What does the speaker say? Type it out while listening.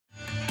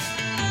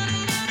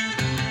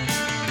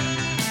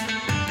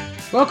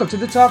Welcome to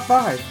the Top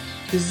 5.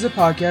 This is a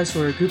podcast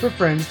where a group of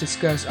friends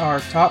discuss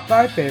our top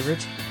 5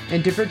 favorites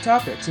and different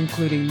topics,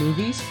 including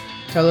movies,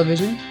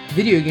 television,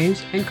 video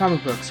games, and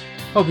comic books.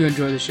 Hope you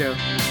enjoy the show.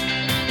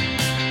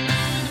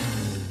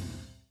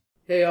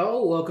 Hey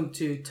y'all, welcome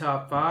to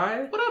Top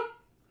 5. What up?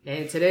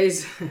 And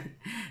today's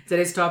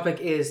topic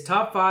is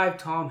Top 5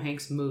 Tom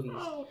Hanks movies.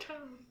 Oh,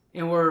 Tom.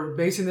 And we're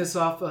basing this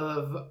off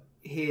of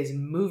his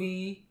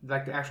movie,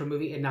 like the actual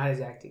movie, and not his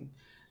acting.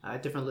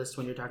 Different list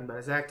when you're talking about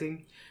his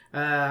acting.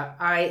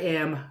 I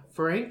am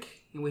Frank,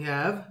 and we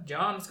have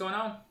John, what's going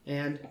on?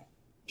 And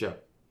Joe.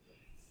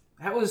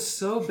 That was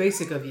so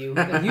basic of you.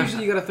 Like,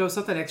 usually you gotta throw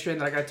something extra in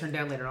that I gotta turn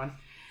down later on.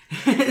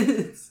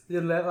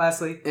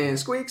 Lastly, And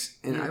Squeaks,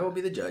 and I will be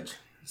the judge.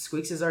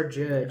 Squeaks is our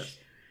judge.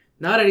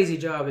 Not an easy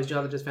job, as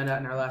John just found out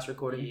in our last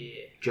recording. Yeah.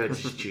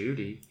 Judge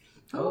Judy.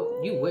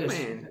 Oh, you wish.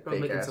 Man, We're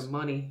making fake ass. some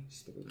money.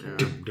 Yeah.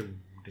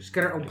 She's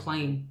got her own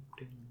plane.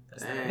 Dang.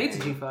 I think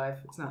it's a G5.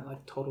 It's not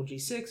like total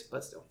G6,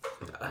 but still.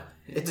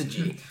 It's a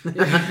G.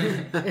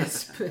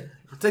 it's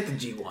I'll take the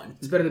G1.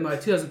 It's better than my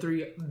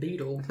 2003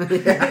 Beetle.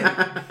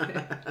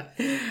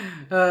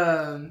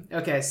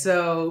 Okay,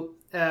 so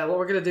what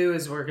we're going to do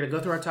is we're going to go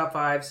through our top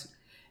 5s,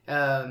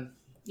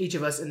 each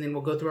of us, and then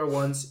we'll go through our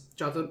ones.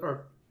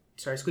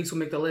 Squeaks will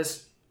make the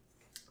list.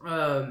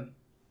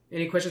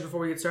 Any questions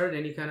before we get started?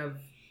 Any kind of...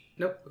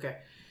 Nope? Okay.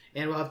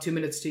 And we'll have 2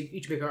 minutes to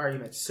each make our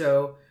arguments.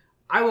 So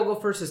I will go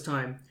first this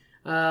time.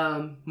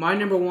 My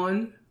number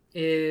 1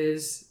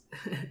 is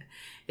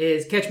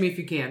Catch Me If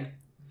You Can.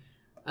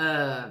 You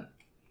know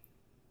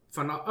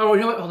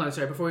what? Hold on.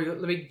 Sorry. Before we go,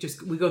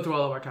 we go through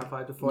all of our top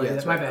 5 before. Yeah,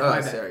 My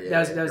bad. sorry,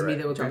 that was me right.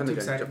 that was Jumping too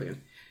the gun, excited. jumping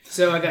in.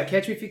 So I got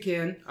Catch Me If You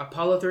Can,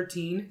 Apollo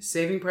 13,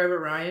 Saving Private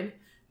Ryan,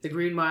 The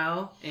Green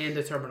Mile, and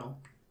The Terminal.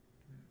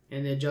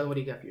 And then John, what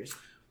do you got for yours?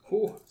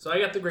 Cool. So I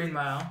got The Green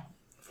Mile,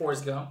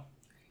 Forrest Gump,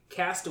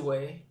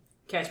 Castaway,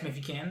 Catch Me If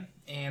You Can,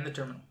 and The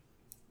Terminal.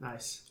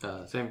 Nice.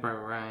 Saving Private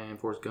Ryan,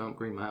 Forrest Gump,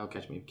 Green Mile,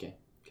 Catch Me If You Can.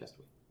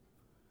 Castaway.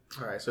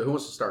 All right, so who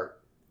wants to start?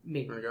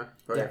 Me. There we go.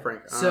 Okay, Yeah.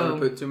 Frank. So- I'm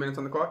going to put 2 minutes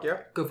on the clock, yeah?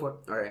 Go for it.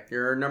 All right,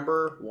 you're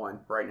number 1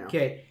 right now.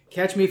 Okay,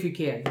 Catch Me If You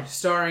Can,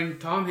 starring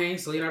Tom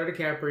Hanks, Leonardo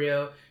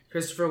DiCaprio,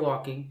 Christopher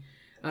Walken.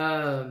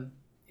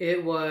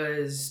 It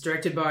was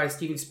directed by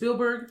Steven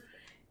Spielberg.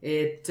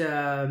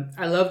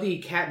 I love the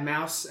cat and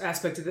mouse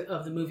aspect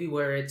of the movie,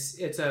 where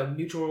it's a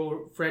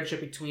mutual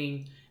friendship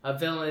between a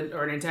villain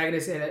or an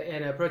antagonist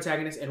and a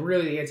protagonist, and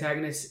really the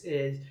antagonist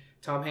is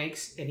Tom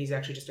Hanks, and he's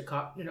actually just a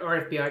cop, an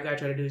FBI guy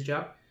trying to do his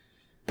job.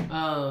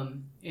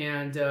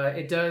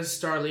 It does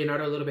star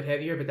Leonardo a little bit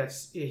heavier, but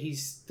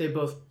they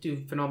both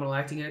do phenomenal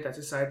acting in it. That's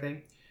a side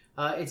thing.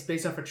 It's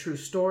based off a true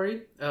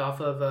story,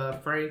 off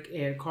of Frank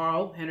and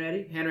Carl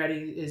Hanratty.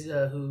 Hanratty is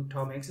who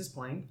Tom Hanks is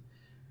playing.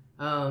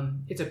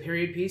 It's a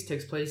period piece,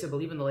 takes place, I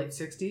believe, in the late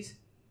 60s.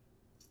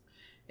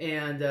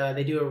 And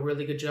they do a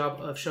really good job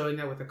of showing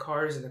that with the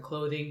cars and the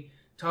clothing.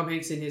 Tom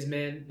Hanks and his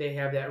men, they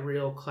have that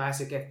real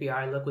classic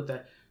FBI look with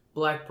the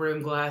black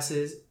brim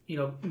glasses,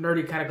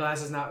 nerdy kind of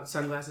glasses, not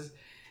sunglasses.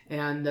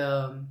 And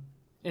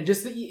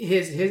just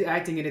his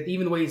acting in it,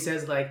 even the way he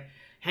says, like,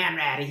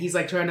 Hanratty, he's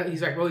like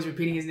always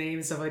repeating his name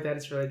and stuff like that.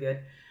 It's really good.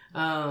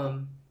 I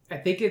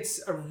think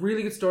it's a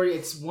really good story.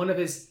 It's one of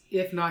his,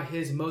 if not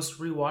his, most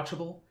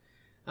rewatchable.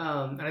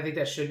 And I think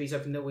that should be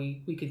something that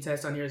we can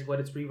test on here, is what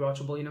it's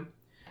rewatchable,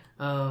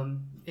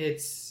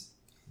 It's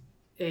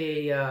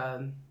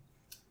a,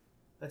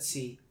 let's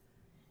see.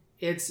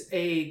 It's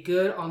a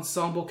good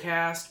ensemble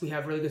cast. We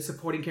have really good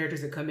supporting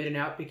characters that come in and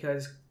out,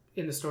 because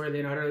in the story,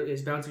 Leonardo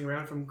is bouncing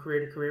around from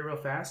career to career real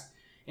fast.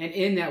 And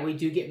in that, we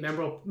do get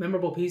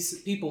memorable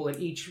people in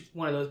each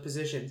one of those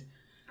positions.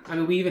 I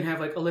mean, we even have,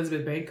 like,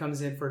 Elizabeth Banks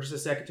comes in for just a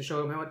second to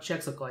show him what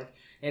checks look like.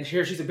 And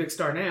here she's a big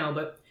star now,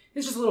 but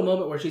it's just a little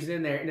moment where she's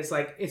in there, and it's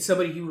like, it's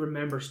somebody you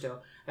remember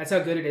still. That's how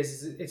good it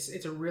is.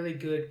 It's a really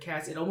good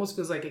cast. It almost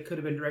feels like it could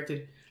have been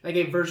directed, like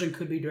a version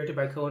could be directed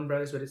by Coen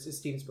Brothers, but it's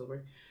Steven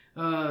Spielberg.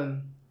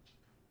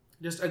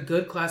 Just a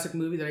good classic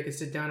movie that I could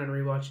sit down and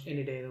rewatch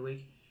any day of the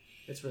week.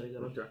 It's really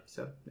good. Okay.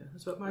 So, yeah,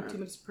 that's what my 2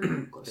 minutes is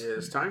pretty close.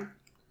 It's time.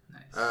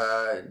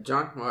 Nice.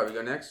 John, we'll have you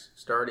go next.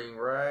 Starting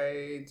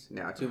right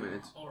now, 2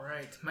 minutes. All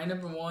right. My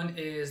number 1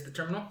 is The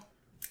Terminal.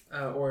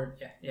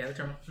 The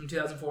Terminal from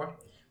 2004,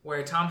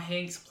 where Tom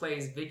Hanks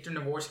plays Victor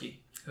Navorsky,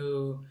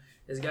 who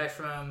is a guy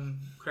from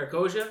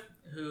Krakow,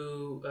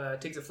 who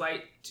takes a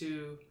flight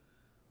to...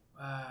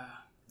 I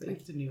think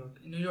it's in New York.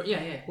 New York,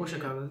 yeah. Or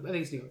Chicago. I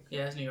think it's New York.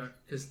 Yeah, it's New York,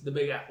 because the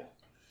Big Apple.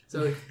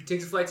 So he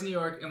takes a flight to New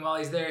York, and while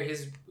he's there,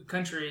 his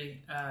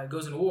country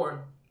goes into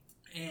war,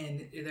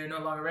 and they're no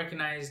longer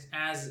recognized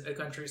as a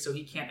country, so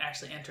he can't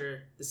actually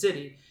enter the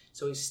city,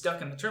 so he's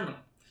stuck in the terminal.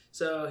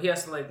 So he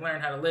has to, like, learn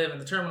how to live in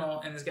the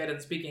terminal, and this guy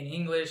doesn't speak any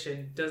English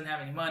and doesn't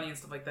have any money and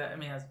stuff like that. I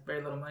mean, he has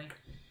very little money.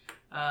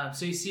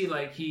 So you see,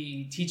 like,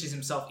 he teaches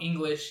himself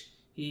English,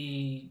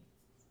 he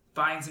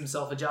finds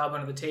himself a job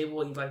under the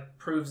table, he, like,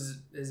 proves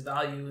his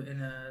value in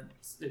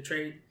the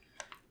trade.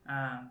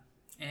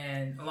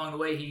 And along the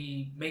way,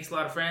 he makes a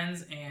lot of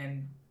friends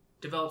and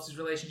develops his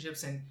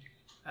relationships, and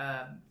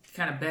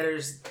kind of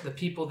betters the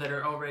people that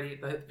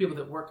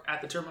work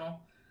at the terminal.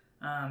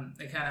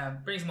 It kind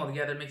of brings them all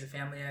together, makes a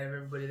family out of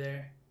everybody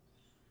there.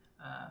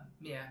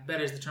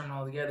 Betters the terminal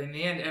altogether. In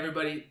the end,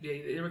 everybody,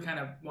 they were kind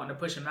of wanting to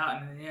push him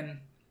out, and in the end,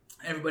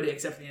 everybody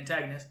except for the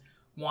antagonist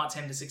wants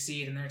him to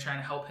succeed, and they're trying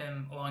to help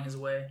him along his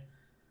way.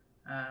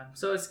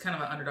 So it's kind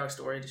of an underdog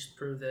story to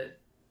prove that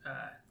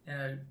in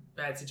a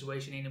bad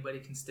situation, anybody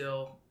can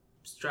still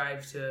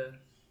strive to,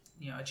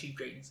 achieve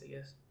greatness, I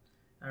guess,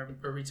 or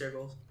reach their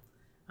goals.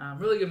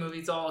 Really good movie.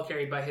 It's all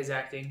carried by his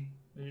acting.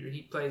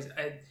 He plays.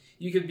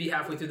 You could be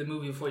halfway through the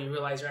movie before you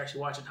realize you're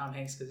actually watching Tom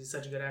Hanks because he's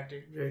such a good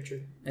actor. Very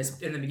true.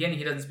 In the beginning,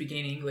 he doesn't speak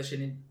any English,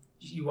 and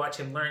you watch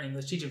him learn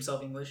English, teach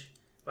himself English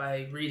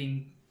by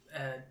reading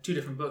 2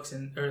 different books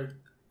or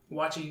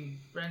watching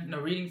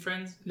reading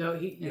Friends. No,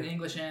 in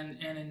English and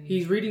in.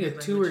 He's reading a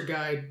language. tour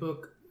guide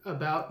book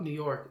about New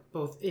York,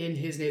 both in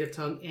his native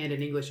tongue and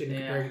in English, and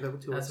comparing the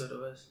tours. That's what it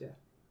was. Yeah.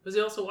 Was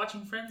he also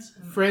watching Friends?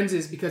 Friends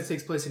is because it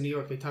takes place in New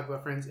York. They talk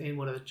about Friends in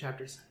one of the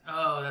chapters.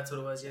 Oh, that's what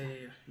it was. Yeah.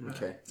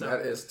 Okay,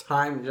 that is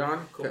time,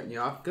 John. Cool. Cutting you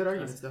off. Good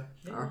arguments, though.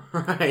 Yeah.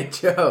 All right,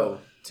 Joe.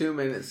 2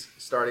 minutes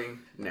starting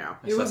now.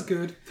 It was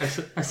good.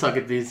 I suck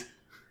at these.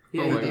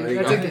 Yeah, Oh you my did.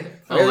 God. That's I okay.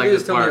 don't like Just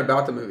this tell me part.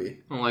 about the movie.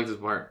 I don't like this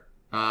part.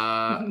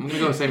 I'm gonna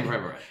go Saving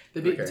Private Ryan.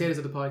 The meat and Okay. potatoes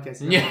of the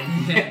podcast.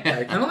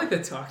 Yeah. I don't like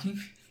the talking.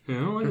 I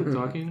don't like the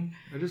talking.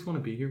 I just want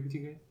to be here with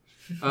you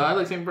guys. I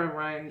like Saving Private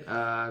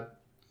Ryan.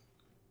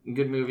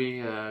 Good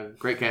movie.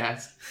 Great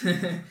cast.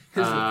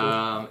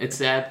 It's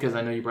sad because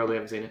I know you probably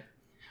haven't seen it.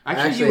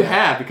 Actually, you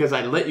have because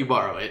I let you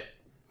borrow it.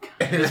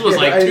 This was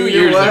like 2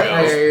 years ago.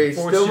 I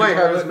still might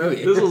have this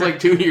movie. This was like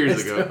 2 years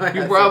Still ago. might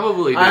You have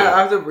probably do. I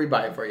have to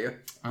rebuy it for you.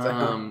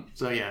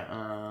 So yeah,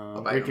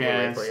 I'll buy great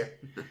it cast. for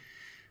you.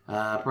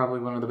 Probably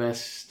one of the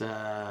best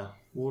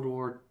World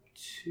War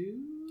II.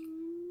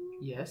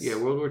 Yes. Yeah,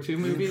 World War II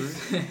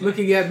movies.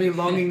 Looking at me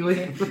longingly.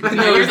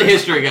 No, here's the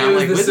history guy. I'm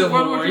like, the what's the Civil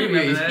World War, War you II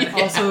remember movies?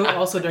 that?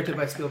 Also directed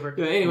by Spielberg.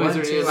 Yeah, anyways,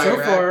 One, two, So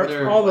Iraq, far,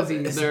 they're- all of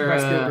these they're, by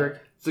Spielberg.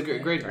 It's a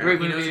great He knows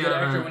movie. a good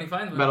actor when he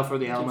finds one. Battle for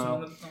the Keeps him Alamo.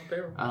 on the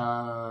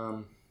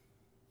payroll.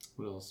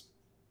 What else?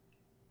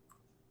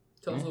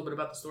 Tell us a little bit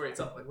about the story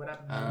itself. Like what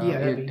happened. Yeah,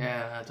 that'd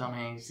be- Tom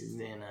Hanks is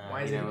in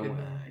Why is it a good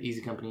movie?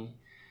 Easy Company.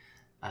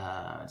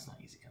 It's not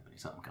Easy Company,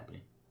 something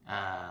company.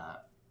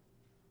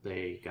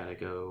 They gotta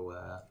go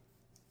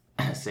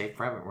save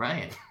Private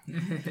Ryan. You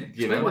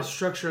Explain know, the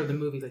structure of the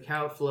movie, like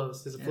how it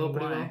flows. Does it flow And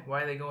pretty well?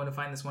 why are they going to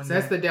find this one? So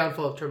that's guy? the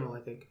downfall of Terminal,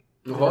 I think.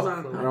 Hold on.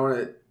 I don't want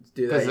to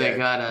do that because they yet.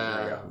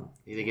 got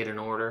they get an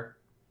order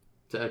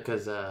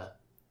because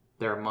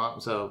their mom.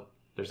 So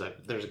there's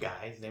a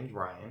guy. His name's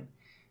Ryan,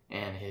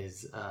 and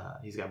he's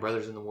got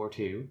brothers in the war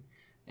too,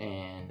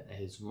 and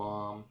his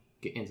mom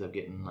ends up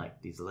getting like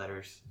these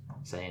letters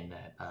saying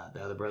that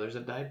the other brothers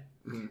have died,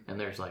 and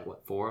there's like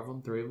 4 of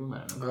them, 3 of them. I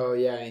don't know. Oh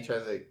yeah, and he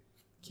tries to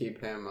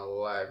keep him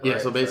alive. Yeah,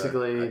 right? so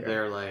basically okay.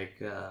 they're like,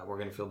 we're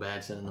gonna feel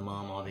bad sending the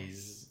mom all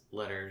these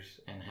letters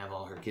and have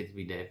all her kids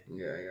be dead.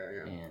 Yeah.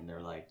 And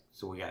they're like,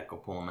 so we gotta go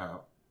pull them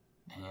out,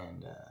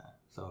 and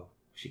so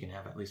she can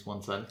have at least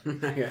one son. I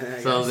got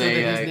it. So So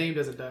they, that his name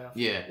doesn't die off.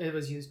 yeah, It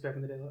was used back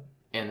in the day.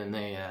 and then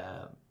they,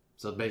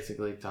 so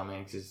basically Tom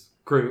Hanks'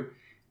 crew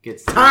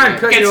gets Time,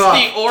 cut you off.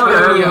 the order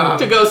Cut you off.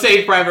 to go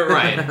save Private all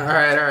Ryan.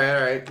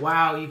 right.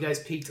 Wow, you guys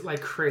peaked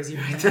like crazy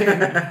right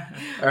there.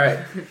 All right.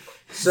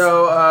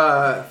 So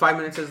 5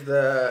 minutes is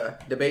the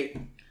debate,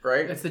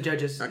 right? That's the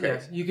judges. Okay.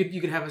 Yes.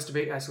 You could have us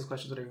debate, ask us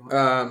questions, whatever you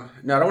want.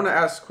 No, I don't want to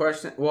ask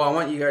questions. Well, I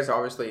want you guys to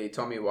obviously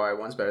tell me why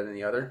one's better than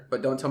the other,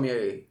 but don't tell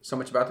me so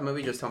much about the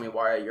movie. Just tell me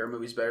why your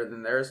movie's better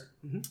than theirs.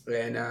 Mm-hmm.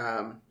 And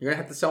you're gonna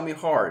have to sell me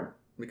hard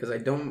because I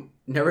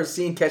never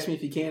seen Catch Me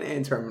If You Can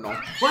and Terminal.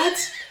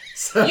 What?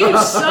 So, You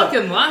suck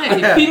in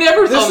life. He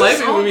never saw This my is-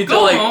 movie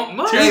go until home,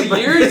 like Mike. 2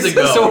 years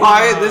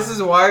ago. This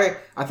is why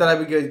I thought I'd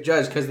be a good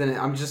judge because then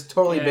I'm just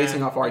totally Yeah,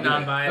 basing off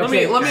argument. non-biased. Let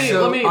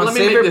me on make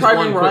Saving this Private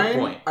one quick Ryan,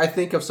 point. I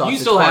think of Sausage You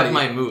still Party. have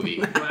my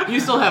movie. You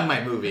still have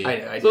my movie.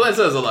 I So that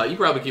says a lot. You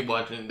probably keep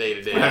watching it day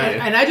to day.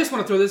 And I just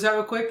want to throw this out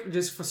real quick,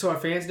 just so our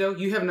fans know.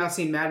 You have not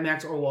seen Mad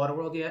Max or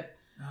Waterworld yet.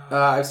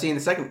 I've seen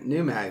the second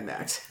new Mad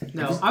Max.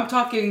 No, I'm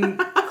talking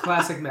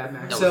classic Mad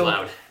Max. That was So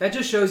loud. that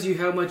just shows you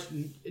how much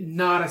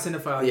not a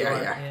cinephile you Yeah,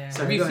 are. yeah.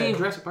 So Have you go seen ahead.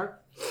 Jurassic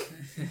Park?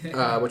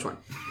 Which one?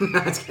 No,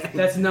 I'm just kidding.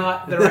 That's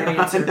not the right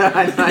answer. No,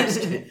 I'm not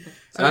just kidding.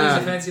 So in his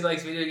defense, he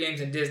likes video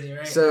games and Disney,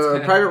 right? So That's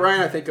kinda- Private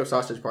Ryan, I think of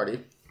Sausage Party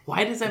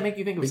Why does that make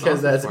you think of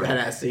because that's a Sausage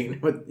Party? badass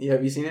scene.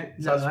 Have you seen it?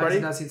 No, Sausage I've Party?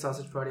 not seen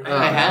Sausage Party. I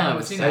I have.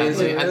 haven't seen sadly. it. Did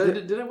you see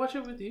it? Did I watch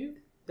it with you?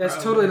 That's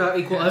Probably. totally not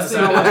equal. Us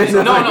No, watching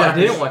no, No, Sausage I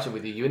Party. didn't watch it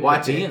with you. You ended Watch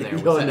up being it. there.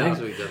 We You'll sat know. next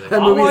to each other.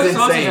 That I'll movie watch is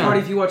Sausage insane. Party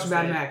if you watch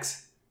Mad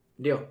Max.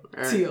 Deal.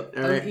 All right. Deal.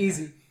 All right.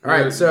 Easy. All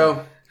right.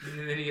 So,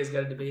 And then you guys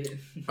got to debate it.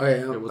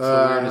 okay. What's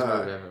the weirdest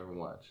movie I've ever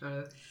watched?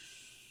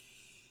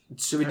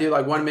 Should we do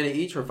like 1 minute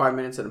each or 5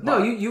 minutes at a No,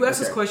 pop? you ask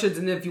us Okay. questions,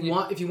 and then if you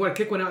want to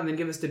kick one out and then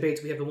give us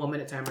debates, we have a 1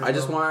 minute timer. I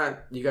just want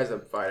you guys to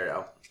fight it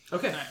out.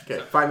 Okay. Alright, Okay,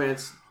 so- 5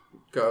 minutes.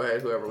 Go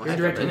ahead, whoever wants You're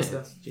to. directing minute.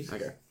 this stuff. Jesus.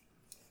 Okay.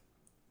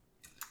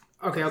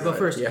 Okay, I'll go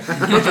first. Yeah.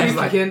 Catch Me If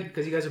You Can,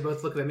 because you guys are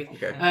both looking at me.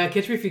 Okay.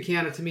 Catch Me If You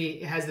Can, to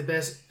me, has the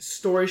best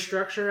story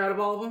structure out of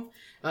all of them.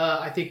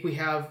 I think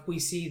we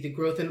see the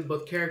growth in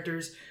both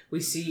characters. We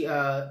see,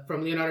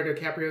 from Leonardo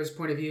DiCaprio's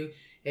point of view,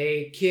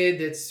 a kid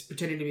that's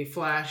pretending to be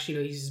Flash. He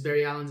uses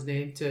Barry Allen's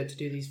name to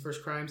do these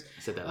first crimes.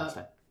 I said that last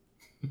time.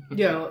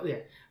 Yeah.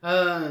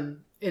 And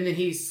then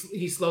he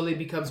slowly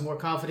becomes more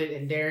confident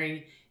and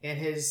daring, and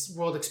his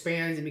world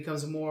expands and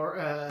becomes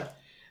more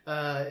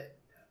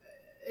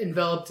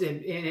enveloped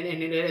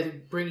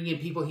and bringing in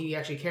people he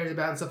actually cares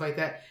about and stuff like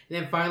that. And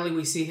then finally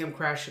we see him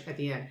crash at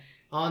the end.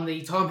 On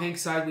the Tom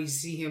Hanks side, we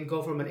see him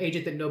go from an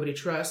agent that nobody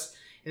trusts,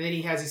 and then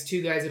he has these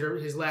two guys that are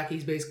his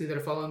lackeys, basically, that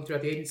are following him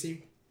throughout the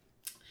agency.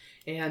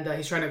 And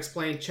he's trying to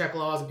explain check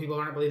laws, and people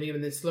aren't believing him.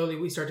 And then slowly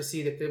we start to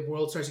see that the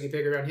world starts to get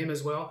bigger around him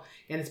as well,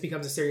 and it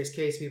becomes a serious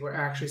case. People are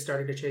actually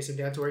starting to chase him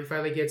down to where he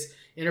finally gets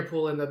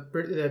Interpol and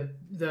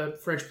the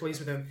French police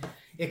with him.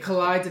 It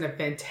collides in a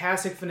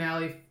fantastic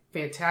finale,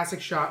 fantastic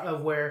shot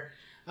of where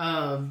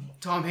Tom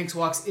Hanks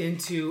walks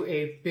into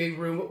a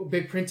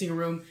big printing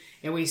room,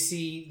 and we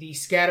see the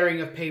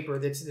scattering of paper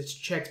that's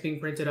checks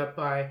being printed up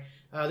by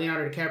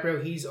Leonardo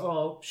DiCaprio. He's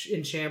all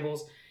in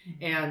shambles,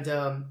 and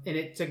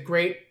it's a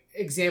great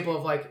example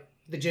of like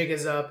the jig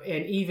is up,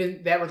 and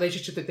even that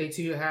relationship that they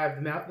two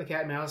have, the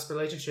cat and mouse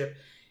relationship,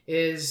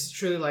 is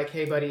truly like,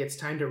 hey buddy, it's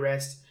time to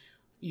rest.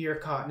 You're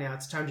caught now.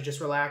 It's time to just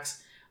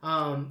relax.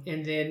 And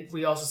then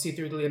we also see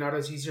through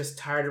Leonardo's, he's just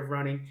tired of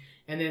running.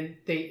 And then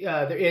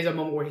there is a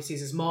moment where he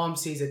sees his mom,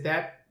 sees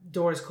that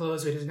door is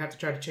closed, so he doesn't have to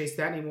try to chase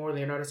that anymore.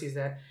 Leonardo sees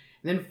that.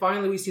 And then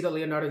finally we see that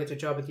Leonardo gets a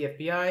job at the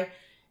FBI.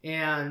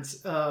 And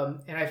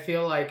I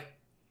feel like,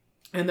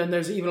 and then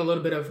there's even a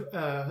little bit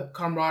of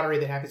camaraderie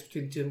that happens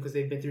between the two of them because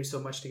they've been through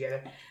so much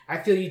together. I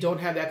feel you don't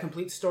have that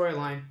complete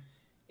storyline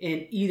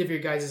in either of your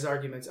guys'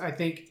 arguments. I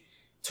think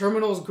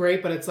Terminal is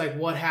great, but it's like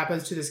what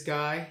happens to this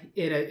guy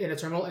in a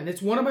terminal, and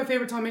it's one of my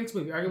favorite Tom Hanks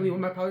movies. Arguably one of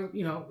my probably,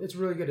 it's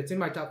really good. It's in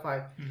my top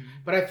 5. Mm-hmm.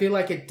 But I feel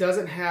like it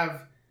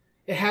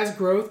has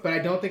growth, but I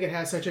don't think it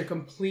has such a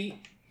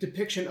complete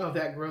depiction of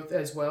that growth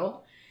as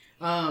well.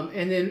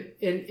 And then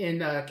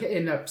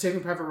in Saving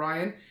Private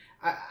Ryan,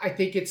 I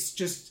think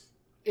it's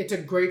a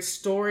great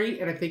story,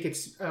 and I think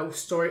it's a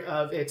story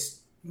of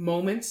its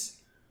moments,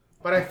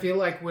 but I feel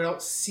like we don't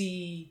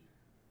see.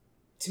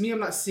 To me,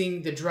 I'm not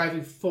seeing the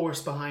driving force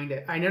behind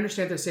it. I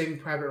understand they're Saving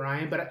Private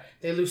Ryan, but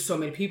they lose so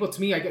many people. To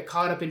me, I get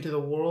caught up into the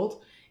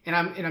world, and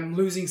I'm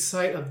losing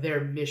sight of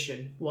their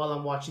mission while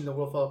I'm watching the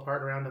world fall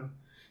apart around them.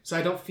 So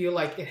I don't feel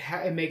like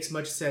it makes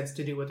much sense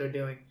to do what they're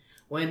doing.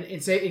 When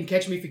in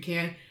Catch Me If You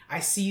Can, I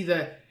see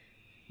the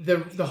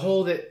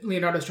hole that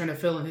Leonardo's trying to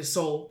fill in his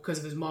soul because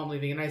of his mom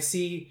leaving, and I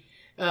see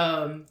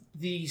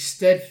the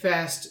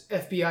steadfast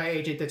FBI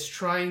agent that's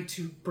trying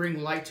to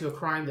bring light to a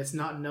crime that's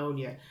not known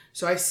yet.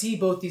 So I see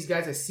both these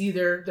guys. I see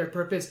their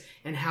purpose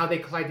and how they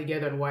collide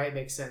together and why it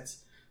makes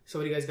sense. So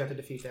what do you guys got to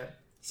defeat that?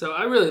 So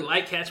I really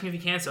like Catch Me If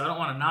You Can, so I don't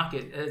want to knock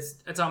it.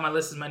 It's on my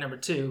list as my number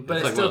 2. But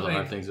it's like still one of the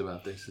hard things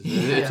about this.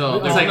 It's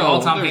like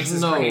all Tom Hanks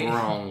is no great.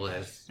 wrong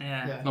list.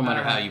 Yeah. No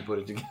matter how you put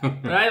it together.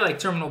 But I like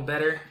Terminal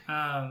better.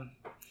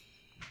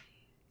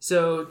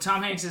 So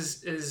Tom Hanks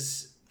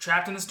is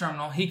trapped in this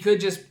terminal. He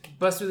could just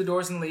bust through the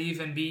doors and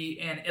leave and be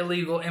an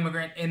illegal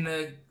immigrant in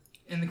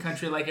the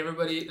country like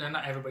everybody,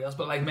 not everybody else,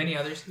 but like many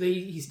others.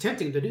 He's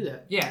tempting to do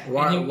that. Yeah.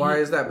 Why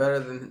is that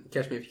better than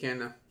Catch Me If You Can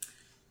now?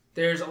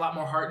 There's a lot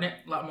more heart in it,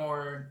 a lot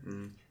more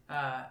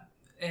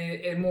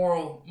and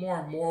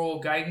more moral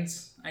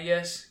guidance, I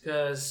guess,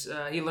 because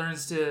he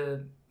learns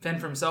to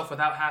fend for himself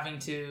without having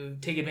to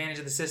take advantage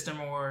of the system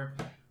or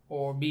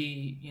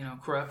be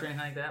corrupt or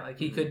anything like that. Like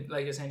he could,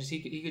 like I was saying,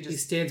 he could just he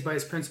stands by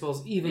his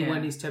principles even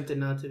when he's tempted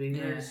not to be.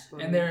 Yeah.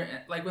 And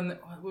they're like when they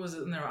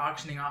were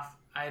auctioning off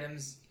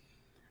items.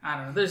 I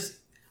don't know. There's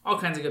all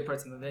kinds of good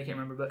parts in the movie. I can't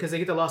remember, but because they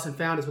get the lost and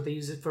found is what they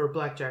use it for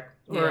blackjack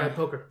or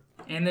poker.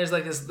 And there's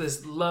like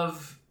this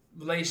love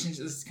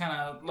relationship, this kind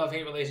of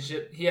love-hate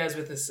relationship he has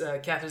with this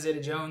Catherine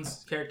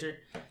Zeta-Jones character,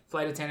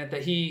 flight attendant,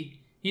 that he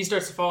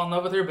starts to fall in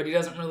love with her, but he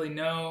doesn't really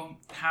know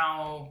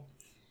how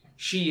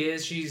she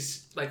is.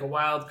 She's like a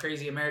wild,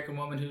 crazy American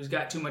woman who's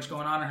got too much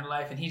going on in her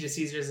life, and he just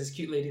sees her as this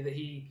cute lady that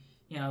he,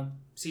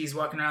 sees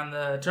walking around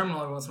the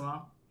terminal every once in a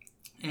while,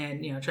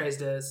 and tries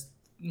to,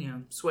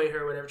 sway her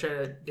or whatever, try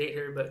to date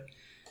her, but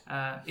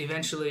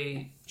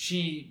eventually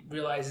she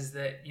realizes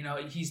that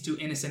he's too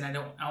innocent. I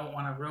don't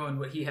want to ruin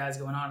what he has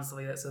going on and stuff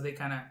like that. So they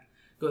kind of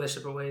go their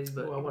separate ways.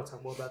 But I want to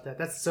talk more about that.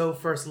 That's so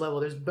first level.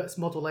 There's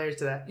multiple layers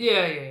to that.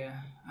 Yeah.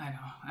 I know,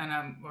 and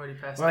I'm already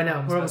past. Well, I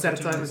know we're almost out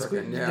of time. That's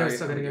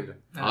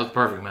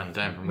perfect amount of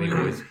time for me,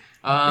 boys.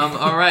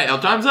 All right,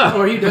 time's up.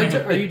 Are you done?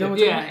 Are you done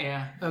with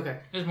Yeah. Okay.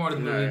 There's more to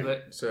the movie,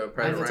 but so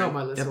Private Ryan. That's on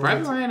my list. Yeah,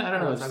 Private Ryan. I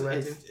don't know.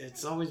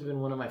 It's always been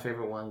one of my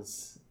favorite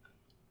ones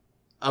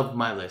of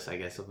my list, I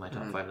guess, of my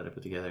top 5 that I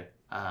put together.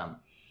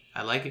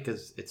 I like it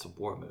because it's a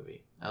war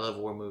movie. I love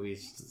war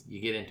movies.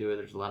 You get into it.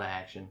 There's a lot of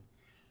action.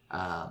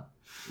 I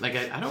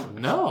don't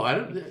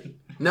know.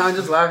 No, I'm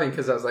just laughing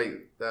because I was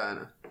like,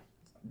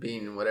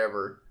 being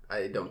whatever.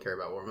 I don't care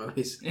about war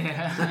movies.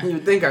 Yeah.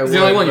 You'd think I would. It's the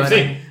only one you've but-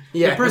 seen.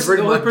 Yeah, The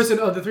pretty only much. person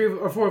of the 3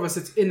 or 4 of us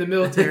that's in the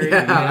military.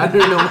 Yeah, I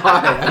don't know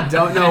why. I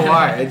don't know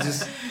why. I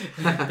just.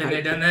 Been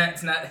there, done that.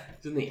 It's not.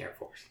 It's in the Air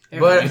Force.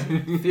 But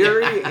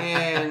Fury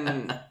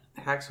and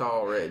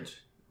Hacksaw Ridge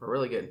were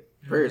really good.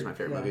 Fury is my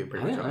favorite movie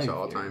pretty much I of like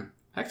all Fury. time.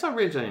 Hacksaw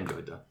Ridge, I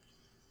enjoyed though.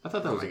 I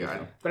thought that Oh was my a good God.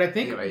 film. But I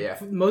think Anyway, yeah.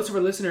 most of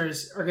our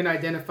listeners are going to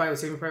identify with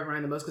Saving Private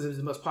Ryan the most because it was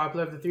the most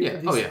popular of the three Yeah.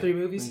 of these Oh, yeah. 3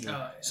 movies.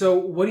 Oh, So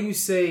what do you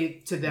say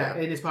to that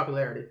Yeah. in its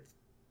popularity?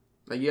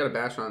 Like you gotta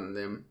bash on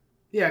them.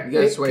 Yeah, You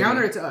gotta sway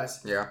counter me. it to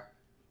us. Yeah.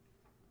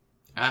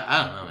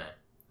 I don't know,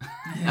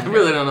 man. I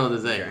really don't know what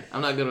to say. Okay.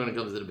 I'm not good when it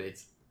comes to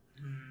debates.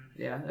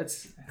 Yeah,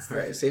 that's All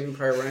right. Saving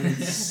Private Ryan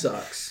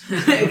sucks.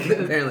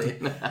 Apparently.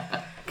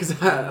 Because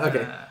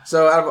okay.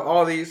 So out of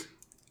all these,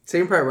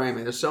 Saving Private Ryan,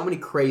 man, there's so many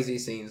crazy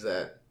scenes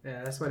that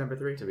yeah, that's my number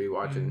 3. to be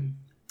watching.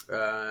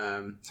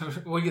 So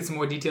we'll get some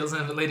more details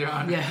on it later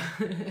on. Yeah.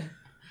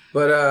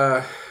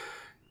 But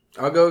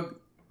I'll go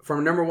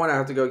from number 1. I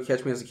have to go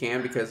Catch Me As You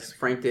Can because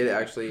Frank did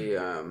actually.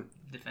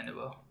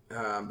 Defendable.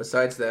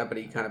 Besides that, but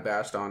he kind of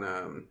bashed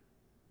on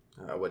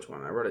which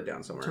one? I wrote it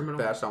down somewhere. Terminal.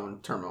 Bashed on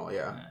Terminal,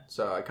 yeah. Yeah.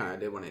 So I kind of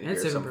did want to And hear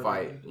Saving some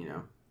Private fight, you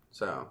know.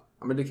 So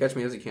I'm gonna do Catch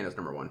Me As You Can as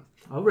number 1.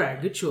 All right,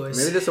 good choice.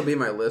 Maybe this will be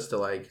my list of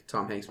like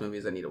Tom Hanks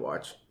movies I need to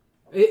watch.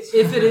 If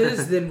it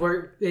is, then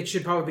it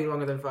should probably be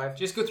longer than 5.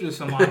 Just go through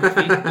the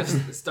filmography.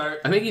 Just start.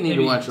 I think you need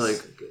Maybe to watch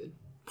like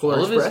Polar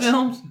all of his Express?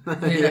 films.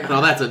 Yeah.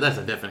 No, that's a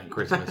definite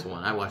Christmas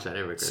one. I watch that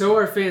every Christmas. So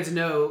our fans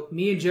know,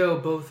 me and Joe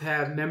both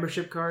have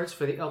membership cards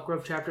for the Elk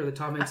Grove chapter of the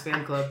Tom Hanks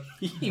fan club.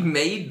 He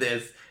made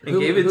this and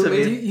Who- gave it who to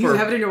made me. Do you for-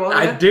 have it in your wallet?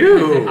 I yet?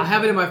 do. I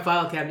have it in my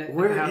file cabinet. at the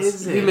Where house.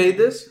 is it? You made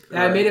this?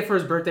 I made it for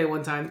his birthday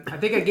one time. I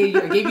think I gave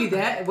you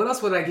that. What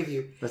else would I give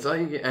you? That's all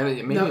you get. I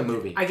mean, maybe No, a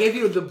movie. I gave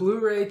you the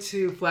Blu-ray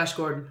to Flash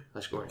Gordon.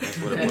 Flash Gordon. That's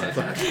what it was.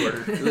 Flash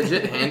Gordon. He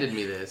legit handed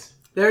me this,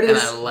 There it and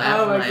is. I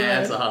laughed Oh my God.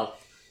 ass off.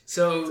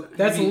 So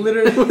That's maybe,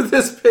 literally. With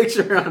this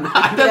picture on it.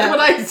 That's Yeah. what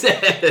I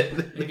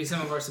said. maybe some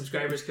of our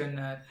subscribers can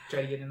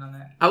try to get in on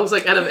that. I was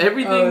like, out of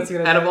everything, Oh, that's a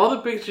good out of idea. all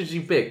the pictures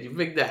you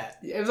picked that.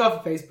 It was off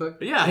of Facebook.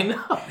 But yeah, I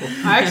know.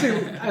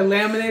 I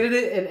laminated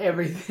it and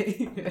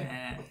everything.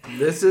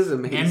 This is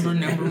amazing.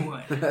 Number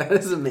 1. That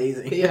is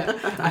amazing. Yeah,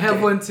 I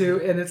have one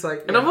too, and it's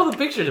like And of all the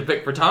pictures to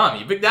pick for Tom,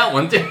 you picked that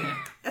one too.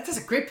 that's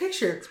a great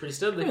picture. It's pretty I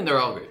studly. mean, they're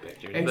all great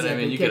pictures, but I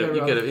Exactly. mean, you Can't could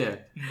go have, wrong. yeah.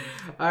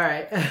 All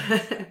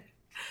right.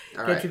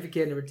 All Catch right. You If You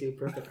Can, number 2.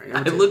 Perfect.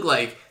 I look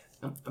like.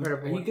 Number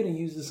Are you 1. gonna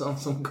use this on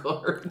some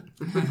card?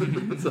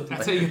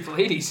 That's how you get the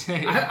ladies.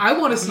 I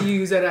want to see you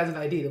use that as an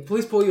ID. The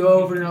police pull you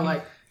over and they're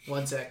like,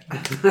 1 sec.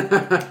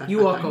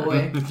 You walk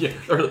away. Yeah,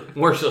 or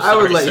we're so I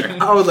would sorry, let sir. you.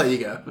 I would let you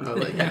go. I would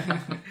let you go.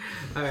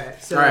 All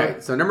right. So, All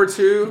right. So number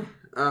 2,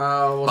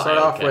 we'll start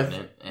File off with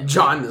cabinet and-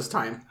 John this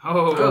time.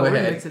 Oh, Go we're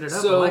ahead. mixing it up.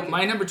 I So like it.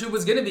 my number 2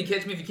 was gonna be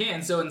Catch Me If You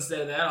Can. So instead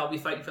of that, I'll be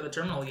fighting for the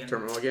Terminal again.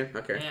 Terminal again.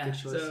 Okay. Yeah. Good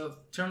choice. So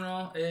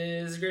Terminal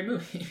is a great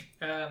movie.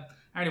 I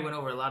already went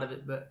over a lot of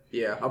it, but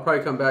Yeah, I'll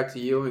probably come back to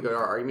you when we go to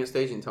our argument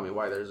stage and tell me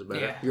why theirs is better.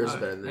 yeah, Yours is oh,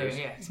 better than theirs.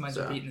 Yeah, it's mine's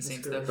So, repeating the same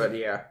that's good. stuff. But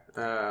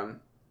yeah,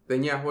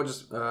 then yeah, we'll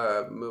just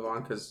move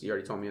on because you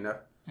already told me enough.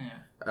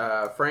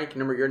 Yeah. Frank,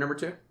 your number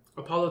 2.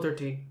 Apollo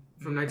 13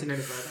 from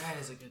 1995. That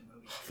is a good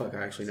movie. Fuck,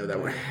 I actually know that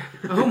one.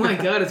 Oh my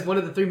god, it's one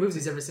of the 3 movies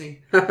he's ever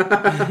seen.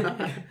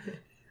 Okay.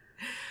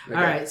 All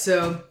right,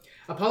 so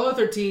Apollo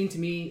 13 to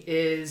me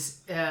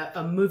is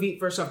a movie,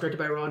 first off, directed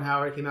by Ron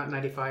Howard. It came out in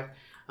 95.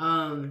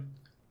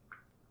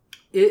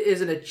 It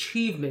is an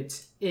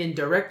achievement in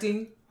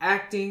directing,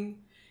 acting,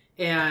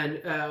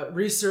 and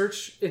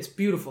research. It's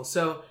beautiful.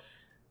 So,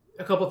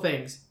 a couple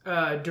things.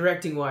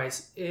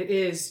 Directing-wise, it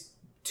is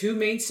 2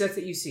 main sets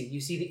that you see.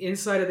 You see the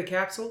inside of the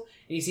capsule,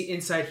 and you see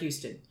inside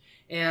Houston.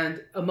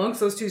 And amongst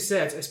those 2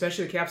 sets,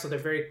 especially the capsule, they're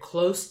very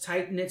close,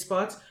 tight-knit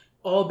spots,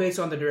 all based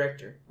on the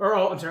director.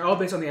 All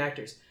based on the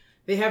actors.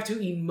 They have to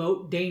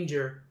emote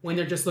danger when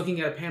they're just looking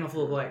at a panel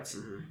full of lights.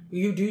 Mm-hmm.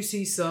 You do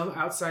see some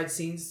outside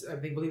scenes, I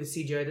believe it's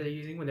CGI that they're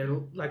using, when they're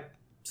like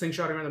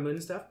slingshotting around the moon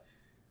and stuff.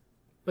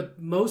 But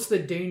most of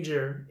the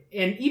danger,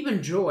 and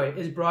even joy,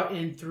 is brought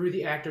in through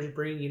the actors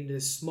bringing in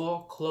this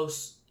small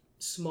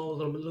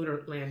little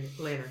lunar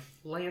lantern.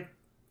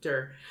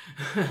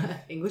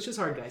 English is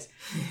hard, guys.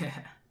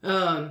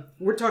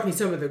 We're talking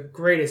some of the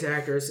greatest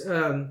actors.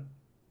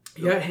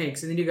 You got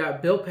Hanks, and then you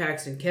got Bill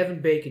Paxton, Kevin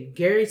Bacon,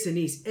 Gary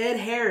Sinise, Ed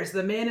Harris,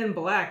 the Man in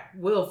Black,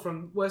 Will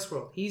from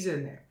Westworld. He's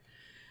in there.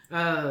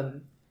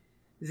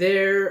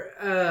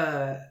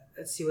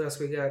 Let's see what else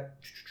we got.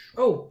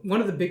 Oh,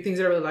 one of the big things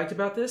that I really liked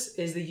about this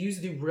is they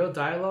used the real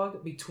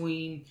dialogue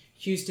between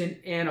Houston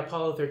and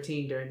Apollo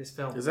 13 during this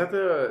film. Is that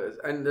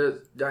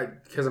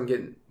because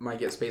might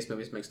get space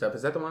movies mixed up?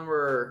 Is that the one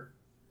where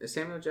is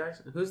Samuel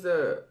Jackson? Who's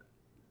the?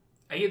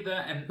 I get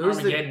that and Who's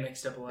the- Armageddon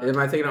mixed up a lot. Am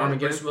I thinking And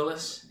Armageddon? Bruce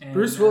Willis. And,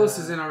 Bruce Willis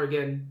is in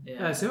Armageddon.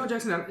 yeah. Samuel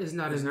Jackson is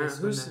not in this.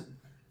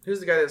 Who's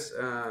the guy that's?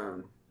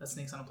 That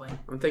Snakes on a Plane.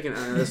 I'm thinking.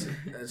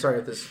 Sorry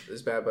if this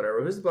is bad, but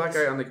who's the black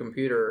guy on the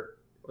computer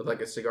with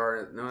like a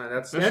cigar? No,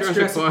 that's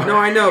Jurassic Park. No,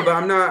 I know, but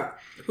I'm not.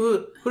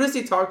 Who does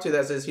he talk to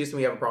that says Houston,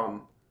 we have a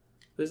problem?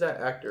 Who's that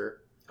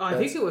actor? Oh, I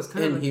think it was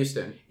kind in of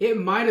Houston. It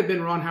might have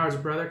been Ron Howard's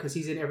brother because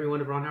he's in every one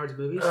of Ron Howard's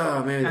movies.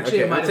 Oh man, Actually,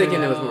 it okay. might I'm have thinking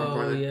been- it was more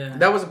important. yeah.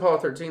 That was Apollo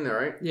 13, though,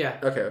 right? Yeah.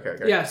 Okay.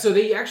 Yeah, so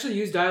they actually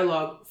use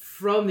dialogue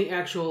from the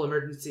actual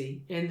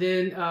emergency, and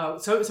then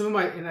some of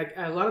my and like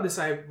a lot of this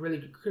I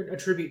really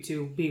attribute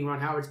to being Ron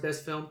Howard's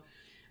best film.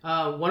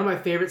 One of my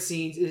favorite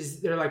scenes is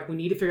they're like, we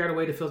need to figure out a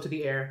way to filter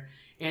the air,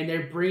 and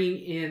they're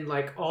bringing in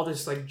like all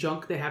this like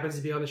junk that happens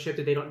to be on the ship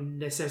that they don't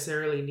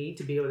necessarily need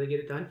to be able to get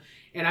it done.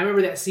 And I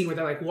remember that scene where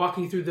they're like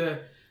walking through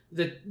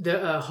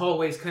the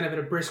hallways, kind of in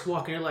a brisk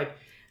walk, and you're like,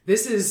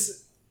 this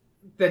is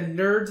the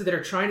nerds that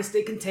are trying to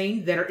stay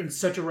contained, that are in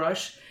such a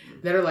rush,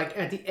 that are like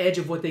at the edge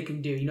of what they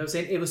can do. You know what I'm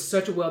saying? It was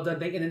such a well done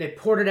thing. And then they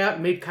poured it out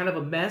and made kind of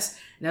a mess.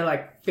 And they're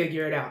like,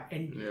 figure it out.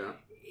 And Yeah.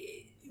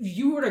 if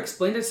you were to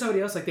explain to somebody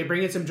else, like they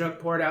bring in some junk,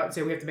 pour it out, and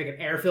say we have to make an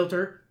air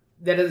filter,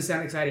 that doesn't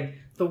sound exciting.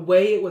 The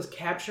way it was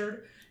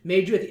captured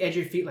made you at the edge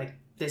of your feet like,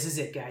 this is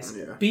it, guys.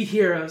 Yeah. Be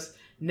heroes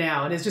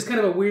now. And it's just kind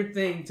of a weird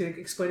thing to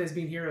explain as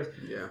being heroes.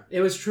 Yeah.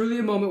 It was truly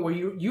a moment where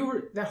you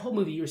were, that whole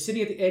movie, you were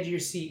sitting at the edge of your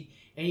seat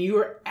and you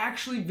were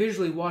actually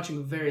visually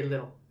watching very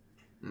little.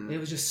 It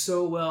was just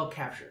so well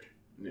captured.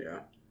 Yeah.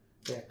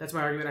 Yeah, that's my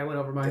argument. I went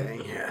over mine.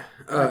 Dang, yeah.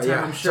 Time,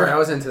 Yeah, I'm sure. sorry, I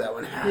was into that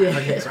one. Yeah.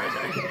 Okay, sorry.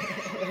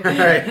 All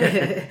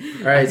right.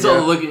 All right, So the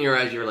Joe. look in your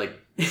eyes, you're like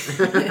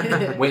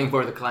waiting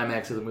for the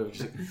climax of the movie.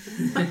 Just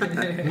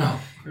like, no.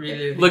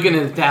 Really. Looking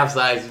in Taft's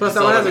eyes. Plus, just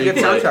that one saw has a the good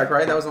replay. soundtrack,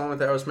 right? That was the one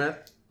with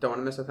Aerosmith. Don't want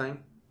to miss a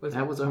thing.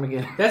 That was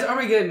Armageddon. That's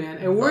Armageddon, man.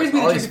 It worries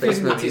me All that these you're space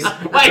confusing the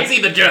movies. two. Why is he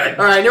the judge?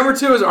 All right, number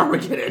 2 is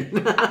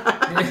Armageddon.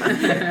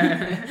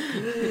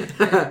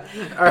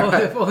 All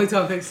right. If only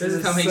Tom Hanks. This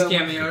is Tom Hanks'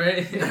 cameo,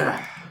 right?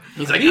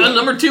 He's like,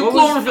 number 2 What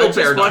was- I Cloverfield just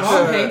paradox. watched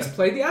Tom the- Hanks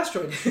played the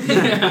asteroid.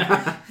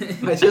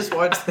 I just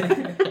watched the,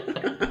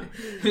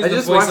 Who's I the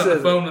just voice watched on the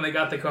the- phone when they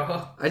got the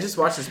call? I just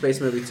watched the space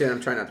movie too, and I'm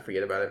trying not to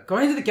forget about it.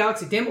 Going into the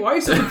galaxy. Damn it, why are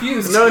you so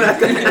confused? No, not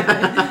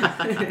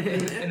that.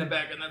 In the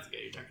background, that's the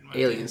guy you're talking about.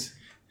 Aliens.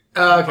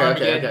 Oh, okay.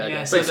 Armageddon,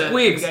 yeah, so Wait, the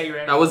Squigs. guy you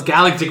were That was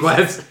Galaxy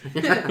Quest.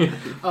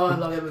 Oh, I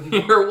love that movie.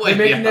 You're way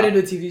They're making that off. into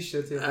a TV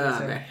show, too.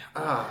 Man.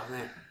 Oh,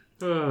 man.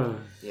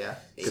 Yeah.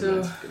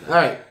 So, All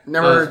right,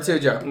 number 2,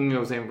 Joe. You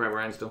know, Saving Private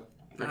Ryan still.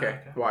 Okay.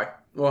 okay. Why?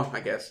 Well, I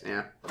guess.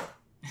 Yeah.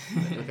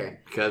 Okay.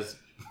 Because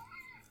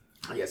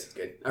I guess it's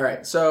good. All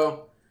right.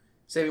 So,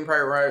 Saving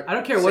Private Ryan. I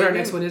don't care what our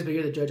next one is, but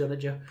you're the judge on it,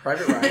 Joe.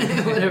 Private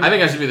Ryan. Whatever. I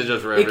think I should be the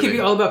judge for It everything. could be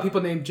all about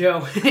people named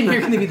Joe, and you're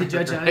going to be the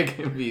judge on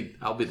it.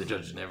 I'll be the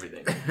judge in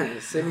everything.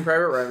 Saving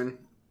Private Ryan,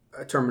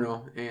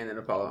 Terminal, and then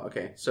Apollo.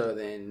 Okay. So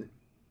then,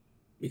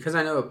 because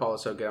I know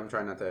Apollo's so good, I'm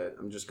trying not to.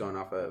 I'm just going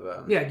off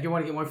of Yeah, you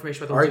want to get more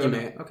information about the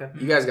argument. Okay.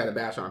 You guys got to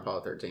bash on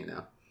Apollo 13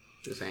 now.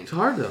 Just saying. It's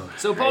hard though.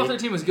 So Apollo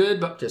 13 was good,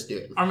 but Just do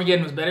it.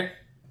 Armageddon was better.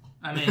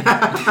 I mean,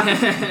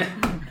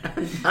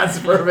 That's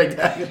perfect.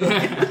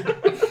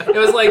 it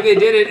was like they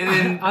did it, and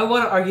then I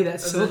want to argue that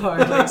so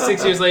hard. like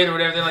 6 years later, or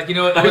whatever, they're like, you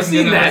know what? I I've wasn't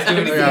seen gonna that. do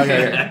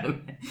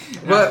anything.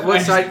 What I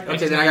just- side? I Okay,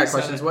 just then I know you got said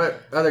questions. it.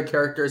 What other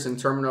characters in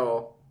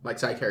Terminal, like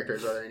side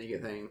characters, are there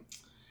anything?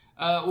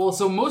 Well,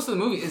 so most of the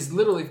movie is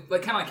literally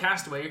like kind of like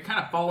Castaway. You're kind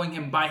of following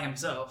him by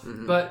himself,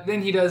 but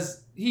then he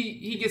does.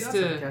 He gets That's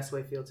like a to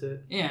Castaway feel to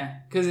it. yeah,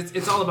 because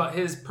it's all about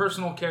his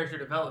personal character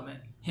development.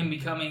 Him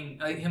becoming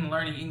like him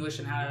learning English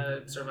and how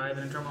to survive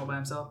in a terminal by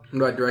himself. What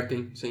about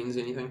directing scenes?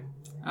 Anything?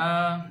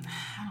 I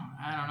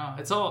don't know.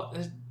 It's all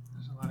there's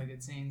a lot of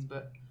good scenes,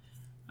 but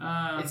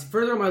It's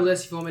further on my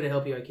list. If you want me to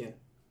help you, I can.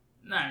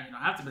 no, you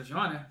don't have to, but if you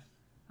want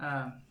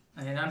to,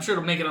 and I'm sure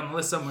it'll make it on the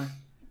list somewhere.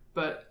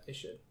 But It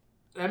should.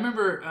 I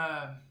remember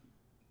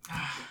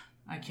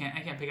I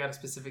can't pick out a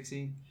specific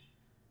scene.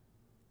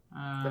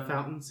 The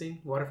fountain scene,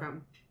 water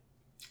fountain.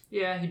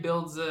 Yeah, he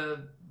builds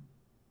a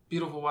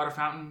beautiful water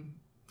fountain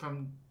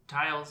from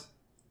tiles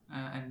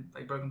and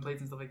like broken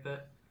plates and stuff like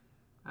that.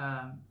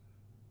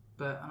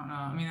 But I don't know.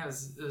 I mean, it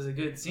was a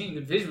good scene,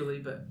 good visually,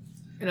 but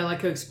And I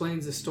like how it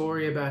explains the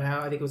story about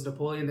how I think it was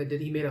Napoleon that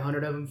did. He made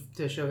 100 of them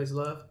to show his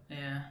love,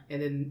 yeah.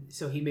 and then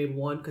so he made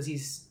one because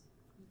he's.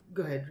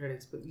 Go ahead, try to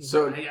explain.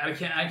 So I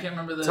can't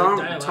remember the Tom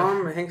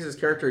dialogue. Hanks'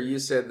 character, you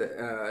said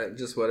that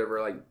just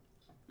whatever, like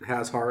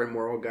has heart and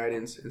moral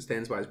guidance and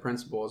stands by his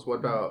principles. What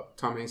about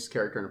Tom Hanks'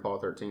 character in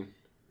Apollo 13?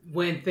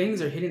 When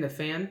things are hitting the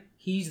fan,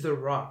 he's the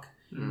rock.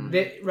 Mm.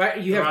 That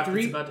right? You have Rock that's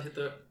three. about to hit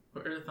the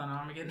Earth on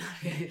Armageddon.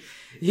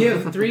 You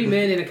have 3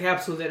 men in a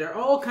capsule that are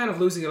all kind of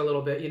losing it a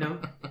little bit, you know.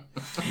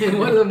 And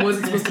one of them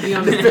wasn't supposed to be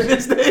on the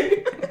Independence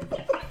Day.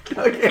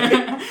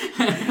 Okay.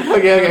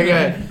 Okay. Go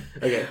ahead.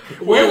 Okay.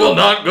 We will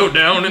not go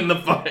down in the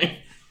fight.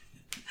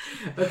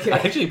 I Okay.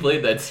 actually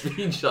played that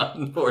speech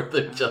on 4th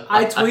of July.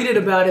 I tweeted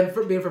about him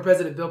for being for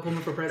president, Bill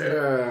Pullman for president.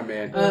 Oh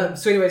man.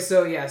 So anyway,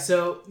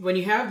 so when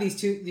you have these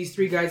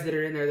 3 guys that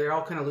are in there, they're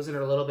all kind of losing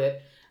it a little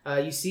bit.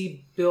 You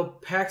see Bill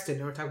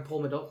Paxton, or talking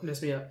Pullman, don't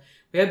mess me up.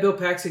 We had Bill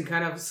Paxton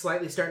kind of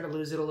slightly starting to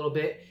lose it a little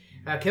bit.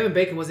 Kevin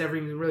Bacon was never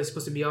even really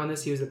supposed to be on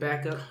this. He was the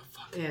backup.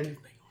 And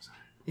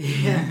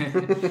Yeah.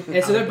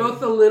 And so they're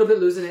both a little bit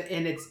losing it,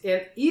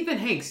 and even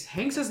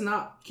Hanks is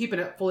not keeping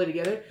it fully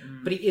together,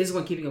 but he is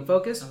one keeping him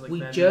focused.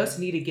 We just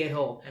need to get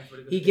home.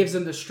 He gives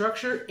them the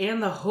structure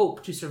and the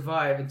hope to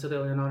survive until they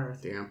land on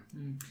Earth.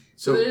 Damn.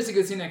 So there is a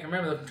good scene I can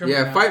remember.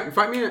 Yeah,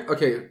 fight me.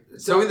 Okay,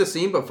 tell me the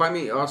scene, but fight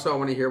me. Also, I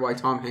want to hear why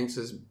Tom Hanks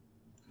is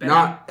better,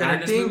 not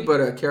better acting,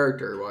 but a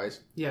character wise.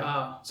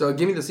 Yeah. So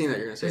give me the scene that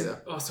you're gonna say though.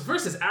 Oh, so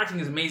first his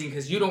acting is amazing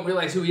because you don't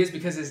realize who he is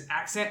because his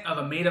accent of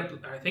a made up,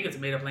 or I think it's a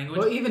made up language.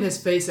 Well, even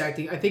his face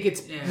acting, I think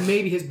it's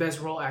maybe his best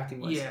role acting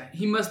was. Yeah,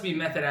 he must be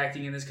method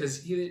acting in this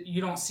because you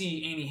don't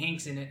see Amy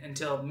Hanks in it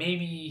until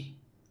maybe.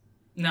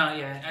 No,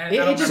 yeah. I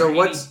don't so remember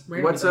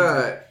what's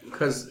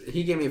because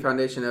he gave me a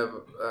foundation of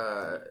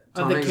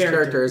Tom Hanks'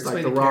 character is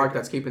like the rock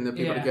that's keeping the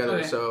people together.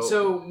 Okay.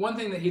 So one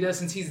thing that he does,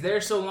 since he's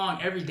there so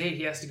long, every day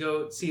he has to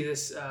go see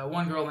this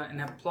one girl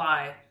and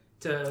apply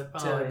to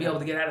be able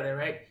to get out of there,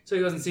 right? So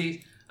he goes and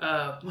sees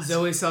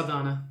Zoe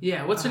Saldana.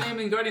 Yeah, what's her name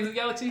in Guardians of the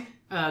Galaxy?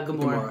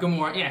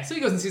 Gamora. Yeah, so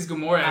he goes and sees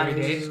Gamora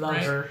every day. I love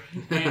her.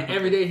 And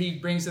every day he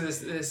brings her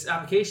this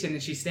application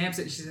and she stamps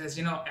it and she says,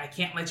 I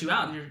can't let you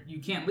out and you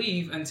can't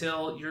leave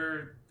until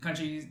your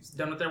country's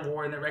done with their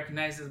war and they're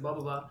recognized as blah,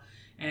 blah, blah.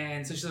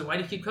 And so she says, why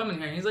do you keep coming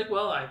here? And he's like,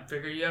 well, I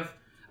figure you have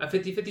a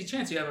 50-50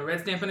 chance. You have a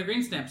red stamp and a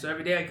green stamp. So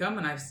every day I come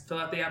and I fill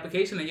out the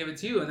application, I give it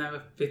to you, and I have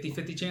a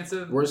 50-50 chance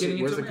of getting into Where's the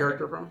America.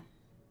 character from?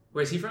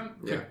 Where's he from?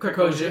 Yeah.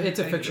 Krakosia. It's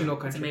a fictional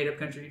country. It's a made-up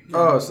country.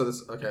 Oh, so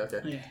this... Okay.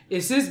 Yeah.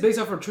 This is based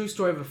off a true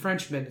story of a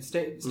Frenchman that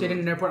stayed in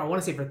an airport, I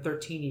want to say, for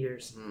 13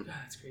 years. God,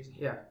 that's crazy.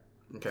 Yeah.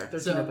 Okay. 13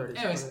 So, or 30.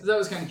 anyways, that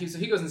was kind of cute. So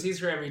he goes and sees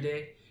her every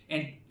day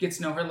and gets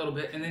to know her a little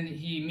bit. And then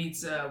he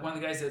meets one of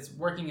the guys that's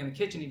working in the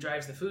kitchen. He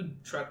drives the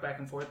food truck back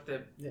and forth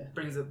that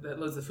that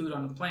loads the food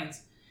onto the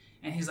planes.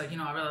 And he's like,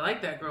 I really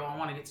like that girl. I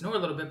want to get to know her a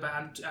little bit, but I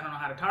don't know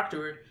how to talk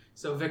to her.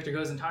 So Victor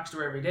goes and talks to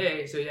her every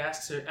day. So he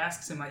asks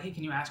him like, hey,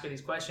 can you ask her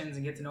these questions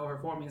and get to know her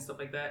for me and stuff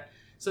like that.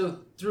 So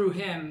through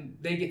him,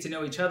 they get to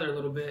know each other a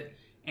little bit.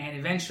 And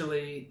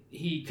eventually,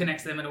 he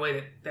connects them in a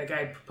way that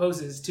guy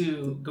proposes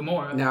to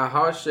Gamora. Now,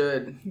 how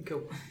should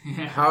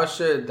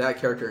that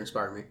character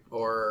inspire me?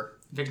 Or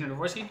Victor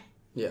Dvorsky?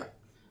 Yeah.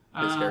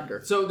 His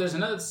character. So there's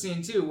another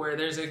scene too where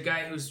there's a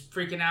guy who's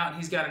freaking out and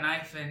he's got a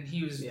knife and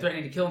he was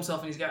threatening to kill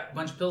himself and he's got a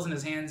bunch of pills in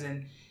his hands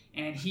and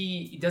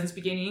he doesn't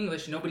speak any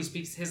English. Nobody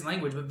speaks his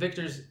language, but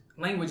Victor's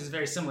language is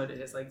very similar to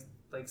his, like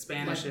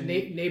Spanish and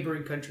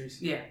neighboring countries.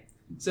 Yeah.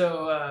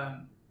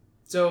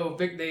 So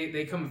Vic,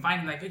 they come and find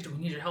him like, Victor, we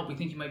need your help. We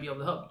think you might be able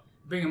to help.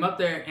 Bring him up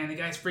there and the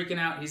guy's freaking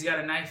out. He's got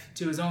a knife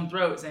to his own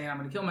throat saying, I'm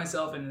going to kill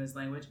myself in this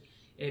language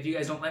if you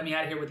guys don't let me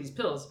out of here with these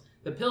pills.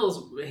 The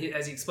pills,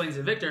 as he explains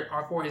to Victor,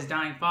 are for his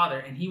dying father,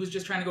 and he was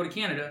just trying to go to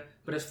Canada,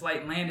 but his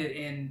flight landed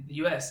in the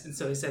U.S., and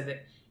so he said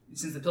that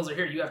since the pills are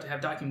here, you have to have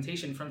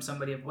documentation from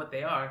somebody of what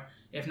they are.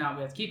 If not,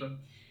 we have to keep them.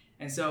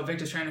 And so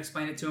Victor's trying to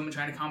explain it to him and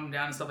trying to calm him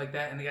down and stuff like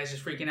that, and the guy's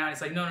just freaking out.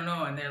 It's like, no,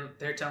 and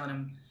they're telling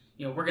him,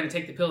 we're going to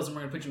take the pills and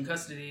we're going to put you in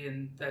custody,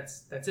 and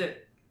that's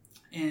it.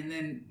 And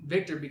then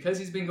Victor, because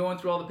he's been going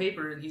through all the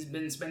paper and he's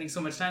been spending so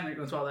much time there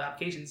going through all the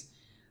applications,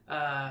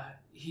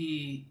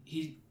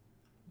 he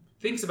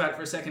thinks about it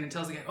for a second and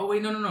tells the guy, oh,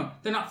 wait, no.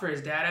 They're not for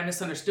his dad. I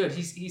misunderstood.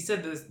 He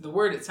said the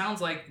word, it sounds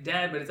like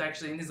dad, but it's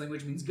actually in his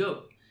language means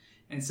goat.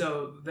 And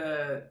so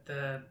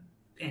the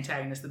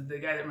antagonist, the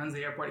guy that runs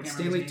the airport, I can't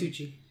remember his name.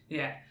 Tucci.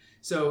 Yeah.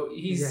 So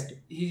he's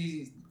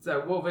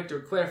like, whoa,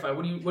 Victor, clarify.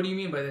 What do you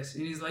mean by this?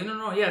 And he's like,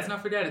 no. Yeah, it's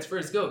not for dad. It's for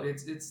his goat.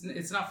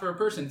 It's not for a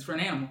person. It's for an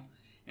animal.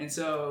 And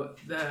so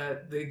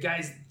the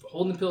guy's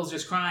holding the pills,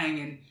 just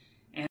crying,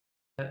 and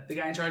the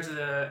guy in charge of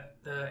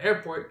the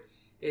airport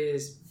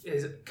is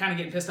kind of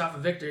getting pissed off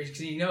of Victor because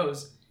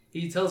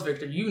he tells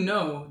Victor,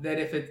 that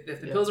if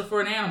the pills are for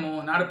an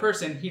animal, not a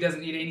person, he doesn't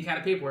need any kind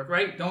of paperwork,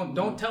 right?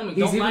 Don't tell me.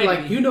 He's don't lie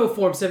like, to me.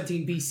 Form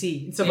 17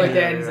 BC and stuff like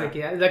that. And he's like,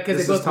 because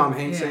this is Tom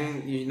Hanks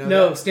saying,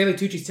 No, Stanley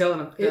Tucci's telling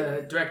him.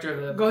 The director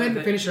of the. Go ahead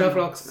and finish it up,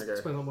 and I'll explain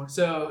a little more.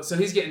 So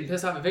he's getting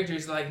pissed off at Victor.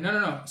 He's like,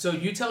 no. So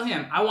you tell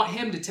him. I want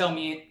him to tell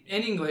me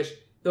in English.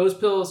 Those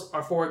pills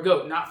are for a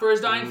goat, not for his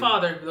dying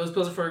father. But those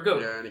pills are for a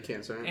goat. Yeah, and he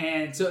can't say it.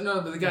 And so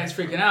but the guy's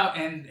freaking out,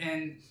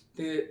 and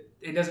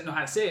it doesn't know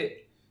how to say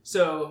it.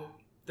 So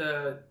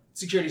the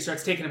security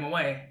starts taking him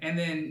away, and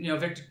then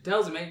Victor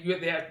tells him, "Hey,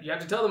 you have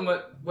to tell them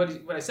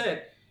what I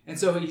said." And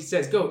so he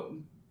says, "Goat,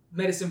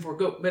 medicine for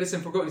goat." And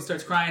he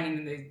starts crying,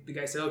 and the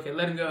guy said, "Okay,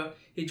 let him go."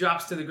 He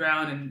drops to the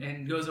ground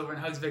and goes over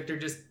and hugs Victor,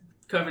 just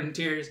covered in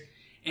tears.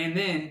 And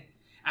then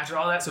after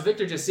all that, so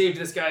Victor just saved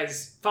this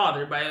guy's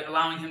father by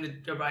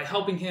by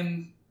helping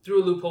him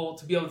through a loophole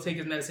to be able to take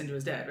his medicine to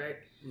his dad, right?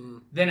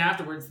 Then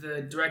afterwards,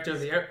 the director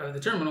of the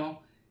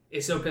terminal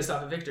is so pissed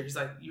off at Victor. He's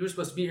like, you were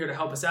supposed to be here to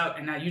help us out,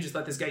 and now you just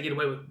let this guy get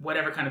away with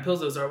whatever kind of pills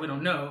those are. We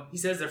don't know. He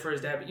says they're for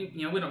his dad, but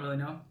we don't really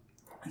know.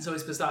 And so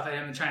he's pissed off at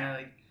him and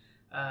trying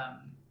to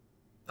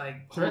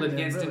hold it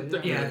against him,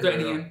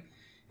 threatening him.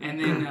 And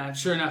then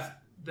sure enough,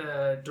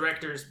 the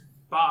director's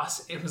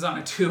boss, it was on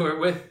a tour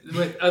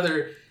with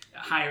other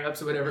higher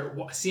ups or whatever,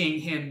 seeing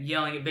him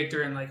yelling at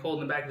Victor and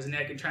holding the back of his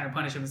neck and trying to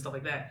punish him and stuff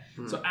like that.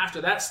 So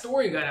after that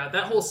story got out,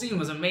 that whole scene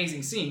was an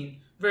amazing scene.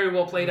 very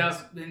well played out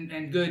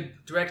and good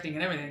directing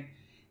and everything.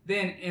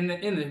 Then in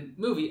the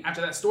movie,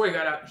 after that story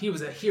got out, he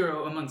was a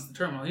hero amongst the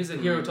terminal. He was a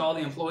hero to all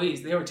the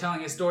employees. They were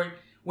telling his story.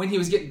 When he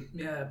was getting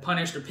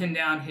punished or pinned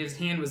down, his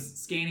hand was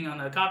scanning on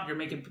the copier,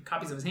 making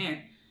copies of his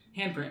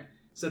handprint.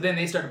 So then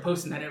they started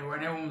posting that everywhere,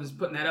 and everyone was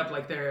putting that up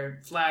like their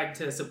flag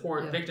to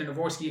support Victor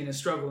Dvorsky in his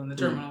struggle in the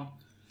terminal.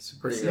 It's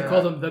pretty. They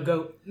called him the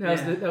GOAT.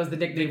 That was the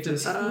nickname to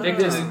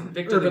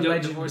Victor the urban Goat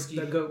legend. Dvorsky.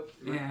 The GOAT.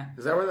 Yeah.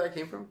 Is that where that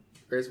came from?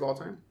 Greatest of all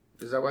time?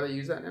 Is that why they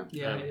use that now?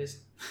 Yeah, it is.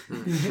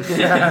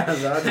 Yeah,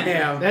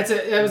 damn.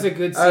 That was a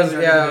good scene. That was-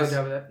 yeah, Good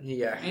job with that.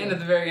 Yeah. And at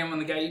the very end, when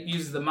the guy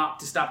uses the mop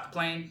to stop the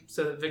plane,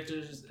 so that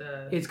Victor's.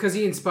 It's because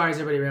he inspires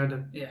everybody around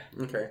him. Yeah.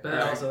 Okay. But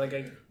Alright. also, like,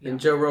 And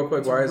Joe, real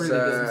quick, why is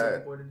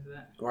important to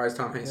that. why is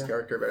Tom Hanks'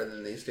 character better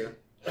than these two?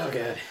 Oh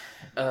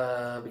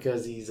god.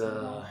 Because he's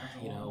a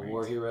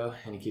war hero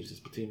and he keeps his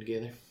platoon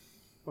together.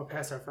 We're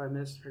past our 5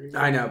 minutes.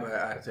 I know, but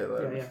I have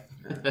to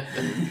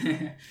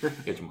Yeah.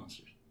 Get your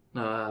monsters.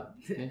 No,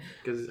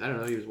 because I don't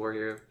know. He was a war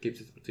hero, keeps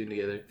his platoon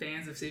together.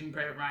 Fans of Saving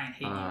Private Ryan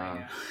hate me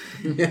right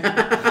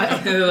yeah. now.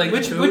 They're like,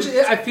 Which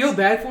I feel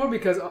bad for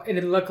because,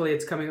 and luckily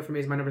it's coming up for me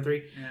as my number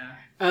 3.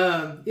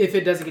 Yeah. If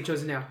it doesn't get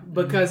chosen now,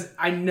 because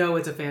I know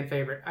it's a fan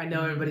favorite. I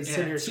know everybody's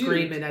sitting here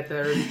screaming at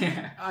their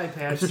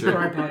iPads or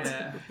iPods.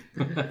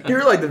 Yeah.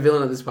 You're like the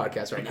villain of this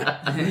podcast right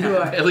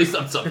now. At least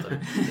I'm something.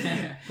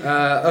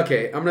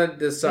 Okay, I'm gonna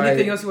decide.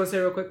 Anything else you want to say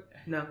real quick?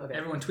 No. Okay.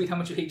 Everyone tweet how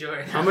much you hate Joe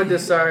right now. I'm gonna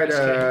decide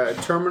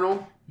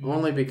Terminal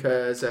only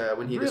because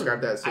when he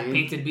described that I scene.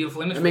 painted a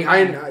beautiful image. I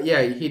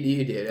mean, he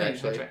did Yeah,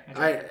 actually. that's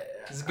right.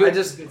 It's I good.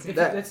 just It's good.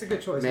 That's a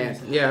good choice. man,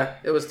 yeah,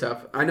 it was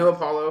tough. I know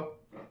Apollo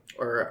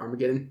or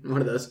Armageddon,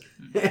 one of those.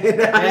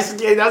 That was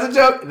a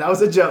joke. That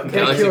was a joke.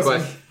 Galaxy kills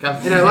Quest.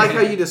 And I like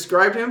how you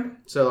described him,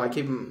 so I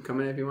keep him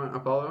coming if you want,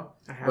 Apollo.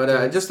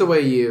 But just the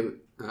way you,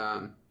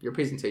 your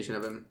presentation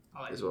of him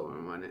is what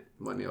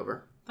won me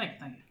over. Thank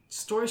you.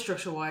 Story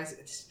structure wise,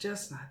 it's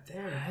just not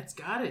there. It's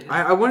got it.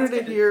 I wanted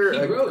to hear.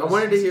 He grows. I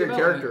wanted to It's hear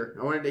development. character.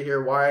 I wanted to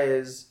hear why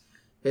is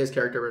his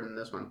character better than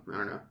this one. I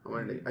don't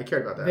know. I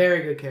cared about that.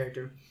 Very good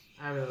character.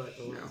 I really like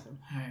the one. No.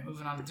 All right,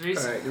 moving on to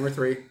threes. All right, number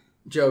 3.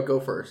 Joe, go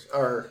first.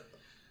 Or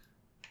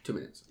 2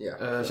 minutes.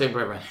 Yeah. Saving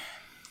Private Ryan.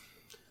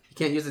 You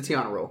can't use the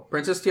Tiana rule.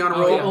 Princess Tiana Oh,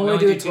 rule. yeah, only we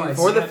do it two. twice.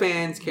 For the Yeah.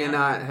 fans,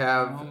 cannot No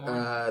have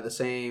more. the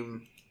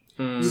same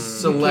Hmm.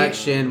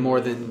 selection more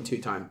than 2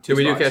 times. Did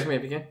we do spots. Catch Me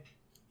If You Can?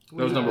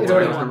 That was number It's one.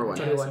 already That was won. number one. It's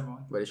Yeah, already that's won.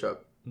 number one. Way to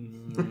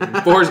show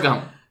up. Forrest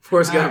Gump.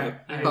 Forrest All Gump. right,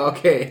 all right.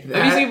 Okay. Have you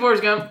that- seen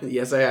Forrest Gump?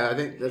 Yes, I have. I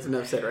think that's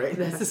enough said, right?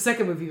 That's the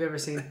second movie you've ever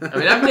seen. I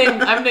mean,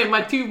 I've named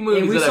my 2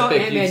 movies And we that saw I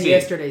picked. Ant-Man You've seen.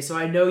 yesterday, so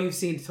I know you've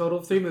seen a total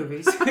of 3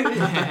 movies.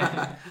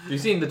 You've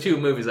seen the 2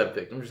 movies I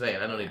picked. I'm just saying,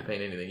 I don't need to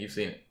paint anything. You've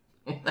seen it.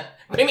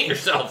 Paint it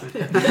yourself.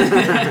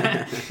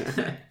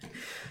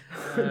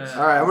 All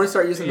right, I'm going to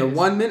start using the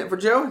 1 minute for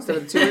Joe instead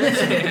of 2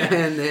 minutes.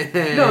 And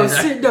then... no. That's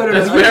Fair fair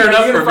enough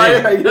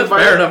for me. That's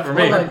fair enough for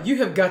me. Hold on, you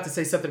have got to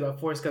say something about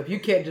Forrest Gump. You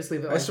can't just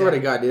leave it like I swear that.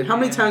 to God, dude. How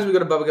many times we go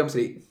to Bubba Gump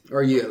City?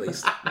 Or you, at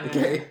least.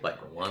 Okay?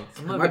 Like once.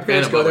 I'm not a My big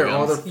parents fan go of there Bubba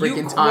all the Gumps. You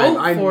freaking quote time.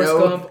 I Forrest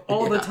know. Gump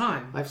all the Yeah.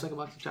 time. Life's like a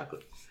box of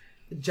chocolate.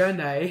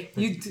 Janai,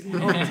 you.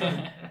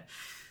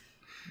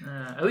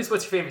 At least,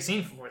 what's your favorite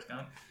scene from Forrest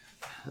Gump?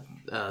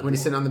 When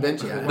he's sitting on the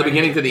bench, yeah. The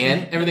beginning to the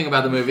end, everything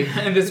about the movie.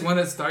 And this one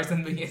that starts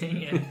in the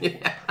beginning.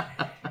 Yeah.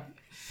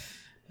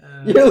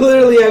 You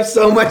literally have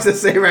so much to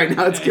say right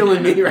now. It's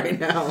killing me right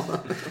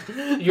now.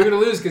 You're gonna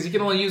lose because you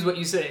can only use what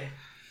you say.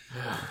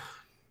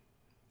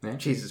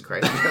 Jesus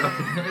Christ.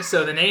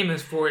 So the name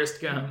is Forrest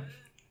Gump.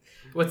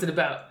 What's it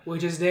about?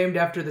 Which is named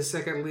after the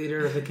second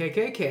leader of the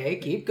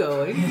KKK. Keep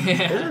going. Is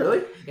it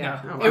really?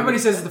 Yeah. Oh, wow. Everybody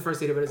says it's the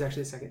first leader, but it's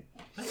actually the second.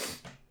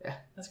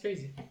 That's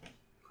crazy.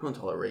 I don't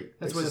tolerate.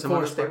 That's where the racism on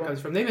Forrest this part table.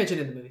 comes from. They mention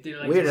it in the movie. Dude,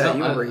 like Weird this. that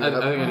you I, bring I, it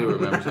up. I think I do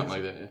remember something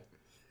like that. Yeah.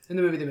 In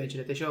the movie, they mention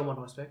it. They show him on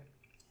horseback.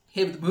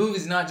 Hey, but the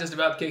movie's not just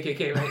about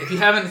KKK, right? If you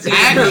haven't seen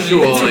Actually. the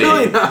It's movie,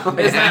 really not.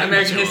 it's not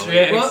American history.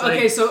 X. Well, like-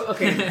 okay, so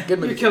Good you're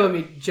movie. killing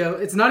me, Joe.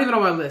 It's not even on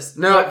my list.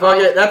 No, But- fuck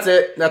it. That's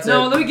it. That's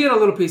No, it. let me get a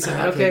little piece of it.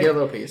 Okay. Get a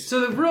little piece.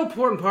 So the real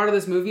important part of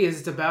this movie is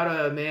it's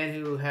about a man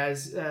who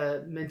has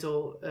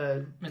mental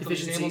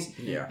deficiencies,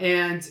 disabled? Yeah.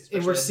 and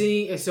we're ed.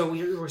 seeing, and so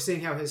we're seeing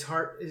how his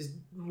heart is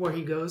where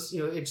he goes.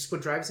 You know, it's just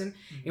what drives him,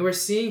 and we're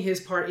seeing his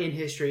part in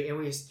history,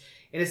 and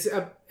it's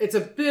a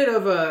bit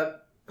of a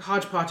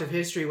hodgepodge of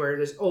history where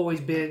there's always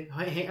been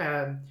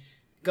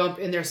Gump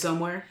in there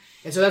somewhere,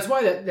 and so that's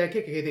why that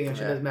KKK thing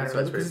actually Yeah, doesn't matter that's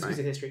why it's because it's a pretty piece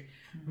of history,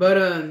 but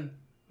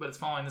But it's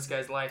following this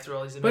guy's life through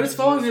all these. But it's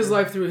following his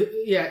life through,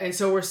 yeah. And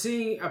so we're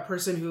seeing a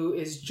person who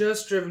is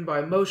just driven by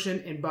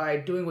emotion and by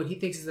doing what he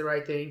thinks is the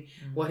right thing,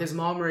 what his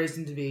mom raised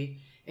him to be.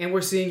 And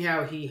we're seeing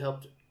how he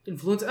helped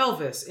influence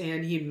Elvis,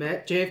 and he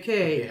met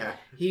JFK. Yeah.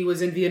 He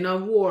was in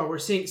Vietnam War. We're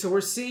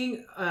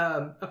seeing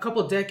a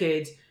couple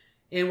decades,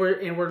 and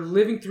we're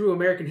living through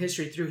American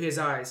history through his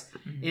eyes.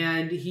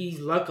 And he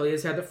luckily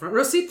has had the front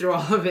row seat through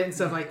all of it and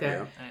stuff like that.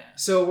 Yeah.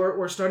 So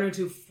we're starting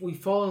to we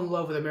fall in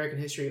love with American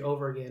history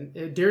over again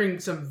during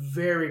some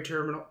very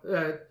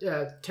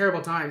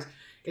terrible times.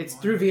 It's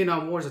through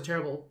Vietnam War is a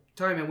terrible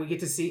time, and we get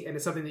to see, and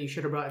it's something that you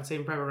should have brought in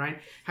Saving Private Ryan,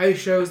 how he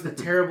shows the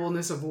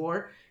terribleness of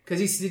war, because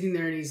he's sitting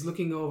there and he's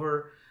looking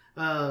over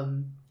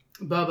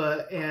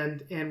Bubba,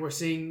 and we're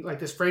seeing like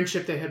this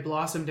friendship that had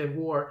blossomed in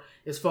war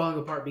is falling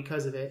apart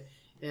because of it,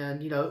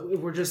 and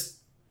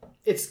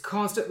it's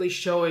constantly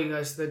showing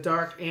us the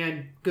dark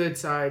and good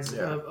sides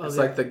of it's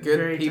like the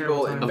good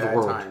people in bad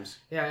times.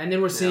 Yeah, and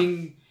then we're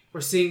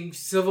seeing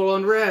civil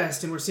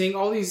unrest, and we're seeing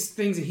all these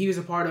things that he was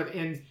a part of,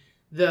 and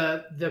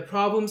the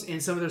problems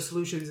and some of the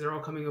solutions that are all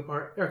coming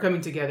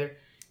together.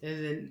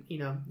 And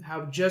then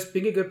how just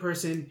being a good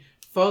person,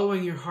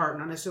 following your heart,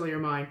 not necessarily your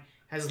mind,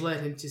 has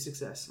led him to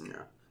success. Yeah,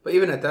 but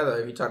even at that, though,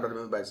 if you talk about the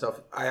movie by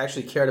itself, I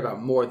actually cared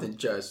about more than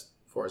just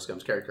Forrest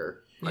Gump's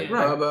character. Like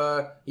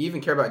Bubba, you even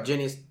care about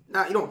Jenny's.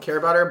 Not you don't care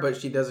about her, but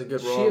she does a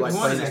good role, like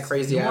playing that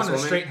crazy ass woman. You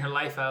want to straighten her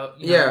life out.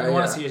 You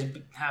want to see her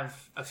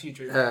have a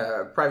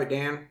future. Private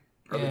Dan.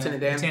 Or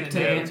Lieutenant Dan.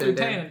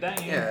 Lieutenant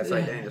Dan. Yeah, it's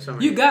like Dan or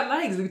something. You got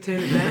legs,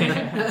 Lieutenant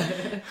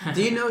Dan.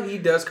 Do you know he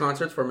does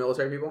concerts for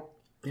military people?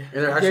 Yeah.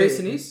 And they're Gary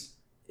Sinise?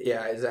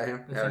 Yeah, is that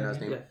him? I don't know his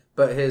name. Yeah.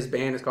 But his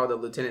band is called the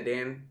Lieutenant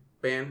Dan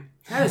Band.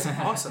 That is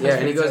awesome. Yeah,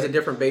 and he goes to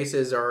different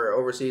bases or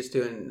overseas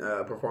too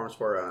and performs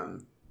for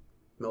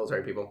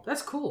military people.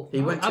 That's cool.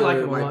 He went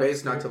to my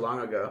base not too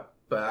long ago,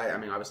 but I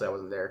mean, obviously I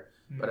wasn't there.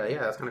 But yeah,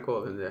 that's kind of cool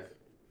of him to.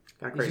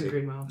 Kind of crazy.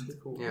 Green Mile.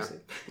 Cool. Yeah.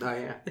 Oh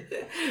yeah.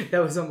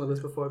 That was on my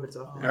list before, but it's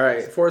all. All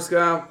right, Forrest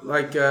Gump,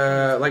 like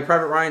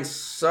Private Ryan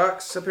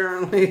sucks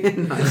apparently.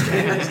 No,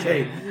 I'm just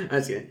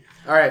kidding.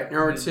 All right,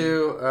 number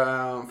 2,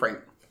 Frank.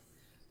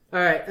 All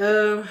right,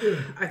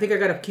 I think I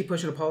gotta keep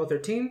pushing Apollo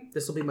 13.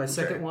 This will be my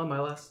second one,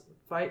 my last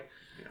fight.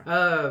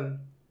 Yeah.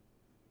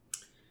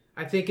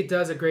 I think it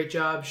does a great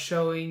job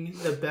showing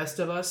the best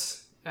of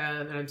us.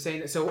 And I'm saying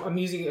that, so I'm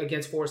using it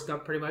against Forrest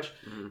Gump pretty much,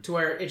 to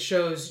where it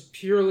shows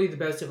purely the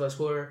best of us,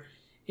 where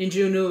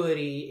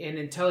ingenuity and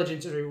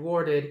intelligence are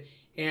rewarded,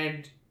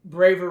 and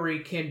bravery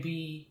can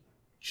be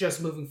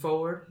just moving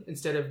forward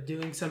instead of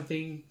doing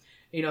something.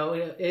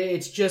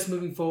 It's just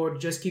moving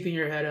forward, just keeping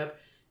your head up,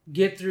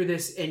 get through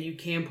this, and you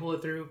can pull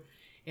it through.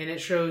 And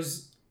it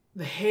shows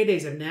the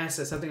heydays of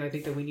NASA. Something I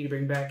think that we need to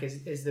bring back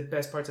is the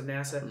best parts of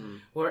NASA,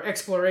 where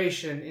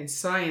exploration and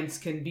science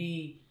can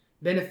be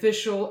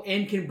beneficial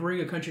and can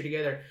bring a country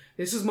together.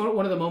 This is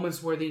one of the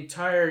moments where the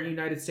entire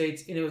United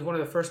States, and it was one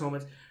of the first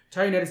moments, the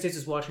entire United States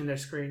was watching their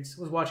screens,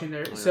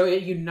 so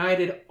it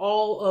united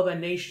all of a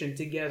nation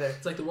together.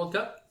 It's like the World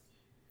Cup?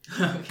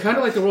 Kind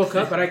of like the World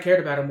Cup, but I cared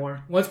about it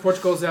more. Once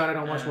Portugal's out, I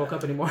don't watch World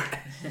Cup anymore.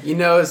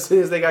 As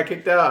soon as they got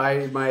kicked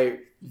out, my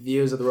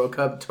views of the World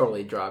Cup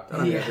totally dropped. I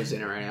don't know if who's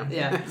in it right now.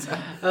 Yeah.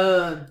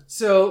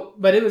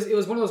 But it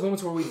was one of those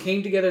moments where we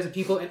came together as a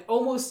people, and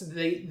almost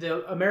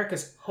the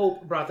America's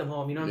hope brought them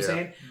home. You know what I'm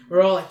saying?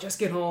 We're all like, just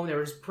get home. There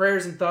was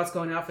prayers and thoughts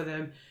going out for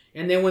them,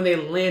 and then when they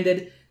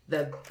landed,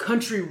 the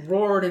country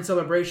roared in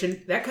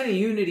celebration. That kind of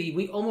unity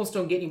we almost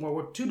don't get anymore.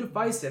 We're too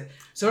divisive.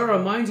 So it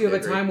reminds you of a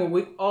time when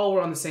we all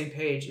were on the same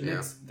page, and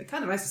it's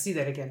kind of nice to see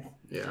that again.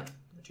 Yeah.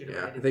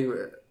 I think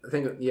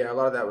a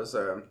lot of that was.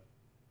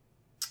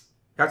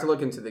 You have to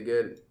look into the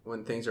good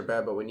when things are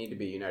bad, but we need to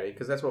be united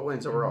because that's what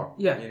wins overall.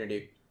 Yeah,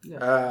 unity.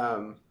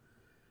 Yeah.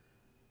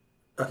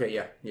 Okay.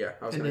 Yeah.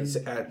 I was going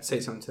to say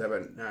something to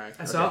that,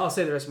 but so I'll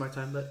say the rest of my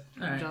time. But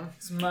John,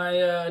 so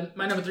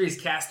my number 3 is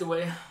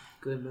Castaway.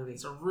 Good movie.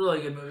 It's a really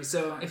good movie.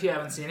 So if you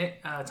haven't seen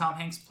it, Tom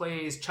Hanks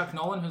plays Chuck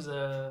Nolan, who's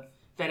a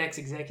FedEx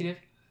executive.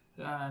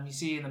 You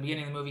see in the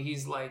beginning of the movie,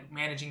 he's like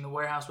managing the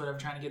warehouse, whatever,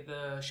 trying to get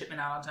the shipment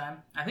out on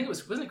time. I think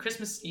wasn't it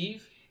Christmas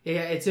Eve?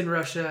 Yeah, it's in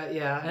Russia.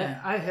 Yeah.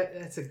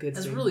 That's a good scene.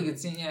 That's a really good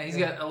scene. Yeah, he's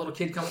got a little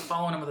kid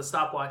following him with a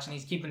stopwatch, and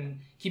he's keeping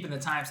the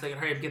time so they can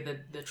hurry up and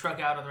get the truck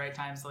out at the right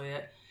time. So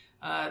they're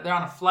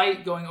on a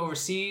flight going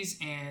overseas,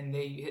 and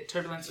they hit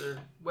turbulence or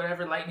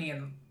whatever, lightning,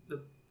 and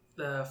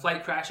the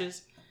flight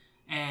crashes.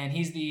 And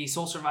he's the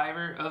sole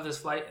survivor of this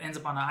flight, ends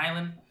up on an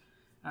island.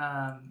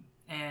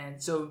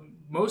 And so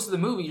most of the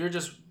movie, you're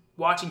just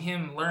watching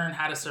him learn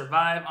how to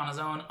survive on his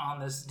own on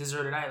this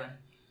deserted island.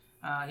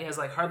 He has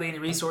like hardly any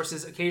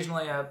resources.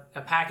 Occasionally a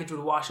package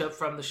would wash up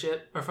from the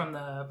ship or from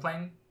the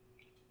plane,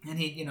 and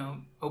he'd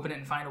open it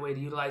and find a way to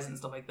utilize it and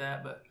stuff like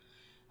that. But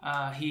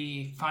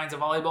he finds a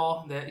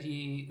volleyball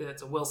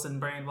that's a Wilson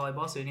brand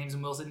volleyball, so he names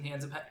him Wilson. He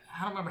ends up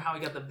I don't remember how he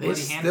got the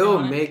bloody hand. Still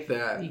make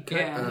that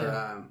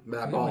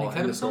that ball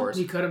in the stores.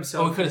 He cut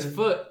himself. Oh, he cut his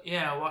foot.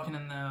 Yeah, walking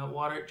in the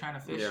water trying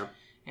to fish.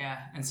 Yeah,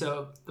 and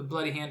so the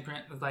bloody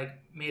handprint was like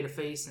made a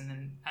face, and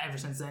then ever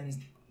since then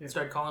he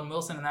started calling him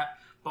Wilson, and that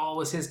ball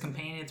was his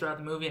companion throughout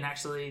the movie, and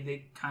actually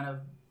they kind of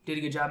did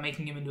a good job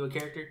making him into a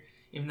character,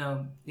 even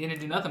though he didn't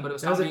do nothing, but it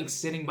was Tom Hanks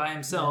sitting by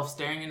himself,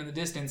 staring into the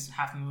distance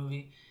half the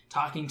movie,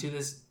 talking to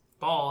this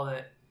ball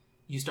that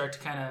you start to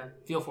kind of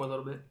feel for a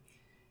little bit.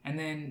 And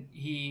then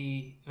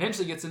he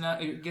eventually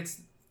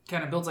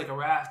builds like a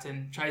raft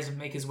and tries to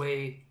make his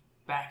way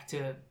back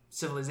to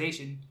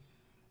civilization,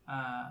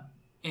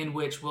 in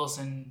which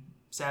Wilson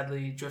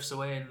sadly drifts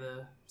away into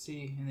the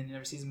sea, and then he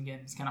never sees him again.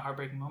 It's kind of a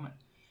heartbreaking moment.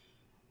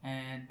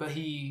 But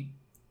he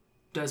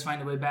does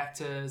find a way back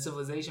to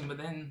civilization, but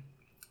then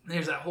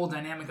there's that whole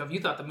dynamic of I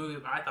thought the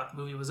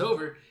movie was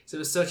over. So it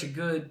was such a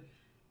good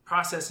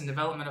process and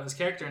development of his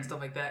character and stuff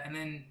like that. And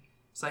then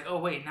it's like, oh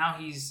wait, now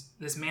he's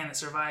this man that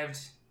survived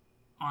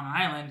on an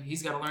island.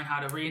 He's got to learn how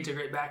to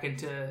reintegrate back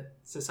into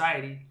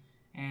society.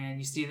 And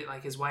you see that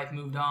like his wife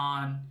moved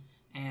on,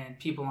 and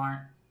people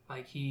aren't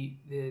like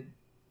the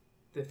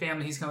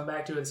family he's coming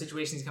back to, or the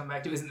situation he's coming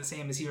back to, isn't the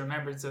same as he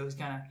remembered. So he's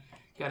kind of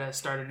got to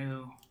start a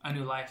new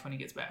life when he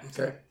gets back.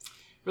 Okay,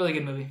 really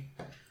good movie.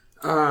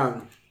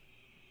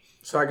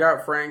 So I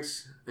got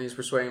Frank's, and he's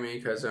persuading me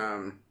because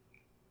I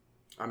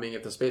mean,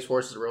 if the Space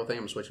Force is a real thing,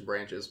 I'm switching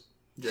branches.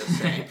 Just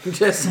saying.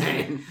 Just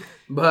saying.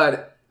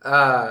 But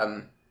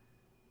I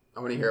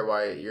want to hear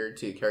why your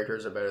two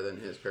characters are better than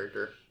his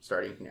character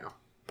starting now.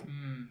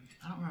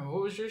 I don't remember.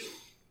 What was yours?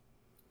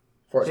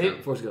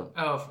 Forrest Gump.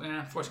 Oh,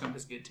 yeah, Forrest Gump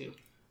is good too.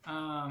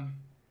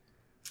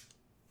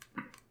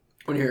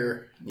 When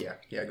you're... Yeah,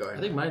 go ahead. I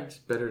think mine's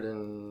better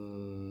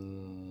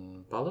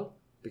than Paulo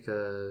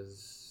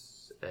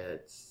because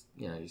it's,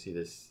 you see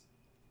this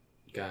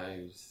guy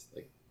who's,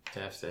 like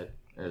Taff said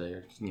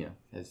earlier,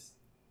 has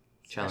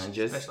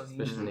challenges,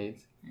 special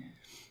needs.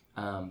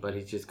 Yeah. But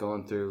he's just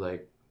going through,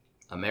 like,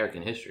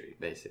 American history,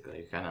 basically.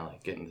 You're kind of,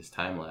 like, getting this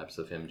time lapse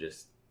of him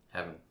just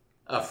having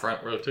a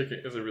front row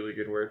ticket is a really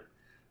good word.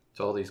 It's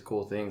all these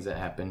cool things that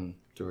happen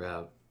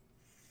throughout,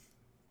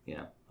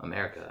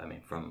 America. I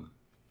mean, from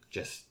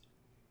just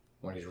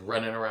when he's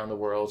running around the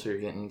world, so you're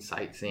getting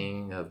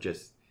sightseeing of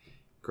just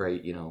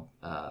great,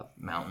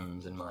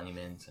 mountains and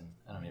monuments, and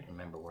I don't even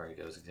remember where he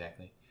goes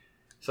exactly.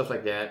 Stuff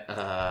like that.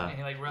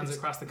 He like runs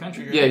across the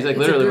country. Right? Yeah, he's like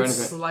literally running.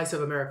 Slice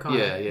of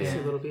Americana. Yeah. See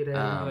a little bit.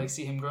 Like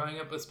see him growing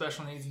up with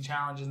special needs and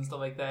challenges and stuff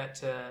like that,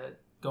 to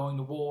going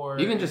to war.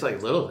 Even just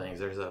like little things.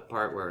 There's a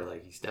part where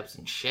like he steps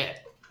in shit,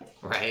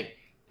 right?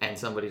 And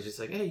somebody's just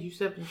like, "Hey, you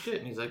stepped in shit,"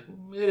 and he's like,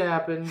 "It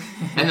happened."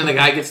 And then the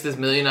guy gets this $1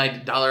 million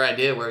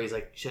idea where he's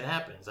like, "Shit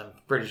happens." I'm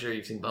pretty sure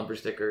you've seen bumper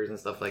stickers and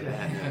stuff like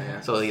that.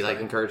 Yeah. So he like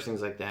encourages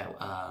things like that.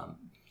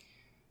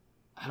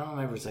 I don't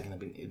remember if it's like in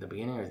the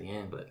beginning or the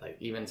end, but like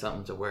even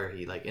something to where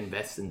he like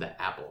invests in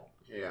the Apple.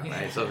 Yeah.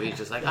 Right. So he's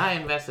just like, I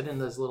invested in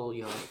this little,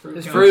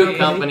 this fruit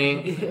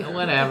company,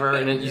 whatever.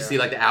 And then you see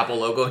like the Apple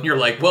logo, and you're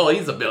like, well,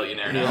 he's a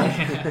billionaire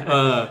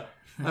now.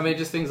 I mean,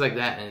 just things like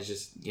that, and it's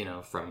just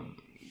from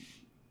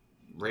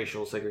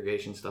racial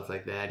segregation, stuff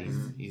like that.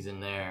 He's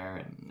in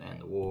there,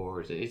 and the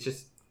wars. It's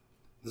just,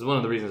 this is one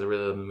of the reasons I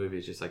really love the movie.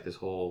 It's just like this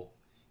whole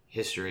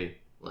history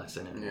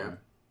lesson in one.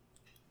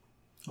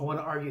 I want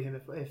to argue him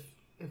if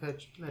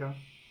it's later.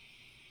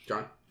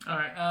 John? All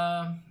right.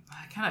 I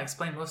kind of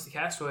explained most of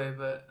Castaway,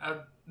 but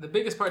the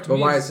biggest part to me.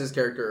 But why is his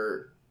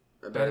character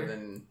better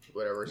than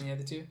whatever? Any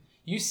other two?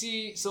 You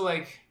see, so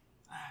like,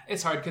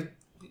 it's hard because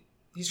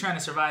he's trying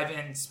to survive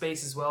in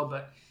space as well.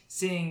 But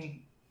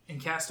seeing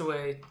in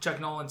Castaway Chuck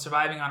Nolan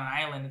surviving on an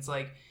island, it's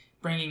like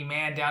bringing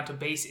man down to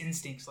base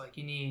instincts. Like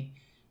you need,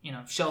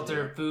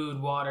 shelter,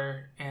 food,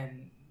 water,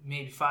 and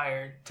maybe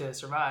fire to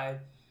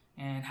survive.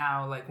 And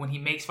how, like, when he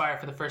makes fire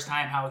for the first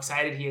time, how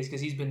excited he is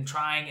because he's been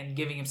trying and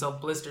giving himself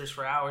blisters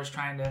for hours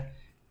trying to,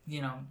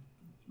 trying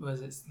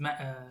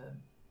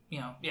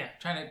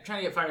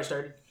to get fire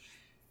started.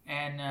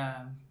 And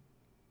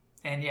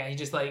he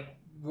just, like,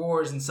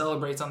 roars and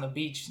celebrates on the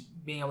beach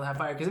being able to have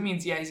fire because it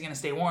means, he's going to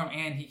stay warm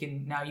and he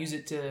can now use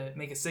it to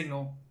make a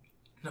signal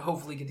to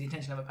hopefully get the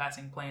attention of a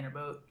passing plane or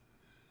boat.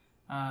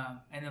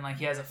 And then, like,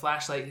 he has a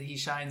flashlight that he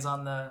shines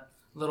on the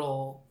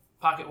little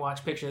pocket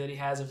watch picture that he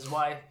has of his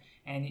wife.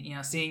 And,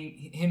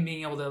 seeing him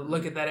being able to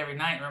look at that every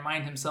night and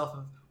remind himself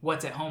of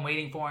what's at home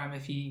waiting for him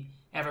if he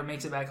ever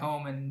makes it back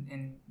home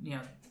and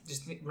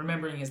just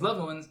remembering his loved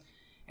ones.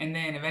 And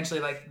then eventually,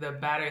 like, the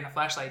battery in the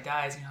flashlight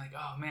dies and you're like,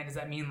 oh, man, does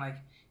that mean, like,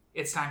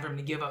 it's time for him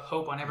to give up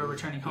hope on ever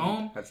returning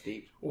home? That's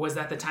deep. Or was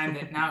that the time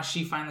that now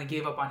she finally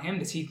gave up on him?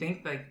 Does he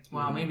think, like,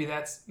 well, maybe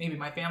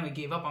my family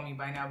gave up on me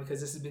by now because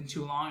this has been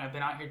too long. I've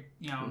been out here,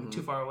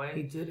 too far away.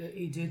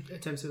 He did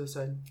attempt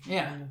suicide.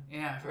 Yeah.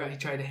 I forgot he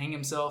tried to hang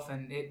himself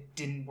and it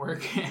didn't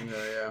work.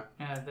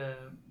 The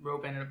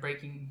rope ended up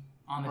breaking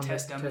on the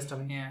test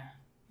dummy. Yeah.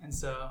 And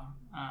so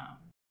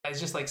it's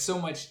just like so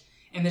much.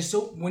 And there's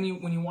so when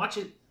you watch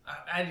it,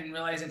 I didn't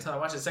realize it until I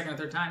watched it the second or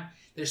third time.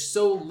 There's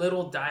so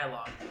little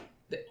dialogue.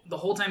 The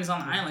whole time he's on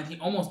the island, he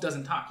almost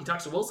doesn't talk. He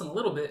talks to Wilson a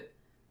little bit,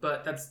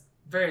 but that's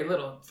very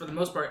little. For the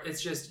most part,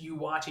 it's just you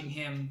watching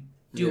him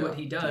do what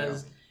he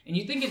does. Yeah. And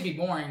you think it'd be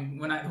boring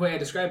the way I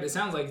described it. It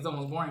sounds like it's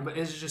almost boring, but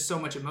it's just so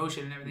much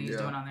emotion and everything he's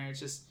doing on there.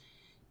 It's just,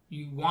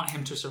 you want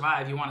him to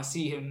survive. You want to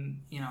see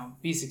him,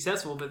 be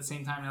successful, but at the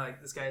same time, you're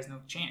like, this guy has no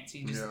chance.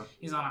 He's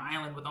on an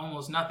island with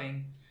almost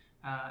nothing.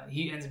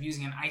 He ends up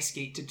using an ice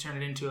skate to turn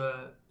it into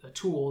a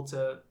tool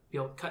to be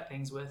able to cut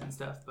things with and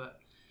stuff.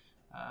 But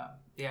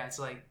it's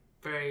like,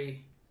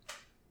 very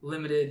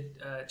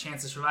limited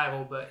chance of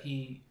survival, but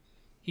he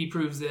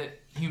proves that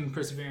human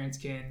perseverance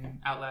can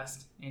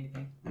outlast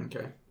anything.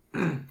 Okay.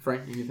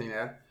 Frank, anything to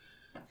add?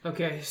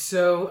 Okay,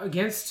 so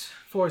against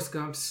Forrest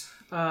Gump's,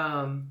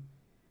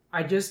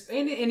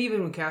 and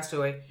even with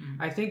Castaway,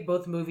 I think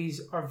both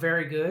movies are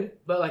very good.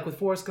 But like with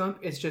Forrest Gump,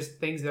 it's just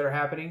things that are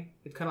happening.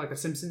 It's kind of like a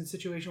Simpsons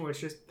situation where it's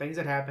just things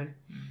that happen.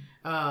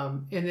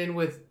 And then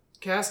with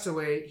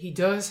Castaway, he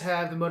does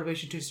have the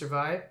motivation to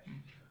survive,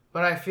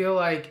 but I feel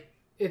like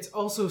it's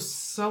also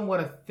somewhat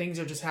of things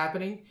are just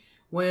happening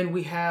when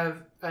we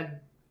have an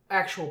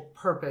actual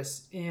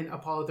purpose in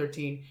Apollo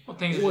 13. Well,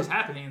 things are just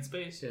happening in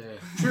space. Yeah.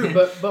 True,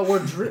 but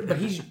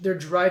they're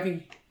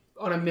driving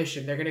on a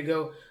mission. They're gonna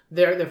go.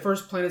 Their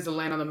first plan is to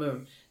land on the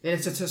moon. Then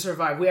it's to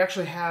survive. We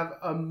actually have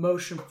a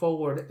motion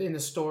forward in the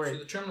story. So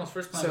the terminal's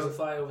first plan was to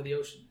fly over the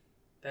ocean.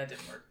 That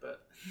didn't work,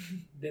 but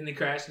then they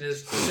crashed, and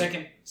his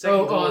second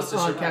goal is to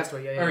survive.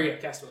 Castaway,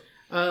 Castaway.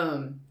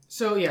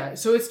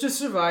 So it's to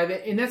survive,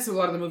 and that's a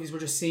lot of the movies we're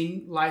just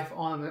seeing life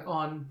on the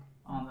island.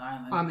 On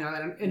the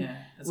island, and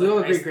we all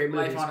agree, great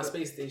movies. Life on a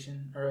space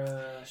station or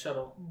a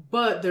shuttle.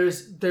 But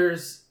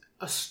there's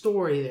a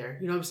story there.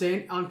 You know what I'm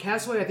saying? On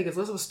Castaway, I think it's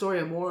less of a story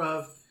and more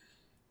of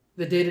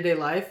the day-to-day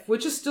life,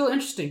 which is still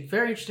interesting.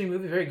 Very interesting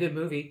movie, very good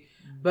movie.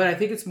 But I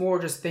think it's more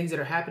just things that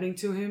are happening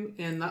to him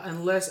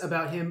and less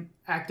about him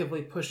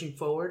actively pushing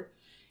forward.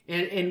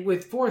 And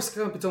with Forrest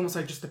Gump, it's almost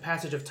like just the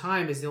passage of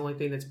time is the only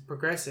thing that's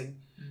progressing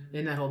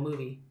in that whole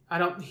movie.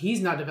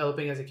 He's not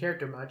developing as a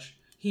character much.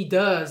 He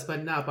does,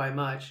 but not by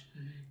much.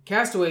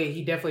 Castaway,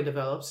 he definitely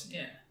develops.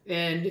 Yeah.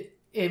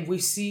 And we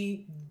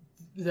see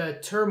the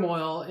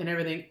turmoil and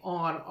everything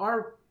on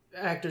our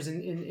actors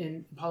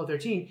in Apollo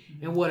 13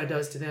 and what it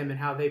does to them and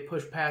how they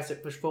push past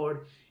it, push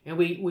forward. And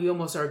we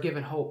almost are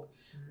given hope.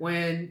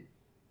 When,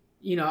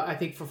 I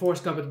think for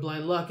Forrest Gump it's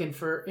blind luck, and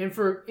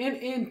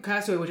in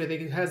Castaway, which I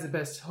think has the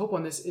best hope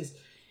on this, is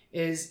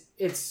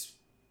it's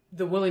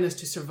the willingness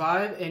to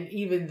survive, and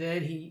even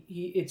then he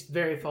it's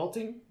very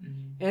faulting,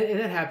 and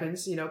it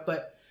happens,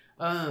 but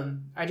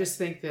I just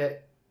think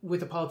that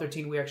with Apollo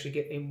 13 we actually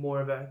get a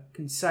more of a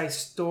concise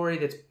story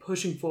that's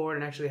pushing forward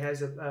and actually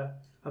has a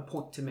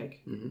point to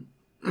make.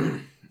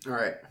 All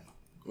right,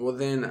 well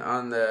then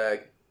on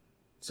the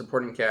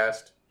supporting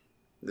cast,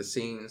 the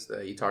scenes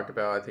that you talked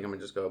about, I think I'm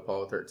gonna just go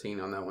Apollo 13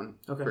 on that one,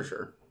 for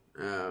sure.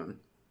 And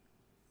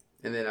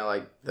then I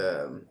like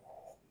I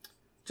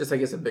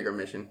guess a bigger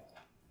mission.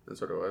 That's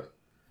what it was.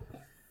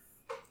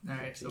 All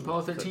right, so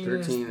Apollo 13,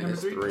 is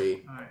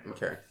 3. All right.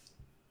 Okay.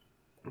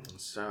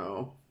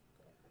 So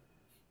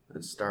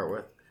let's start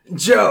with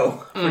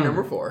Joe for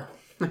number 4.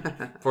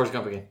 Forrest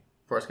Gump again.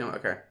 Forrest Gump.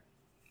 Okay.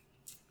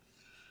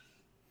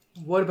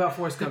 What about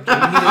Forrest Gump?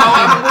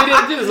 We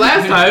didn't do this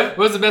last time. What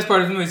was the best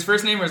part of the movie? His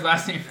first name or his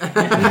last name? I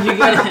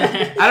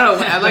don't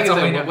know. I like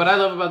it. What I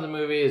love about the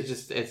movie is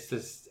just it's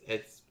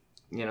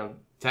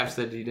Taft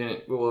said he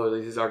didn't. Well,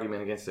 his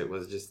argument against it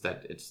was just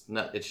that it's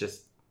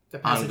just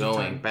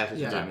ongoing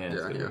passage of time.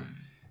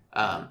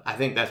 Yeah. I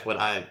think that's what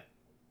I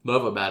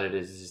love about it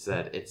is just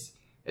that it's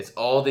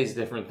all these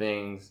different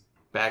things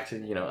back to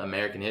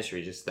American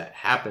history just that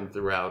happened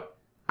throughout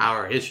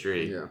our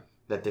history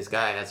that this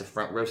guy has a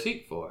front row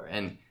seat for,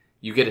 and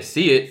you get to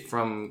see it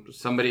from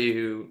somebody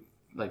who,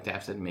 like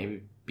Taft said,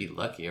 maybe be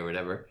lucky or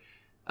whatever.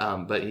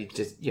 But he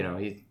just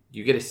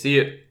you get to see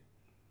it.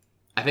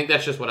 I think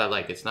that's just what I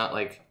like. It's not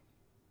like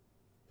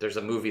there's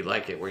a movie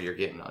like it where you're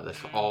getting this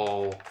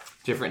all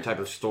different type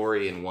of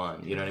story in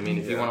one. You know what I mean?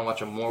 If you want to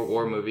watch a more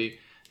war movie,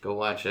 go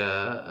watch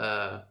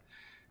a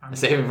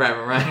Saving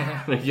Private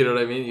Ryan. You know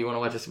what I mean? You want to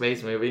watch a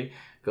space movie,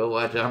 go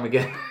watch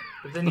Armageddon.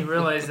 But then you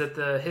realize that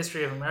the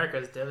history of America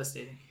is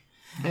devastating.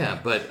 Yeah,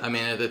 but I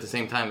mean, at the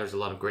same time, there's a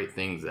lot of great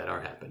things that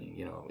are happening.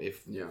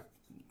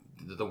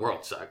 The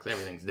world sucks,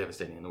 everything's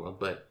devastating in the world.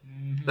 But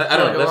I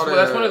don't know.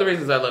 That's one of the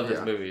reasons I love this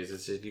movie. Is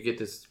it's just, you get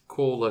this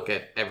cool look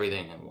at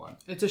everything in one.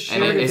 It's a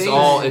shared and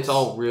it's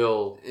all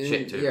real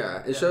shit too.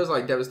 Yeah, it shows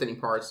like devastating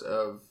parts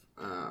of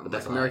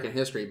like American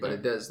history, but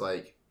it does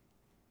like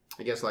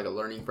I guess like a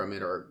learning from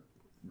it or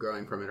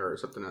growing from it or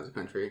something as a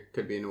country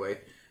could be in a way.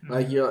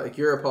 Like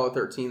you're Apollo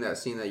 13, that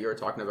scene that you were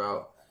talking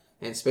about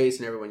in space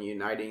and everyone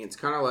uniting. It's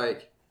kind of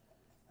like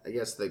I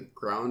guess the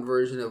ground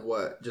version of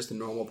what just a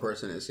normal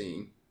person is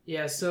seeing.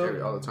 Yeah,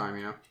 so all the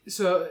time,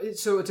 So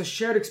it's a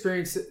shared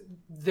experience.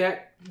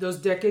 That those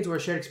decades were a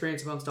shared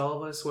experience amongst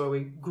all of us, where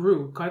we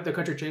grew. The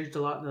country changed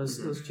a lot in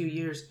those few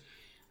years,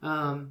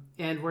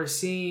 and we're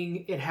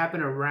seeing it happen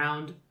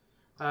around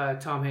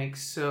Tom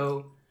Hanks.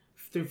 So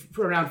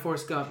around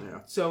Forrest Gump.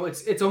 Yeah. So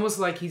it's almost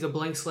like he's a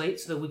blank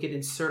slate, so that we could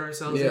insert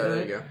ourselves into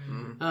it. Yeah,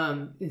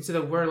 and so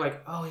that we're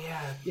like, oh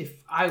yeah, if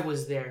I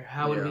was there,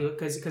 how would it be?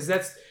 Because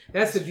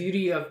that's the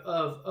beauty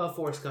of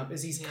Forrest Gump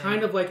is he's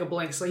kind of like a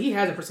blank slate. He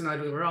has a personality,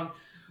 don't get me wrong,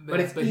 but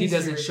he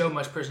doesn't show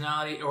much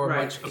personality or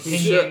much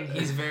opinion.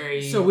 He's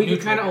very so we can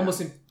kind of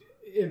almost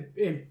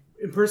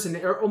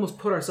impersonate or almost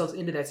put ourselves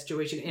into that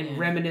situation and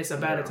reminisce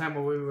about a time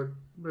where we were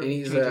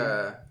really. And he's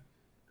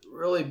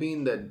really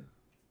being the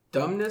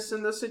dumbness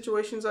in those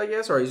situations, I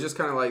guess, or he's just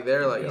kind of like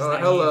there, like, oh,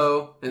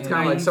 hello. And it's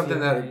kind of like something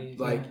that,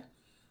 like,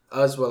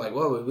 us were like,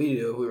 what would we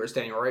do if we were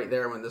standing right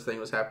there when this thing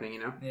was happening,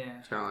 Yeah.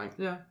 It's kind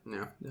of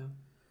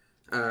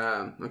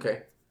like,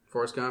 Okay.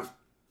 Forrest Gump.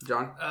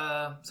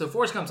 John? So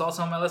Forrest Gump's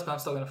also on my list, but I'm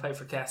still going to fight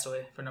for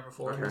Castaway for number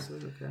 4.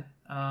 Okay.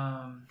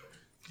 I'm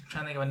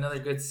trying to think of another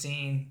good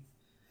scene.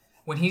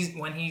 When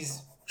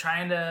he's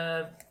trying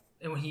to...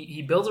 And when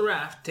he builds a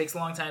raft, takes a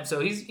long time. So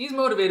he's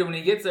motivated. When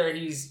he gets there,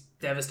 he's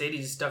devastated.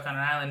 He's stuck on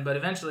an island. But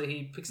eventually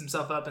he picks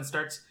himself up and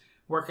starts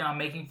working on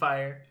making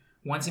fire.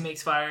 Once he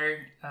makes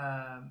fire,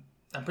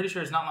 I'm pretty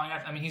sure it's not long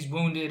after. I mean, he's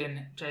wounded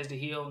and tries to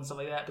heal and stuff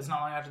like that. But it's not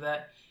long after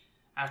that,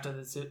 after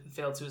the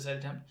failed suicide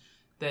attempt,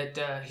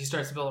 that he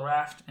starts to build a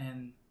raft.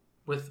 And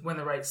when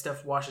the right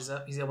stuff washes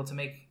up, he's able to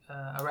make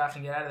a raft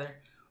and get out of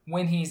there.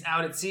 When he's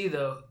out at sea,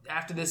 though,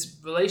 after this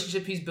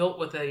relationship he's built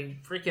with a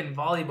freaking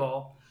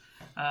volleyball,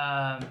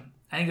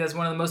 I think that's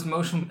one of the most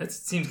emotional. It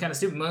seems kind of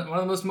stupid. One of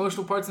the most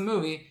emotional parts of the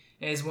movie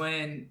is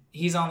when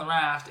he's on the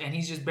raft and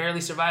he's just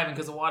barely surviving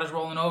because the water's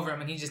rolling over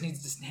him, and he just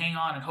needs to hang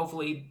on and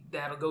hopefully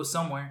that'll go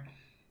somewhere.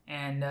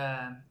 And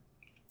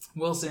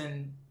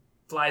Wilson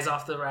flies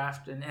off the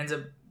raft and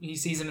he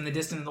sees him in the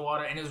distance of the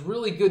water, and it was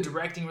really good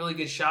directing, really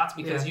good shots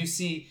because you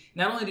see,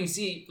 not only do you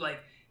see like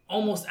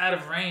almost out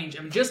of range,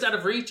 I mean just out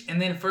of reach, and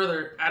then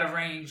further out of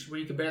range where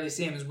you could barely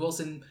see him is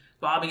Wilson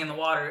bobbing in the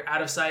water, out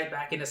of sight,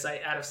 back into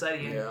sight, out of sight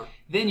again. Yeah.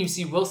 Then you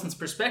see Wilson's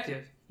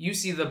perspective. You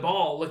see the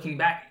ball looking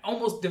back,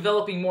 almost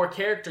developing more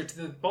character to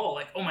the ball.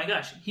 Like, oh my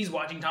gosh, he's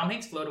watching Tom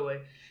Hanks float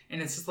away.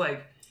 And it's just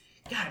like,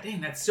 God dang,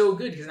 that's so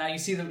good. Because now you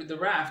see the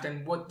raft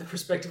and what the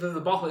perspective of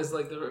the ball is.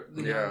 Like,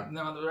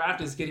 the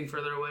raft is getting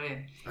further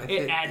away. And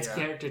it adds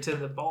character to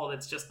the ball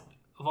that's just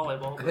a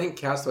volleyball. I think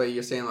Castaway,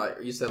 you're saying,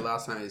 like you said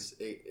last time,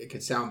 it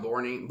could sound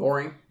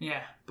boring.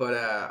 Yeah. But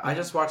I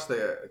just watched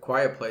The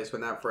Quiet Place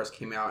when that first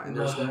came out, and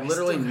there's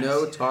literally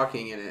no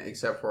talking in it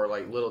except for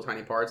like little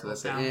tiny parts at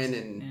the end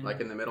and like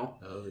in the middle.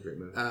 That was a great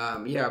movie.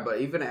 But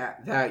even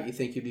at that, you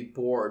think you'd be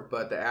bored,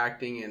 but the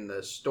acting and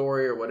the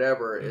story or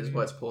whatever is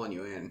what's pulling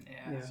you in.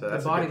 Yeah. So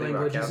that's the body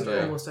language is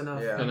almost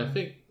enough. Yeah. And I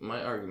think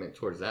my argument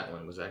towards that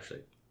one was actually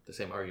the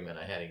same argument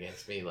I had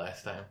against me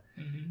last time.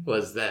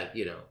 Was that,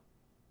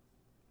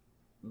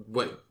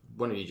 what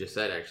one of you just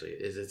said actually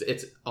is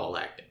it's all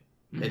acting.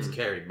 It's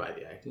carried by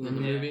the acting in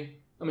the movie.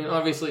 I mean,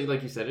 obviously,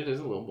 like you said, it is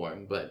a little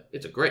boring, but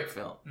it's a great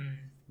film.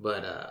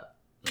 But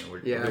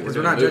because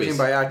we're not judging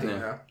by acting,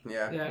 though.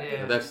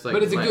 Yeah. That's like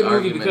but it's a good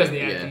movie because of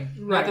the acting.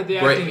 Not that the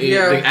acting, the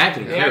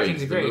acting the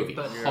acting's great, movie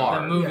but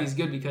hard. the movie's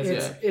good because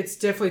it's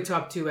definitely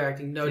top 2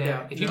 acting, no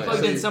doubt. If you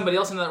plugged in somebody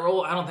else into that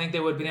role, I don't think they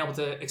would have been able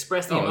to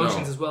express the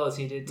emotions as well as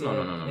he did.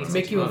 No. To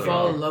make you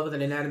fall in love with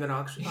an inanimate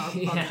object.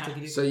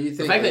 So you think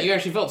the fact that you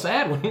actually felt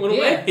sad when it went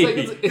away?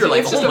 You're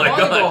like, oh my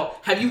god!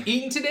 Have you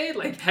eaten today?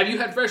 Like, have you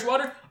had fresh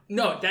water?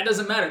 No, that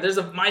doesn't matter.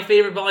 My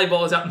favorite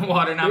volleyball is out in the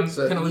water, and I'm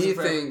gonna lose it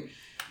forever. You think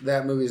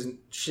that movie's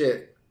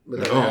shit?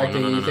 Without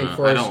acting, you think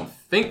I don't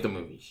think the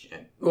movie's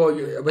shit. Well,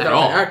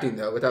 without the acting,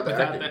 though. Without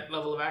that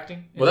level of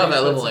acting? Without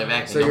that level of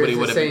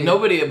acting,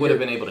 nobody would have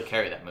been able to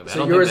carry that movie.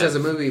 So yours as a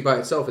movie by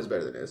itself is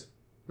better than his. Is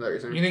that what you're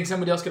saying? You think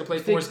somebody else could have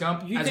played Forrest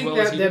Gump as well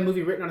as that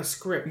movie written on a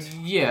script?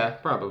 Yeah,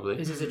 probably.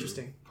 This is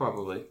interesting.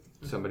 Probably.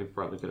 Somebody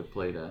probably could have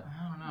played I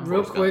don't know.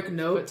 Real quick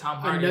note,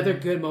 another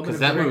good moment of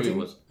that directing movie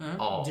was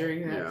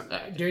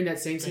during that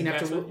same scene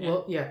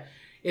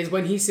is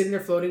when he's sitting there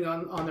floating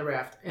on the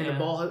raft and the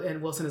ball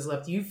and Wilson is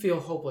left. You feel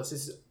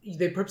hopeless.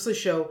 They purposely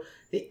show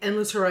the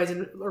endless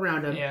horizon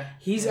around him. Yeah.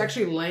 He's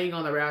actually laying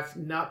on the raft,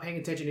 not paying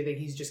attention to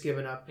anything. He's just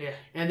given up. Yeah.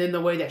 And then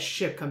the way that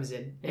ship comes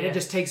in, and it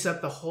just takes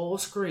up the whole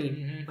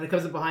screen when it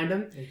comes up behind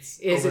him.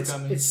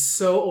 It's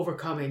so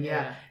overcoming.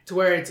 Yeah. To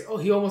where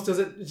he almost does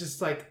it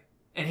just like.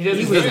 And he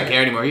doesn't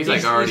care anymore. He's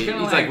like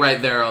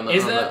right there on the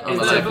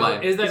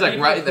lifeline. He's like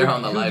right there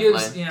on the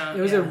lifeline.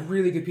 It was a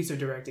really good piece of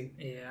directing.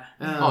 Yeah.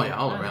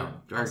 All around.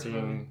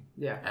 Directing,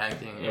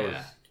 acting, it was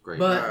great.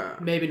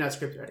 But maybe not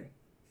script writing.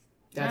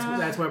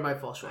 That's where it might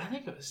fall short. I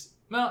think it was.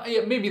 Well,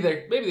 yeah, maybe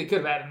they could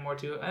have added more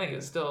to it. I think it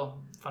was still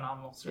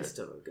phenomenal. It's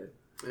still really good.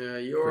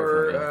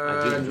 Your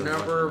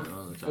number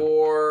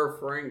 4,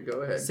 Frank.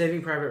 Go ahead.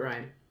 Saving Private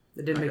Ryan.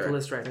 It didn't make the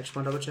list right. I just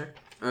want to double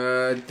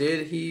check.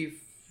 Did he?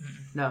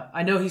 No,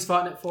 I know he's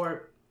fought it for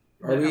it.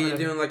 Are we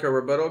doing like a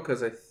rebuttal?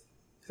 Because I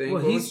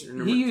think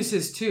he used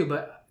his too,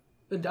 but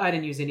I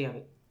didn't use any of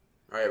it.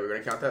 All right, we're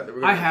gonna count that.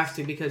 I have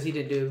to because he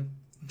didn't do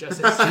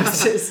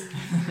justice.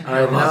 All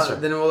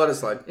right, then we'll let it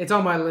slide. It's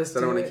on my list.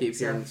 I don't want to keep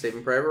hearing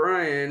Saving Private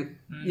Ryan.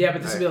 Yeah,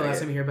 but this will be the last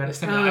time you hear about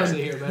it. I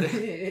actually hear about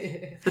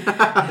it.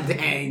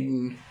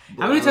 Dang.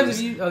 How many times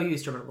have you? Oh, you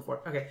used Terminal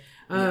before. Okay.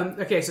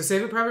 Okay, so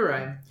Saving Private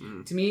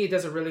Ryan, to me, it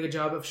does a really good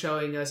job of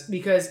showing us,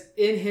 because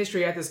in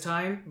history at this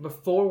time,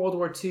 before World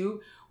War II,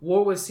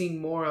 war was seen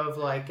more of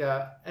like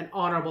an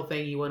honorable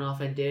thing you went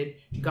off and did,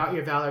 got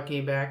your valor,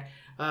 came back.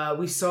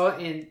 We saw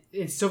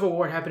in Civil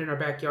War, it happened in our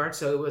backyard,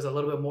 so it was a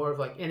little bit more of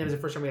like, and it was the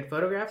first time we had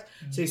photographs,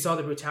 so you saw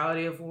the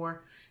brutality of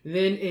war. And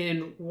then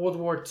in World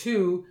War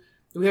II,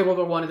 we had World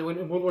War I, and then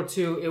in World War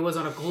II, it was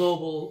on a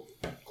global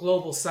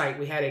site.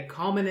 We had a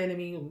common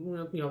enemy. A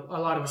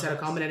lot of us had a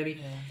common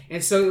enemy,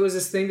 and so it was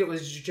this thing that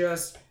was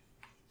just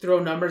throw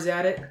numbers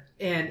at it,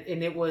 and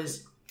it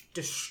was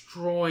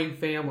destroying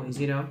families,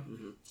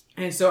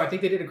 And so I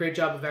think they did a great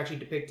job of actually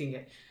depicting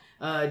it.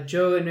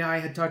 Joe and I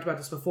had talked about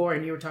this before,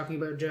 and you were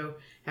talking about, Joe,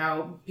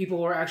 how people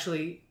were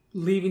actually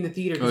leaving the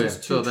theater because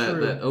it's too true. So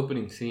that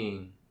opening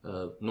scene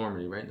of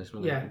Normandy, right? That's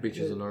when the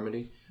beaches of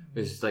Normandy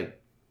is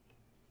like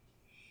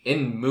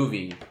in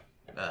movie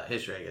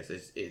history, I guess,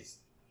 is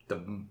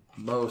the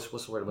most,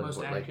 what's the word?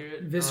 Most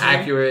accurate. Like,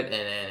 accurate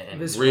and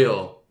visceral.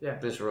 Real. Yeah.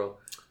 Visceral.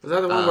 Was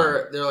that the one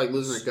where they're like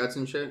losing their guts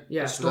and shit?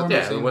 Yeah.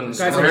 When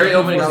the very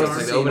opening scene,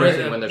 like the opening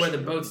scene, where the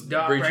boats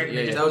dock, right?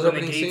 Yeah, that was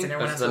opening scene.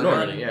 That's the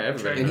Normandy. Yeah,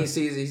 everybody. And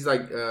he's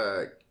like,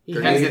 he's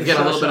getting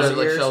a little bit of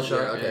like shell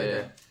shock.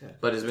 Yeah.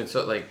 But it's been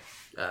so like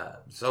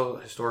so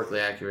historically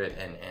accurate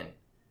and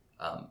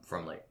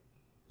from like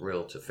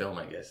real to film,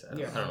 I guess. I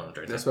don't know.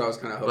 That's what I was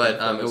kind of hoping.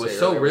 But it was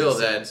so real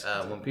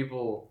that when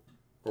people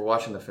were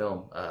watching the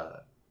film,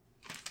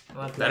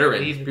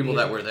 veterans, people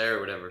that were there or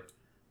whatever,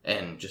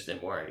 and just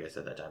in war, I guess,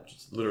 at that time,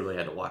 just literally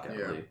had to walk out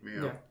and leave.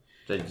 Yeah.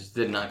 They just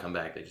did not come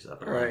back. They just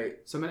up and right.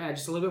 So I'm going to add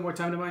just a little bit more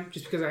time to mine,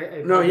 just because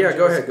I no, yeah,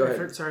 go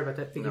ahead. Sorry about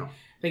that. Thank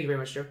you very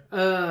much,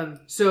 Joe.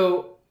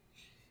 So,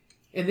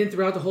 and then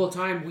throughout the whole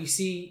time, we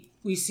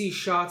see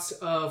shots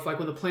of like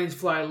when the planes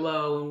fly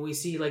low, and we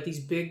see like these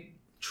big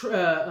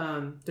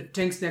the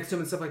tanks next to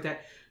them and stuff like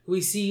that. We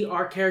see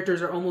our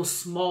characters are almost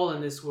small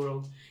in this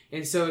world,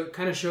 and so it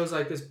kind of shows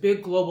like this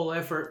big global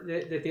effort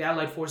that the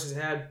Allied forces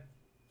had,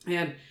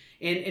 and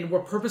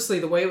we're purposely,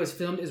 the way it was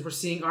filmed is we're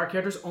seeing our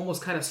characters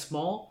almost kind of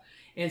small,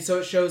 and so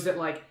it shows that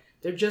like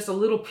they're just a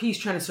little piece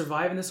trying to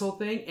survive in this whole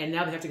thing, and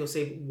now they have to go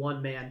save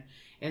one man,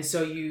 and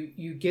so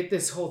you get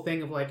this whole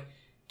thing of like,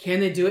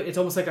 can they do it? It's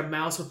almost like a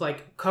mouse with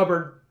like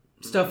cupboard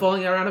stuff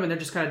falling around them, and they're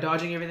just kind of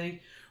dodging everything.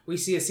 We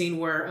see a scene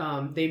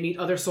where they meet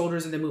other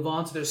soldiers and they move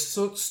on. So there's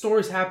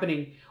stories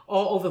happening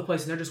all over the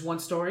place, and they're just one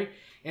story.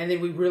 And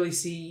then we really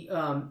see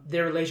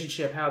their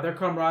relationship, how their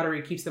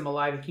camaraderie keeps them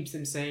alive and keeps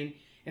them sane,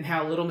 and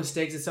how little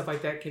mistakes and stuff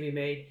like that can be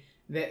made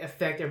that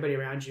affect everybody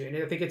around you. And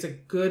I think it's a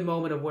good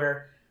moment of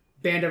where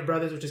Band of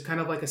Brothers, which is kind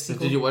of like a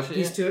sequel. Did you watch it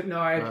yet? To it. No,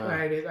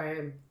 I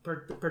am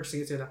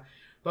purchasing it soon now.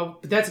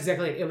 But that's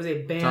exactly it. It was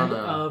a band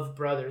of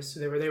brothers. So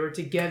they were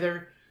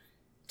together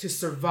to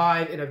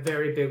survive in a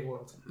very big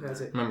world.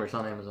 That's it. Remember, it's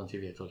on Amazon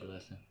TV. I told you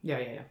last time.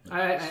 Yeah.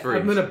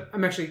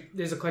 I'm actually,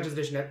 there's a collector's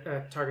edition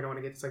at Target I want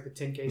to get. It's like the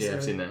 10 case. Yeah,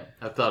 I've seen that.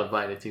 I've thought of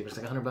buying it too, but it's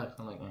like $100.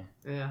 I'm like,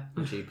 yeah.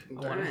 I'm cheap.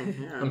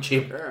 I'm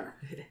cheap. Sure.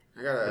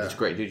 It's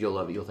great, dude. You'll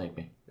love it. You'll thank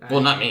me.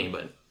 Well, not me,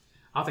 but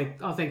I'll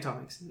thank Tom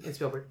Hanks and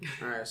Spielberg.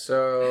 All right,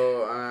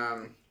 so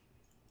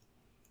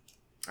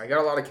I got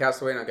a lot of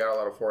Castaway and I got a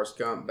lot of Forrest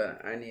Gump,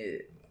 but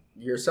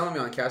you're selling me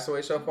on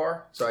Castaway so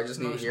far, so I just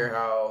need to hear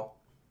how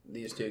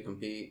these two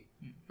compete,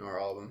 or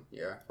all of them.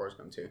 Yeah, Forrest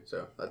Gump too.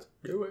 So let's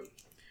do it.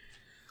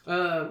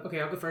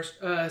 Okay, I'll go first.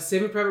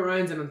 Saving Private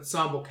Ryan's an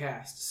ensemble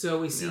cast, so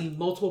we see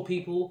multiple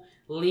people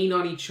lean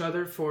on each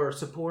other for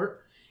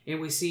support, and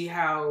we see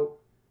how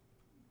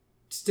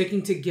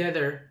sticking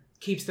together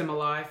keeps them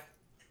alive,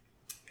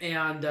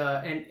 and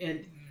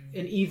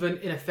even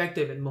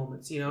ineffective in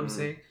moments. You know what I'm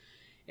saying?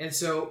 And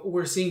so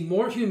we're seeing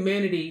more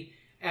humanity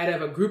out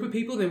of a group of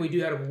people than we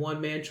do out of one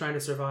man trying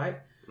to survive,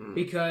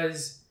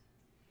 because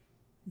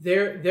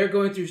they're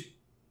going through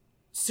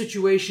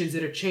situations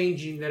that are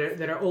changing,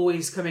 that are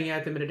always coming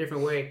at them in a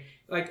different way.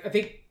 Like, I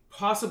think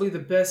possibly the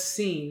best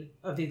scene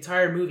of the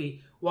entire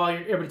movie, while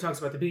everybody talks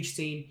about the beach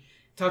scene,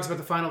 talks about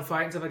the final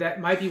fight and stuff like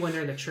that, might be when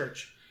they're in the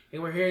church.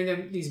 And we're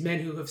hearing these men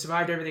who have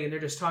survived everything, and they're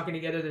just talking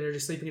together, and they're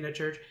just sleeping in the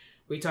church.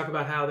 We talk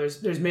about how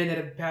there's men that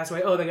have passed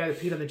away. Oh, the guy that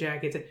peed on the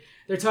jackets. And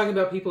they're talking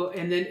about people,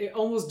 and then it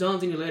almost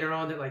dawns on you later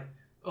on that, like,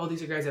 oh,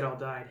 these are guys that all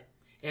died.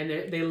 And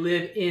they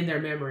live in their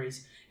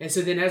memories. And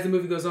so then as the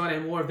movie goes on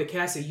and more of the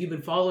cast that you've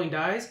been following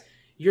dies,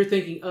 you're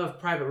thinking of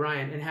Private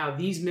Ryan and how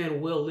these men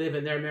will live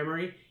in their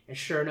memory. And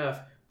sure enough,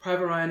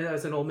 Private Ryan,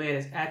 as an old man,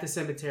 is at the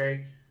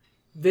cemetery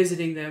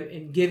visiting them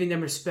and giving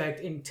them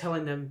respect and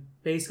telling them,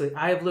 basically,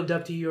 I have lived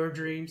up to your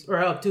dreams, or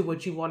up to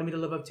what you wanted me to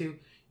live up to.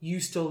 You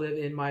still live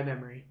in my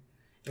memory.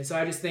 And so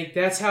I just think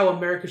that's how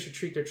America should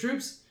treat their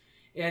troops,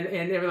 and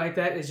everything like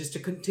that, is just to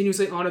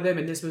continuously honor them,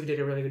 and this movie did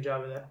a really good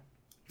job of that.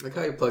 Look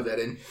how you plug that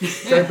in.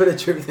 Try to put a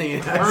troop thing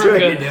in. That's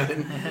what you're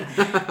doing.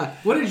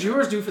 What did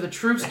yours do for the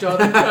troops,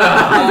 Jonathan?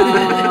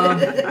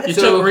 You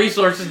took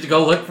resources to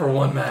go look for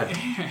one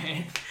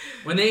man.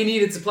 When they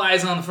needed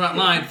supplies on the front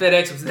line,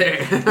 FedEx was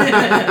there.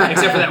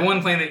 Except for that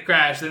one plane that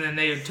crashed, and then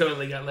they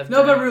totally got left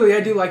out. But really, I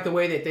do like the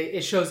way that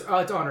it shows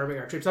it's honoring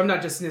our troops. I'm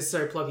not just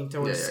necessarily plugging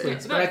towards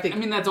squeaks, but I think... I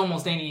mean, that's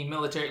almost any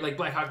military, like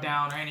Black Hawk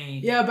Down or any...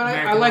 Yeah, but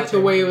I like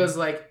the way it was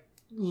like,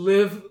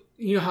 live...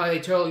 You know how they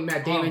tell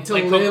Matt Damon to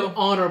live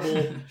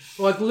honorable,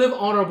 live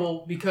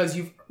honorable because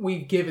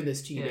we've given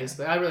this to you.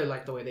 Basically, I really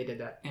like the way they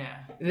did that. Yeah,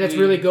 and that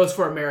really goes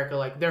for America.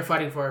 Like, they're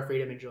fighting for our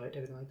freedom and joy,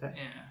 everything like that.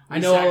 Yeah, I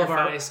know all of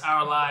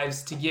our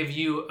lives to give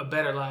you a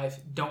better life.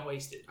 Don't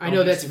waste it. I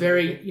know that's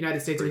very United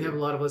States. We have a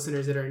lot of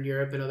listeners that are in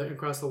Europe and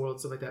across the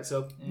world, stuff like that.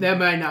 So that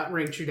might not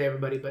ring true to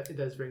everybody, but it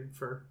does ring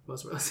for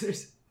most of our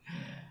listeners. Yeah.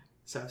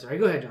 So sorry.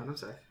 Go ahead, John. I'm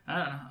sorry. I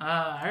don't know.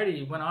 I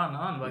already went on and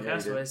on about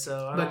Castaway.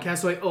 So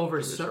Castaway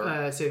over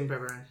Saving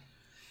Private Ryan.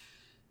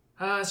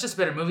 It's just a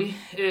better movie.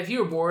 If you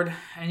were bored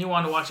and you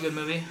wanted to watch a good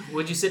movie,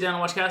 would you sit down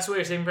and watch Castaway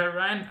or Saving Private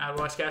Ryan? I would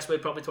watch Castaway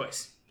probably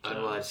twice. I'd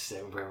watch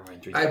Saving Private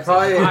Ryan 3 times.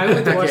 I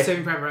would watch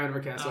Saving Private Ryan over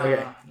Castaway.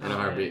 Okay. In a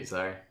heartbeat,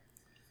 sorry.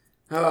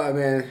 Oh,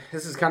 man.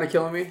 This is kind of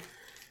killing me.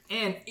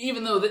 And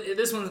even though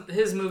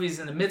his movie's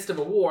in the midst of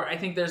a war, I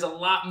think there's a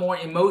lot more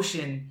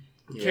emotion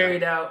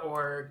carried out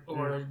or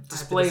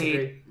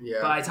displayed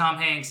by Tom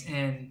Hanks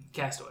in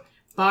Castaway.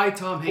 By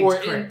Tom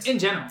Hanks, or in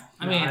general.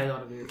 I mean,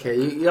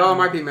 okay, y'all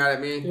might be mad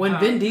at me. When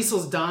Vin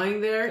Diesel's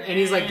dying there, and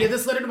he's like, "Give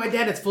this letter to my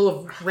dad." It's full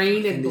of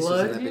rain and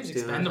blood. A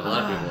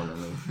lot of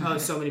people. Oh,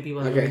 so many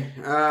people. Okay.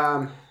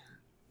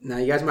 Now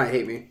you guys might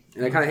hate me,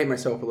 and I kind of hate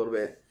myself a little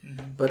bit,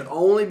 but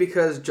only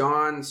because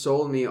John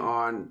sold me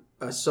on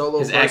a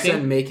solo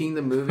person making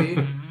the movie.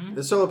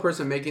 The solo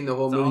person making the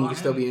whole movie, you can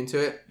still be into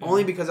it.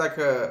 Only because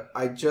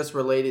I just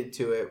related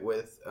to it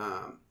with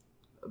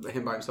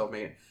him by himself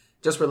making it.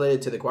 Just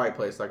related to The Quiet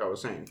Place, like I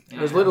was saying.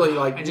 There's literally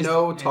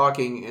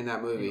talking in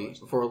that movie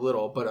for a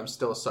little, but I'm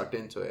still sucked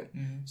into it.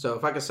 So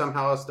if I could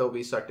somehow still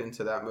be sucked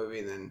into that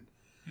movie, then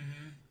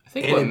I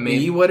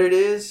think what it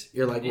is,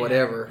 you're like,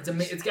 whatever.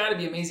 It's got to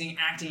be amazing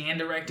acting and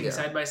directing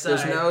side by side.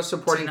 There's no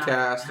supporting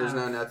cast. There's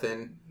no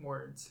nothing.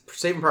 Words.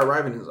 Saving Private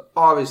Ryan is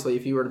obviously,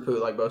 if you were to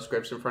put like both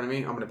scripts in front of me,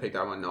 I'm going to pick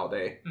that one all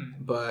day.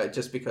 But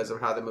just because of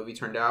how the movie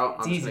turned out,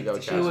 I'm just going to go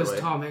Castaway. It was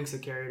Tom Hanks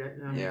that carried it.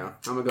 Yeah,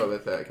 I'm going to go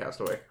with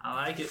Castaway.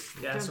 I like it.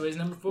 Castaway's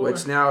number 4.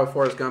 Which now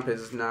Forrest Gump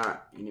is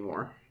not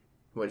anymore,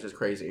 which is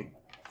crazy.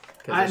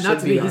 Not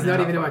to me, he's not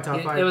even in my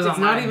top 5. It's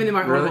not even in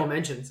my honorable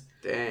mentions.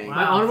 Dang.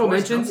 My honorable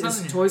mentions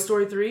is Toy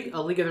Story 3,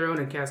 A League of Their Own,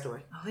 and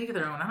Castaway. A League of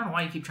Their Own. I don't know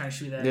why you keep trying to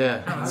shoot that.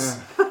 Yeah.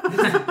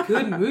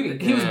 Good movie.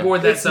 He was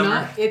bored that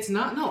summer.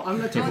 No, I'm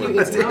not telling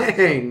you. It's not.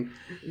 Dang.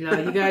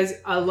 You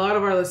guys, a lot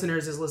of our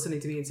listeners is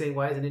listening to me and saying,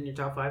 why isn't it in your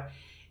top 5?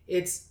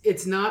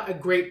 It's not a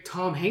great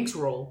Tom Hanks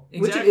role,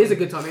 which it is a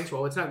good Tom Hanks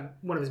role. It's not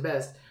one of his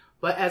best.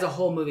 But as a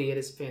whole movie, it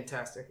is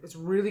fantastic. It's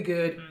really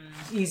good,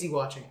 easy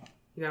watching.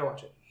 You gotta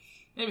watch it.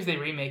 Maybe if they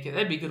remake it,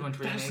 that'd be a good one to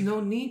remake. There's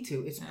no need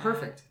to. It's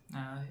perfect. No,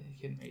 you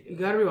couldn't read it. You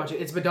gotta rewatch it.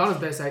 It's Madonna's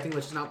best acting,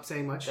 which is not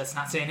saying much. That's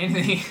not saying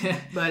anything.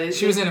 But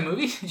she was in a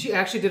movie? She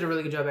actually did a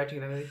really good job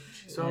acting in that movie.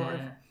 So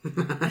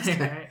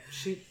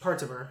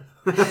parts of her.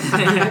 All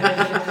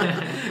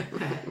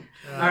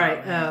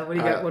right, what do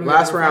you got? What do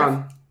last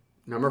round,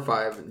 number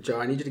 5.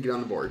 Joe, I need you to get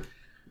on the board.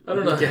 I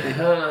don't know how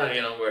to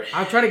get on board.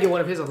 I'm trying to get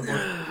one of his on the board.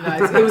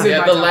 No, it was in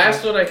my the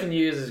last one I can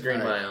use is Green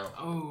Mile.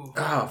 Oh,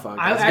 fuck.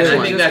 I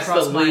think that's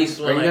the least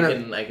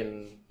one I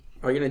can...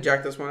 Are you going to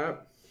jack this one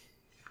up?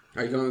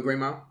 Are you going with Green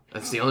Mile?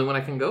 That's the only one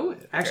I can go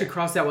with. I actually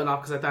crossed that one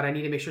off because I thought I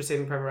need to make sure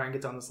Saving Private Ryan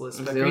gets on this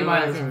list. But Green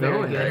Mile is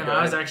very good.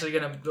 I was actually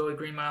going to go with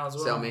Green Mile as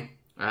well. Sell me.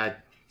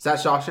 Is that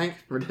Shawshank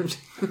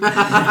Redemption?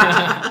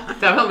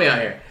 Help me out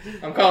here.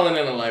 I'm calling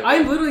in a live.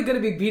 I'm literally going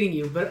to be beating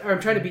you, or I'm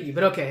trying to beat you.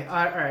 But okay,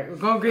 all right, we're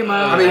going Green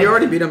Mile. I mean, you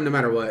already beat him no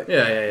matter what.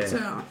 Yeah.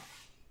 So,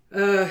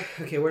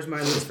 okay, where's my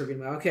list for Green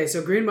Mile? Okay,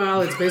 so Green Mile,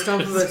 it's based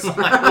off of this. Well,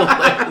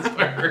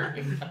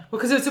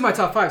 because it's in my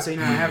top 5, so I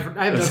have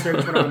no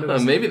favorites for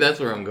movies. Maybe that's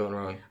where I'm going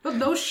wrong. Well,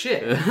 no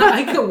shit.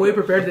 I get way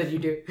prepared than you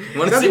do. You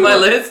want to see my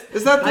list?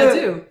 Is that I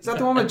do. Is that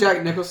the one with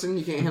Jack Nicholson?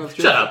 You can't handle the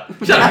truth? Shut up.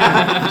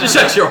 Just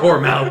shut your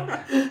whore mouth.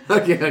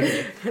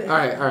 Okay. All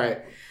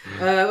right.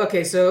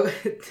 Okay, so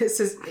this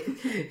is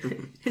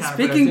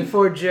Speaking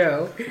for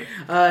Joe,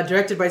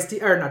 directed by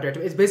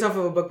it's based off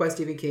of a book by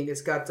Stephen King.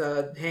 It's got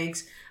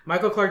Hanks,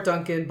 Michael Clark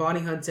Duncan,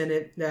 Bonnie Hunt's in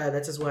it.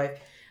 That's his wife.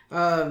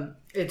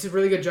 It's a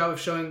really good job of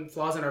showing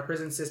flaws in our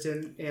prison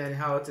system and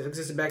how it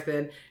existed back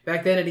then.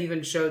 Back then, it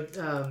even showed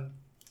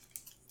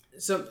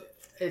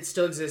it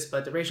still exists,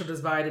 but the racial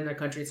divide in our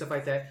country and stuff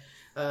like that.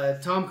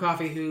 Tom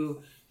Coffey,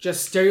 who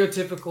just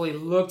stereotypically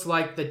looked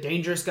like the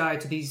dangerous guy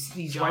to these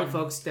white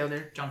folks down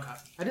there. John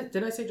Coffey.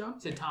 Did I say John? I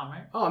said Tom,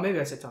 right? Oh, maybe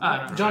I said Tom.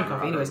 John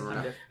Coffey. Anyways,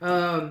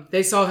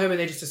 they saw him and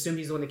they just assumed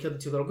he's the one that killed the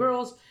 2 little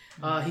girls.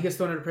 He gets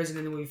thrown into prison,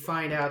 and then we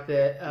find out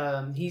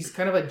that he's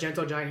kind of a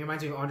gentle giant. He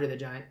reminds me of Andre the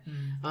Giant,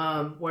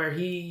 where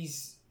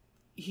he's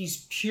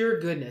pure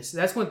goodness.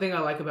 That's one thing I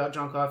like about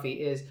John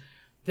Coffey is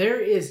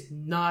there is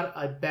not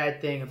a bad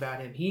thing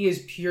about him. He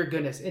is pure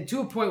goodness, and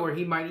to a point where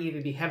he might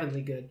even be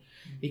heavenly good,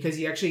 because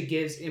he actually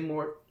gives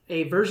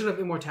a version of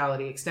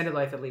immortality, extended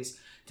life at least,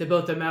 to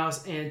both the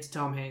mouse and to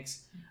Tom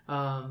Hanks,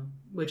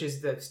 which is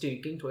the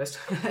Stephen King twist,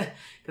 because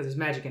there's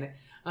magic in it.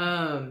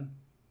 And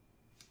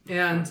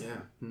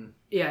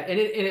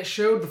it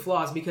showed the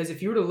flaws, because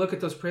if you were to look at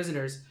those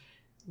prisoners,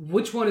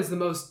 which one is the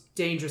most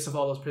dangerous of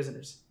all those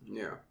prisoners?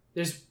 Yeah.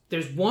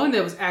 There's one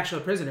that was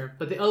actually a prisoner,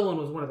 but the other one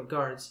was one of the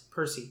guards,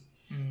 Percy.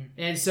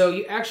 And so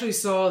you actually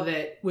saw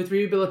that with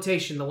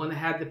rehabilitation, the one that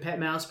had the pet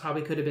mouse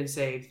probably could have been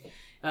saved.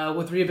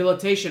 With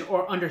rehabilitation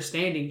or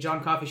understanding,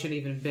 John Coffey shouldn't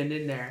even have been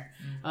in there.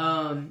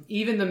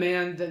 Even the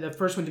man, the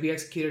first one to be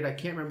executed, I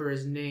can't remember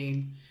his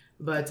name,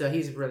 but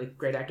he's a really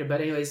great actor. But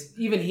anyways,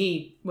 even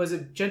he was a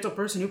gentle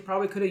person who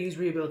probably could have used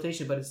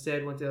rehabilitation, but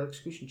instead went to the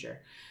execution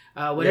chair.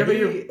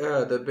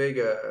 The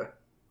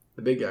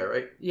big guy,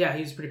 right? Yeah,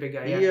 he's a pretty big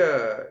guy.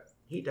 Yeah.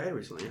 He died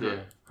recently. Huh? Yeah,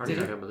 heart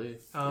attack, I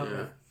believe. Oh, okay.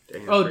 Yeah.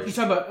 Oh, you're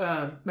talking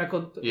about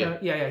Michael?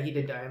 Yeah, he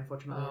did die,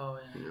 unfortunately. Oh,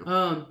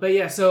 yeah. But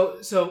yeah, so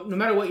no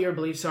matter what your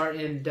beliefs are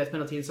in death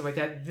penalty and stuff like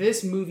that,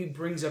 this movie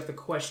brings up the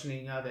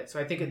questioning of it. So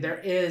I think there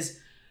is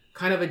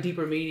kind of a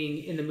deeper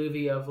meaning in the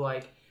movie of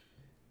like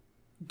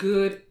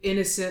good,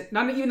 innocent,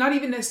 not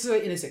even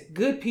necessarily innocent,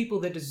 good people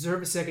that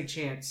deserve a second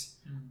chance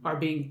are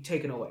being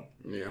taken away.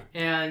 Yeah.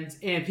 And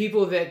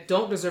people that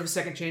don't deserve a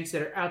second chance,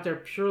 that are out there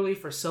purely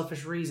for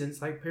selfish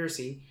reasons, like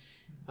Percy,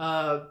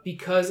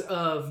 because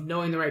of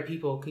knowing the right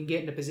people, can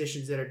get into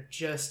positions that are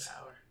just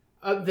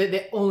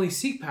they only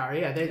seek power.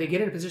 Yeah, they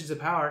get into positions of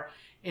power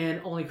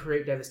and only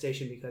create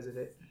devastation because of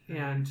it,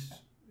 and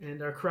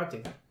are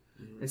corrupting.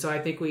 And so I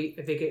think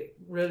it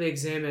really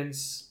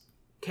examines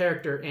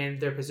character and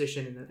their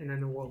position in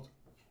the world.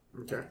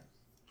 Okay.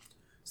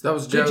 So that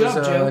was Joe's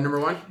Joe. Number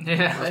one.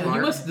 Yeah,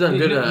 you must have done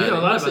good.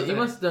 You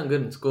must have done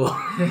good in school.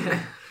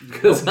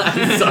 Because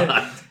I saw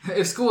it.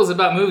 If school was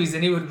about movies,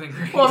 then he would have been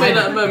great. Well,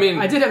 I mean,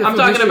 I did have. I'm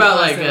talking about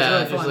like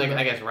just like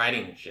I guess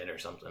writing and shit or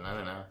something. I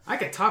don't know. I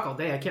could talk all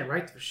day. I can't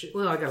write for shit.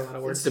 Well, I got a lot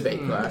of words. It's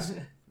debate class.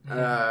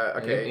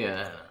 Okay.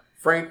 Yeah.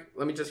 Frank,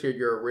 let me just hear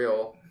your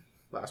real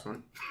last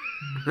one.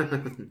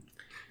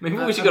 Maybe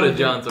we should go to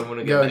John, so I'm going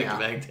to get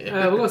back to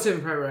him. We'll go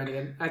Saving Private Ryan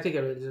again. I think it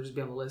really deserves to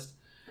be on the list.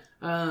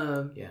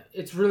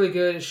 It's really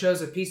good. It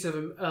shows a piece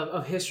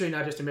of history,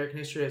 not just American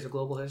history, as a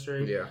global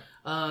history. Yeah.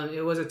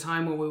 It was a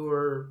time when we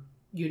were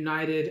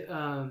united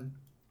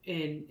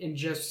in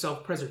just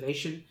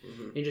self-preservation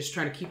and just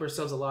trying to keep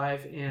ourselves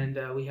alive, and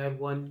we had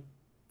one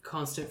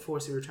constant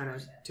force we were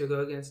trying to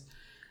go against.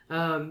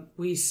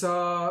 We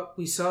saw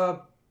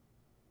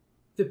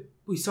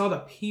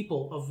the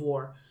people of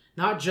war.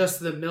 Not just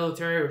the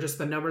military or just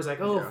the numbers like,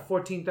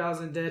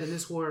 14,000 dead in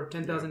this war,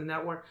 10,000 in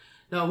that war.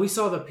 No, we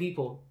saw the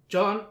people.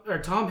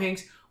 Tom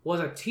Hanks was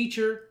a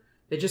teacher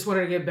that just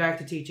wanted to get back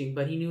to teaching,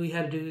 but he knew he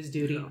had to do his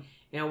duty.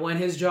 Yeah. And when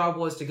his job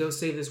was to go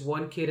save this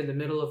one kid in the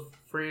middle of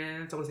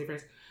France, I want to say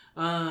France,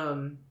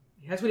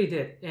 that's what he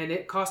did. And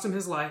it cost him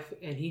his life,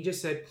 and he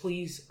just said,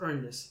 please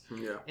earn this.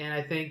 Yeah. And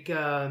I think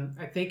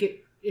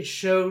it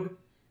showed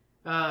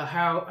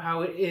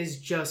how it is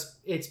just,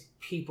 it's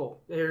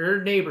people.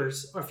 They're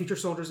neighbors, our future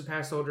soldiers and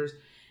past soldiers.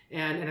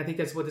 And I think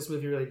that's what this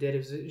movie really did.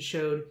 It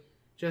showed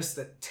just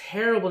the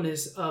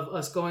terribleness of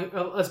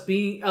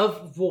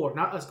war,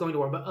 not us going to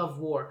war, but of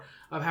war,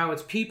 of how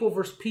it's people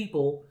versus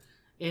people,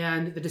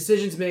 and the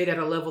decisions made at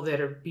a level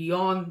that are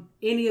beyond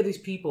any of these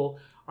people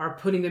are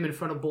putting them in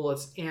front of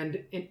bullets.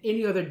 And in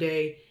any other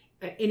day,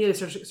 any other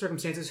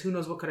circumstances, who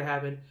knows what could have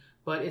happened,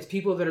 but it's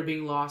people that are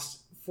being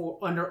lost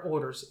under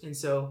orders. And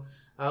so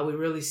we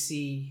really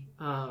see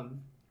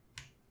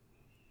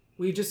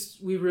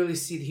we really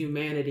see the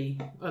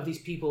humanity of these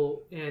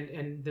people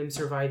and them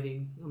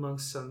surviving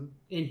amongst some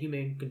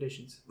inhumane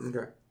conditions.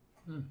 Okay.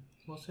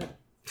 Well said.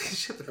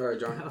 All right,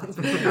 John.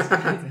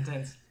 That's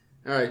intense.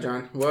 All right,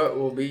 John. What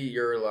will be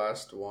your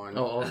last one?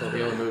 Oh, also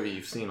the only movie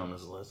you've seen on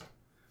this list.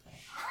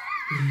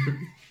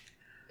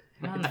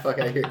 Get the fuck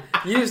out of here.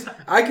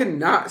 I could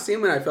not see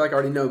him, and I feel like I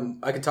already know.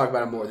 I could talk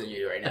about him more than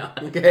you right now.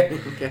 Okay.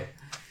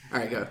 All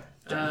right, go.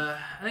 I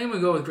think I'm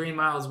gonna go with Green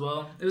Mile as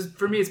well.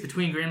 For me, it's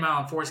between Green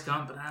Mile and Forrest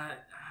Gump, but I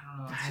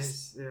don't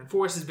know.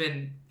 Forrest has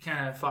been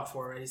kind of fought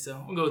for already,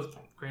 so we'll go with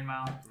Green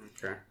Mile.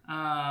 Okay.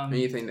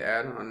 Anything to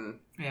add on?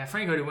 Yeah,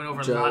 Frank already went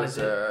over Joe's, a lot of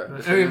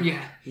it.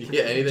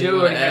 Anything Joe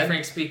already had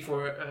Frank speak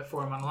for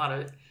him on a lot of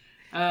it.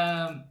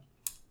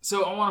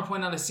 So I want to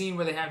point out a scene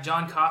where they have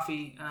John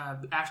Coffey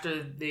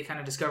after they kind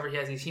of discover he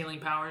has these healing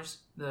powers.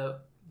 The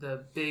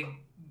big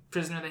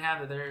prisoner they have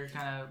that they're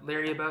kind of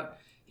leery about.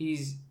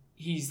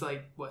 He's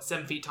like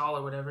 7 feet tall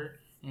or whatever,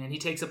 and he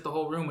takes up the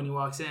whole room when he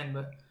walks in.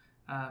 But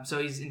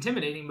so he's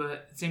intimidating, but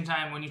at the same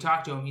time, when you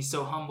talk to him, he's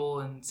so humble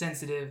and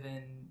sensitive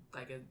and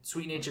like a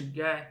sweet-natured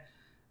guy.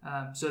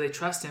 So they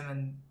trust him,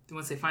 and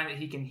once they find that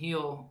he can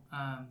heal,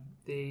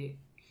 they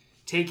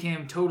take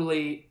him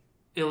totally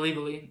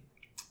illegally.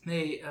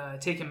 They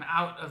take him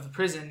out of the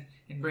prison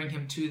and bring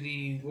him to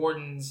the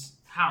warden's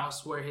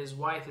house where his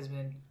wife has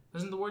been.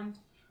 Wasn't the warden?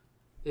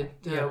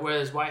 Where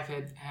his wife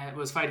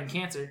was fighting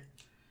cancer,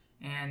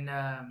 and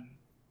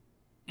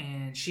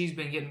she's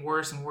been getting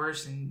worse and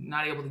worse and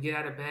not able to get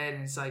out of bed,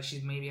 and it's like she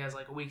maybe has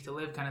like a week to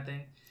live kind of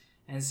thing,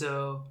 and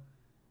so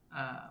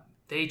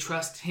they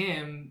trust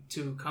him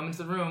to come into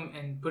the room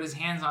and put his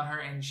hands on her,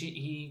 and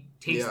he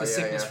takes the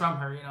sickness from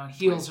her, and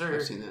heals her.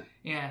 I've seen that.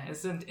 Yeah,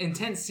 it's an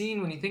intense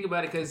scene when you think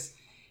about it, because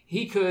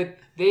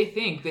they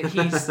think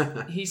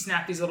that he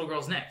snapped these little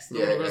girls' necks.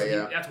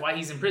 That's why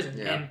he's in prison.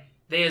 Yeah. And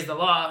they, as the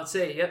law,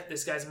 say, yep,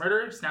 this guy's a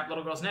murderer, snap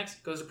little girls' necks,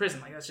 goes to prison.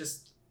 Like, that's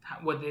just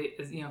what they,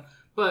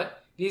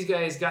 But these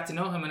guys got to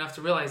know him enough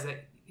to realize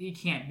that he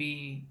can't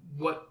be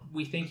what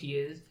we think he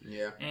is.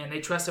 Yeah. And they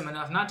trust him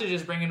enough not to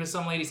just bring him to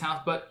some lady's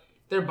house, but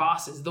their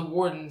bosses, the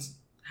warden's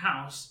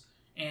house,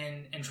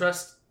 and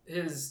trust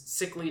his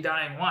sickly,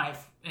 dying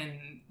wife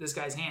in this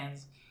guy's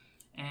hands.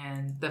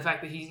 And the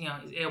fact that he's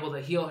able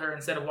to heal her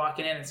instead of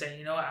walking in and saying,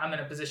 you know what, I'm in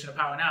a position of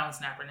power now and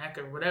snap her neck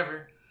or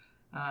whatever.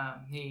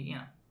 He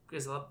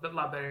is a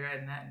lot better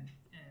at that. And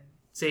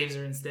saves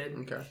her instead.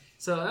 Okay.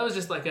 So that was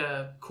just like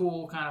a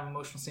cool kind of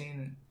emotional scene.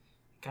 And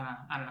kind of,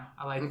 I don't know.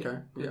 I liked it.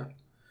 Yeah.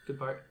 Good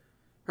part.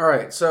 All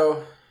right.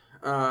 So,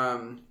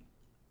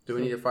 do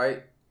we need to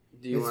fight?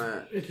 Do you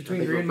want to? It's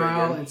between Green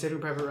Mile and Saving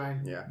Private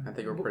Ryan. Yeah, I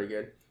think we're pretty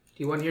good.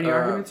 Do you want to hear any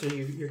arguments, or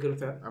you're good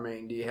with that? I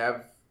mean, do you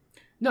have?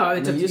 No,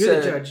 you're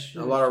the judge.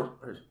 A lot of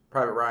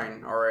Private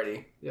Ryan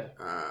already. Yeah.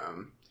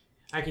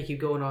 I can keep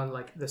going on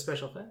like the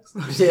special effects.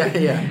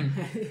 yeah.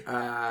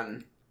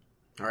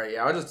 All right.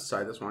 Yeah, I'll just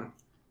decide this one.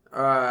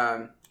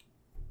 I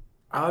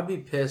would be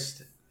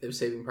pissed if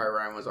Saving Private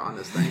Ryan was on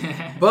this thing,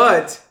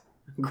 but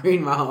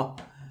Green Mile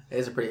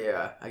is a pretty,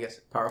 I guess,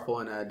 powerful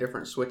and a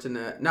different switch in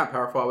the. Not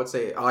powerful, I would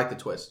say. I like the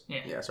twist.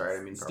 Yeah. Sorry, I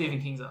didn't mean powerful.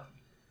 Stephen King's up.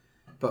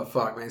 But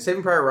fuck, man,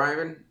 Saving Private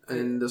Ryan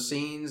and the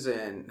scenes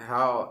and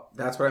how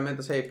that's what I meant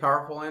to say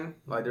powerful in.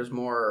 Like, there's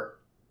more.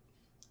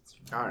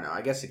 I don't know.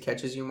 I guess it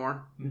catches you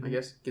more. I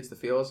guess gets the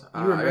feels.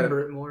 You remember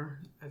it more.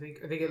 I think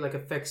it like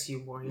affects you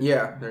more.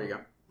 Yeah, there you go.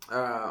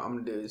 I'm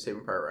gonna do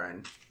Saving Private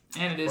Ryan.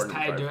 And it is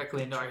tied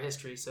directly into our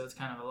history, so it's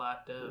kind of a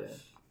lot of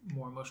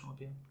more emotional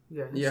appeal.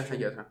 Yeah, I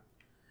guess.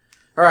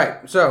 All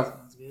right, so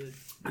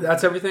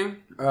that's everything.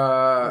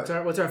 What's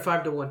our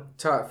 5-1?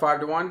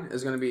 5-1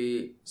 is going to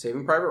be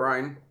Saving Private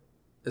Ryan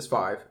is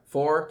 5,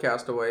 4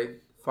 Castaway,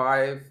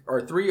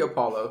 3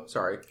 Apollo.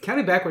 Sorry,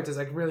 counting backwards is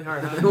like really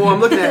hard. Huh? Well, I'm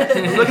looking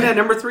at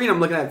number 3, and I'm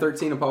looking at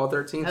 13 Apollo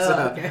 13. Oh, so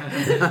okay.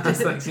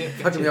 just like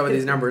fucking me up with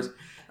these numbers.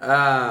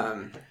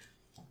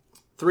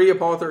 3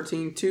 Apollo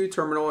 13, 2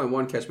 Terminal, and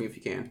 1 Catch Me If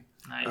You Can.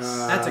 Nice.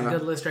 That's a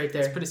good list right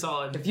there. It's pretty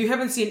solid. If you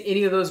haven't seen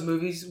any of those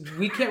movies,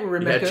 we can't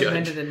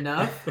recommend it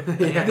enough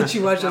that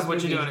you watch those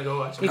movies. What you doing to go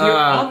watch If you're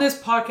on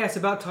this podcast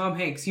about Tom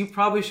Hanks, you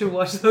probably should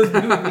watch those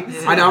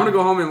movies. I know. I'm gonna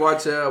go home and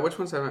watch. Which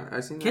ones haven't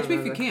I seen? Catch Me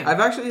If You Can. I've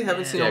actually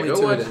haven't seen only go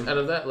 2 watch of them. out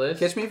of that list.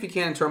 Catch Me If You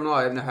Can and Terminal.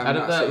 I haven't out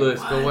of that seen.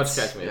 list. Go watch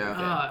Catch Me.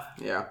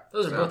 Yeah.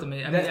 Those are both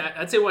amazing. I mean,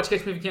 I'd say watch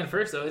Catch Me If You Can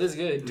first, though. It is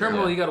good.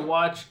 Terminal, you got to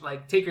watch.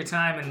 Like, take your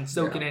time and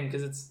soak it in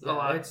because it's a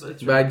lot.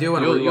 But I do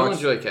want to rewatch. You'll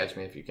enjoy Catch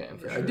Me If You Can.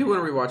 For sure. I do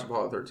want to rewatch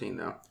Apollo 13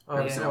 though. Oh, I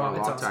haven't seen that one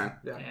in a long time.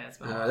 Yeah, it's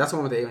that's the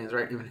one with the aliens,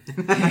 right?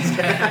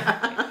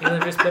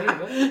 Alien vs.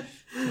 Predator.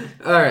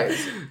 All right. I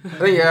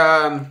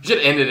think should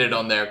have ended it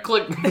on there.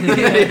 Click.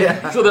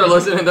 So they're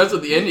listening. That's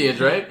what the Indians,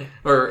 right?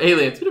 Or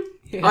aliens.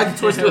 I like to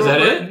twist it. Was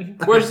that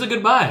it? Where's the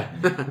goodbye?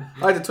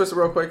 I like to twist it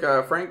real quick.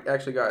 Frank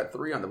actually got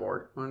 3 on the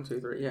board. 1, 2,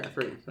 3. Yeah,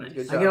 3. Good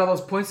job. I get all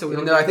those points.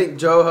 So I think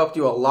Joe helped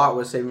you a lot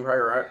with Saving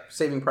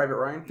Private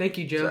Ryan. Thank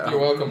you, Joe. So, you're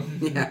welcome.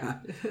 Yeah.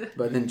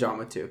 But then John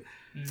with 2.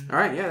 All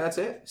right, yeah, that's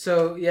it.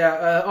 So,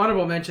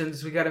 honorable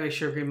mentions. We got to make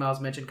sure Green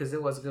Mile's mentioned because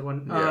it was a good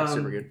one. Yeah,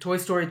 super good. Toy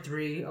Story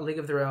 3, A League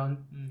of Their Own.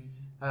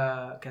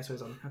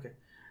 Castaway's on. Okay.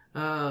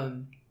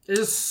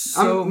 There's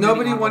so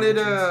nobody wanted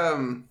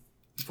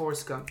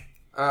Forrest Gump.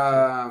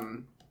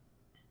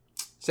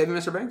 Saving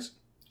Mr. Banks?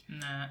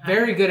 Nah,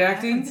 Very good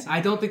acting. I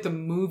don't think the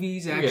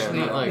movies actually,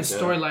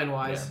 storyline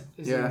wise.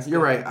 Yeah, you're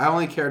right. I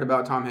only cared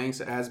about Tom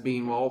Hanks as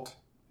being Walt.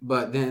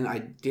 But then I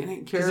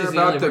didn't care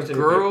about the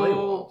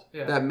girl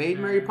that made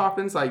Mary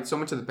Poppins. Like, so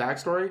much of the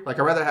backstory. Like,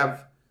 I'd rather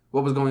have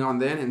what was going on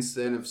then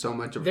instead of so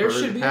much of there her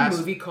should be past. A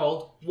movie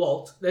called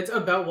Walt that's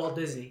about Walt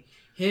Disney.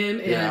 Him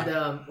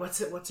and what's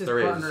his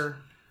partner?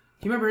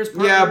 Do you remember his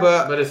partner? Yeah,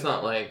 but it's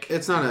not like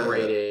it's not a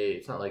grade A.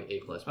 It's not like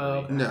A+ movie.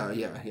 Okay. No,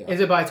 yeah. Is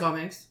it by Tom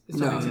Hanks?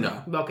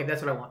 No. Okay,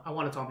 that's what I want. I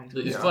want a Tom Hanks.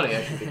 It's funny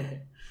actually. The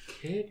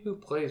kid who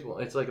plays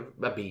Walt. It's like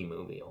a B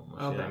movie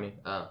almost. Okay. You know what I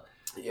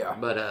mean? Yeah.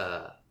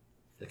 But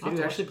the kid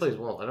who actually plays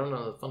Walt. I don't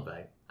know the fun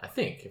fact. I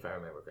think if I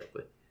remember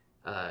correctly.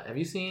 Have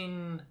you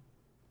seen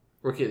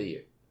Rookie of the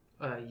Year?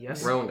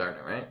 Yes. Rowan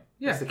Gardner, right?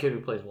 Yeah. That's the kid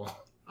who plays Walt.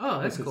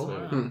 Oh, that's cool.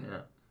 Yeah.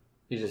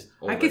 He's just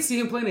older. I could see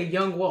him playing a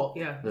young Walt.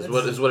 Yeah. That's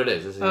what it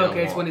is. It's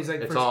okay, it's Walt. when he's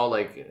like. It's all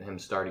like him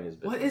starting his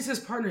business. What is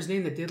his partner's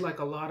name that did like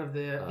a lot of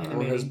the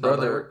animating? His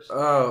brother.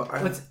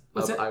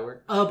 What's that?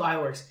 Iwerks.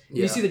 Iwerks.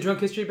 Yeah. You see the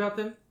drunk history about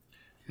them?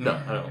 No,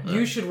 I don't.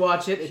 You should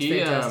watch it. It's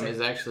fantastic. Is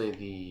actually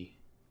the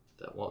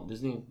Walt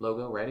Disney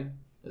logo writing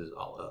is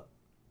all up.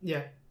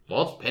 Yeah.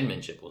 Walt's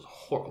penmanship was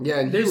horrible. Yeah,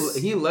 and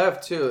he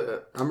left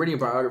too. I'm reading a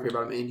biography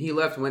about him, and he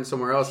left and went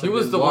somewhere else. He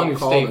was the one who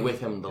stayed with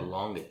him the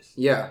longest.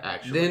 Yeah,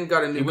 actually. Then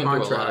got a new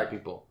contract. Through a lot of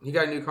people. He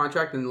got a new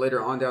contract, and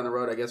later on down the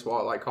road, I guess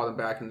Walt called him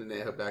back, and then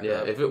they hooked back up.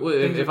 Yeah,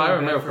 if I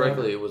remember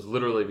correctly, it was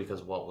literally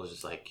because Walt was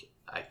just like,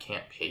 I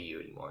can't pay you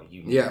anymore.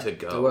 You need to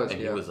go.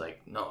 He was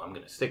like, no, I'm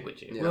going to stick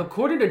with you. Yeah. Well,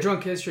 according to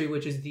Drunk History,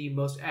 which is the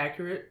most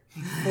accurate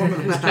form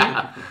of history,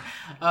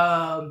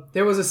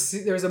 there was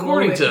a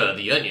according moment,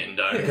 to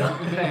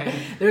theonion.com.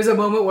 There's a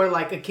moment where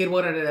like a kid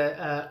wanted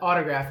an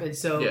autograph, and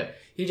so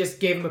he just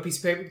gave him a piece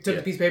of paper, took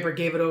the piece of paper,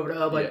 gave it over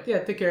to Ub, like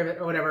take care of it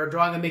or whatever,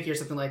 drawing a Mickey or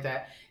something like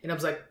that. And I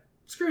was like,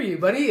 screw you,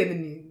 buddy. And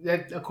then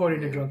that,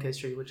 according to Drunk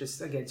History, which is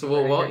again. So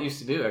what Walt used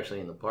to do actually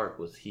in the park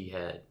was he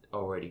had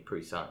already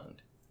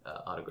pre-signed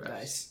autographs.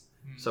 Nice.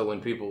 So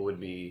when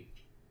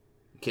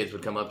kids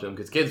would come up to him,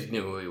 because kids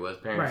knew who he was.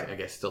 Parents, right. I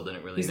guess, still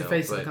didn't really know. He's the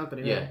face of the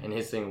company. Yeah, right? and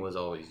his thing was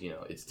always,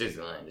 it's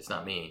Disneyland. It's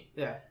not me.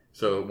 Yeah.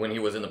 So when he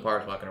was in the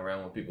parks walking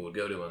around, when people would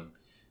go to him,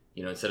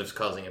 instead of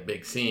causing a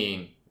big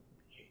scene,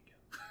 here you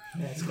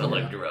go. Yeah, it's smell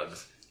like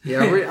drugs.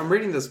 Yeah, I'm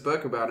reading this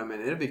book about him,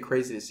 and it'd be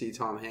crazy to see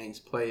Tom Hanks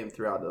play him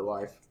throughout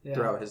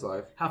his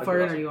life. How far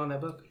in are you on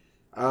that book?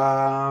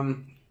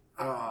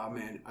 Oh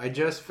man, I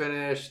just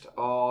finished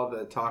all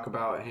the talk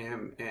about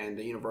him and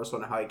the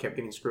Universal and how he kept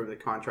getting screwed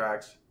with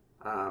contracts.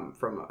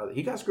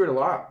 He got screwed a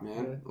lot,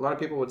 man. Yeah. A lot of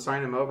people would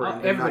sign him over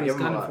and everybody's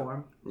gunning for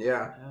him.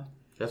 Yeah.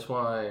 That's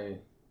why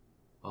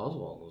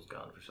Oswald was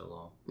gone for so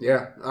long.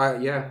 Yeah, I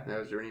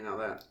was reading all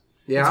that.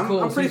 Yeah,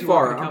 I'm pretty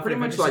far. I'm pretty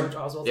much like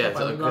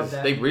because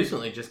they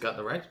recently just got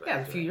the rights back. Yeah,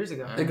 a few years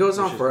ago. It goes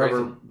on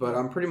forever, but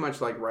I'm pretty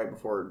much like right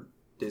before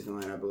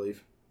Disneyland, I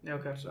believe.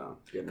 Okay. So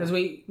because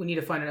we need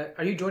to find it.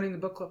 Are you joining the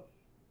book club?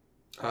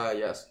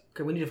 Yes.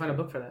 Okay, we need to find a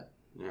book for that.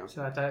 Yeah.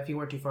 So I thought if you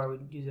weren't too far,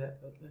 we'd use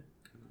that. But, yeah.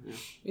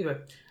 Either way.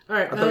 All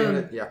right.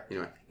 Anyway.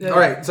 All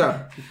right.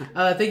 So,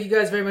 thank you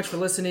guys very much for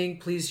listening.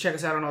 Please check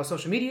us out on all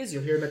social medias.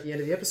 You'll hear them at the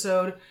end of the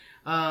episode.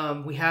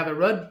 We have a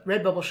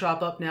Redbubble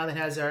shop up now that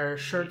has our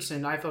shirts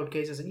and iPhone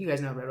cases, and you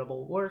guys know how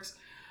Redbubble works.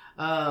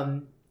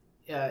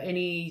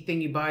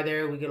 Anything you buy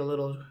there, we get a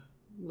little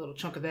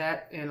chunk of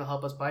that, and it'll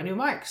help us buy new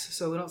mics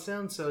so we don't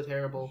sound so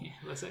terrible. Yeah,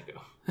 let's echo.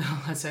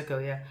 Let's echo,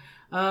 yeah.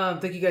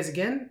 Thank you guys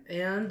again,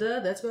 and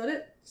that's about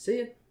it. See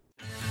ya.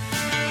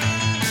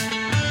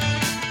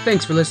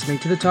 Thanks for listening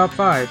to the Top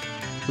 5.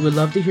 We would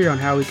love to hear on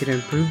how we could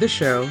improve the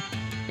show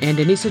and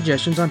any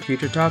suggestions on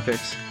future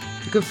topics.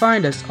 You can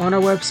find us on our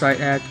website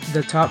at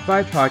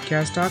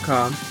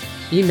thetop5podcast.com,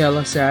 email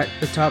us at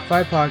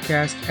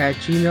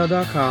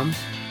thetop5podcast@gmail.com.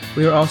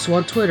 We are also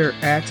on Twitter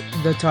at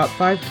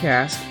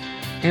thetop5cast,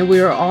 and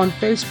we are on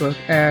Facebook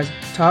as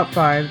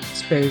Top5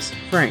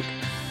 Frank.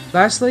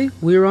 Lastly,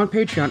 we are on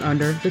Patreon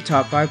under the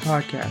Top 5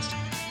 Podcast.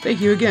 Thank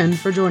you again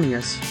for joining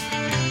us.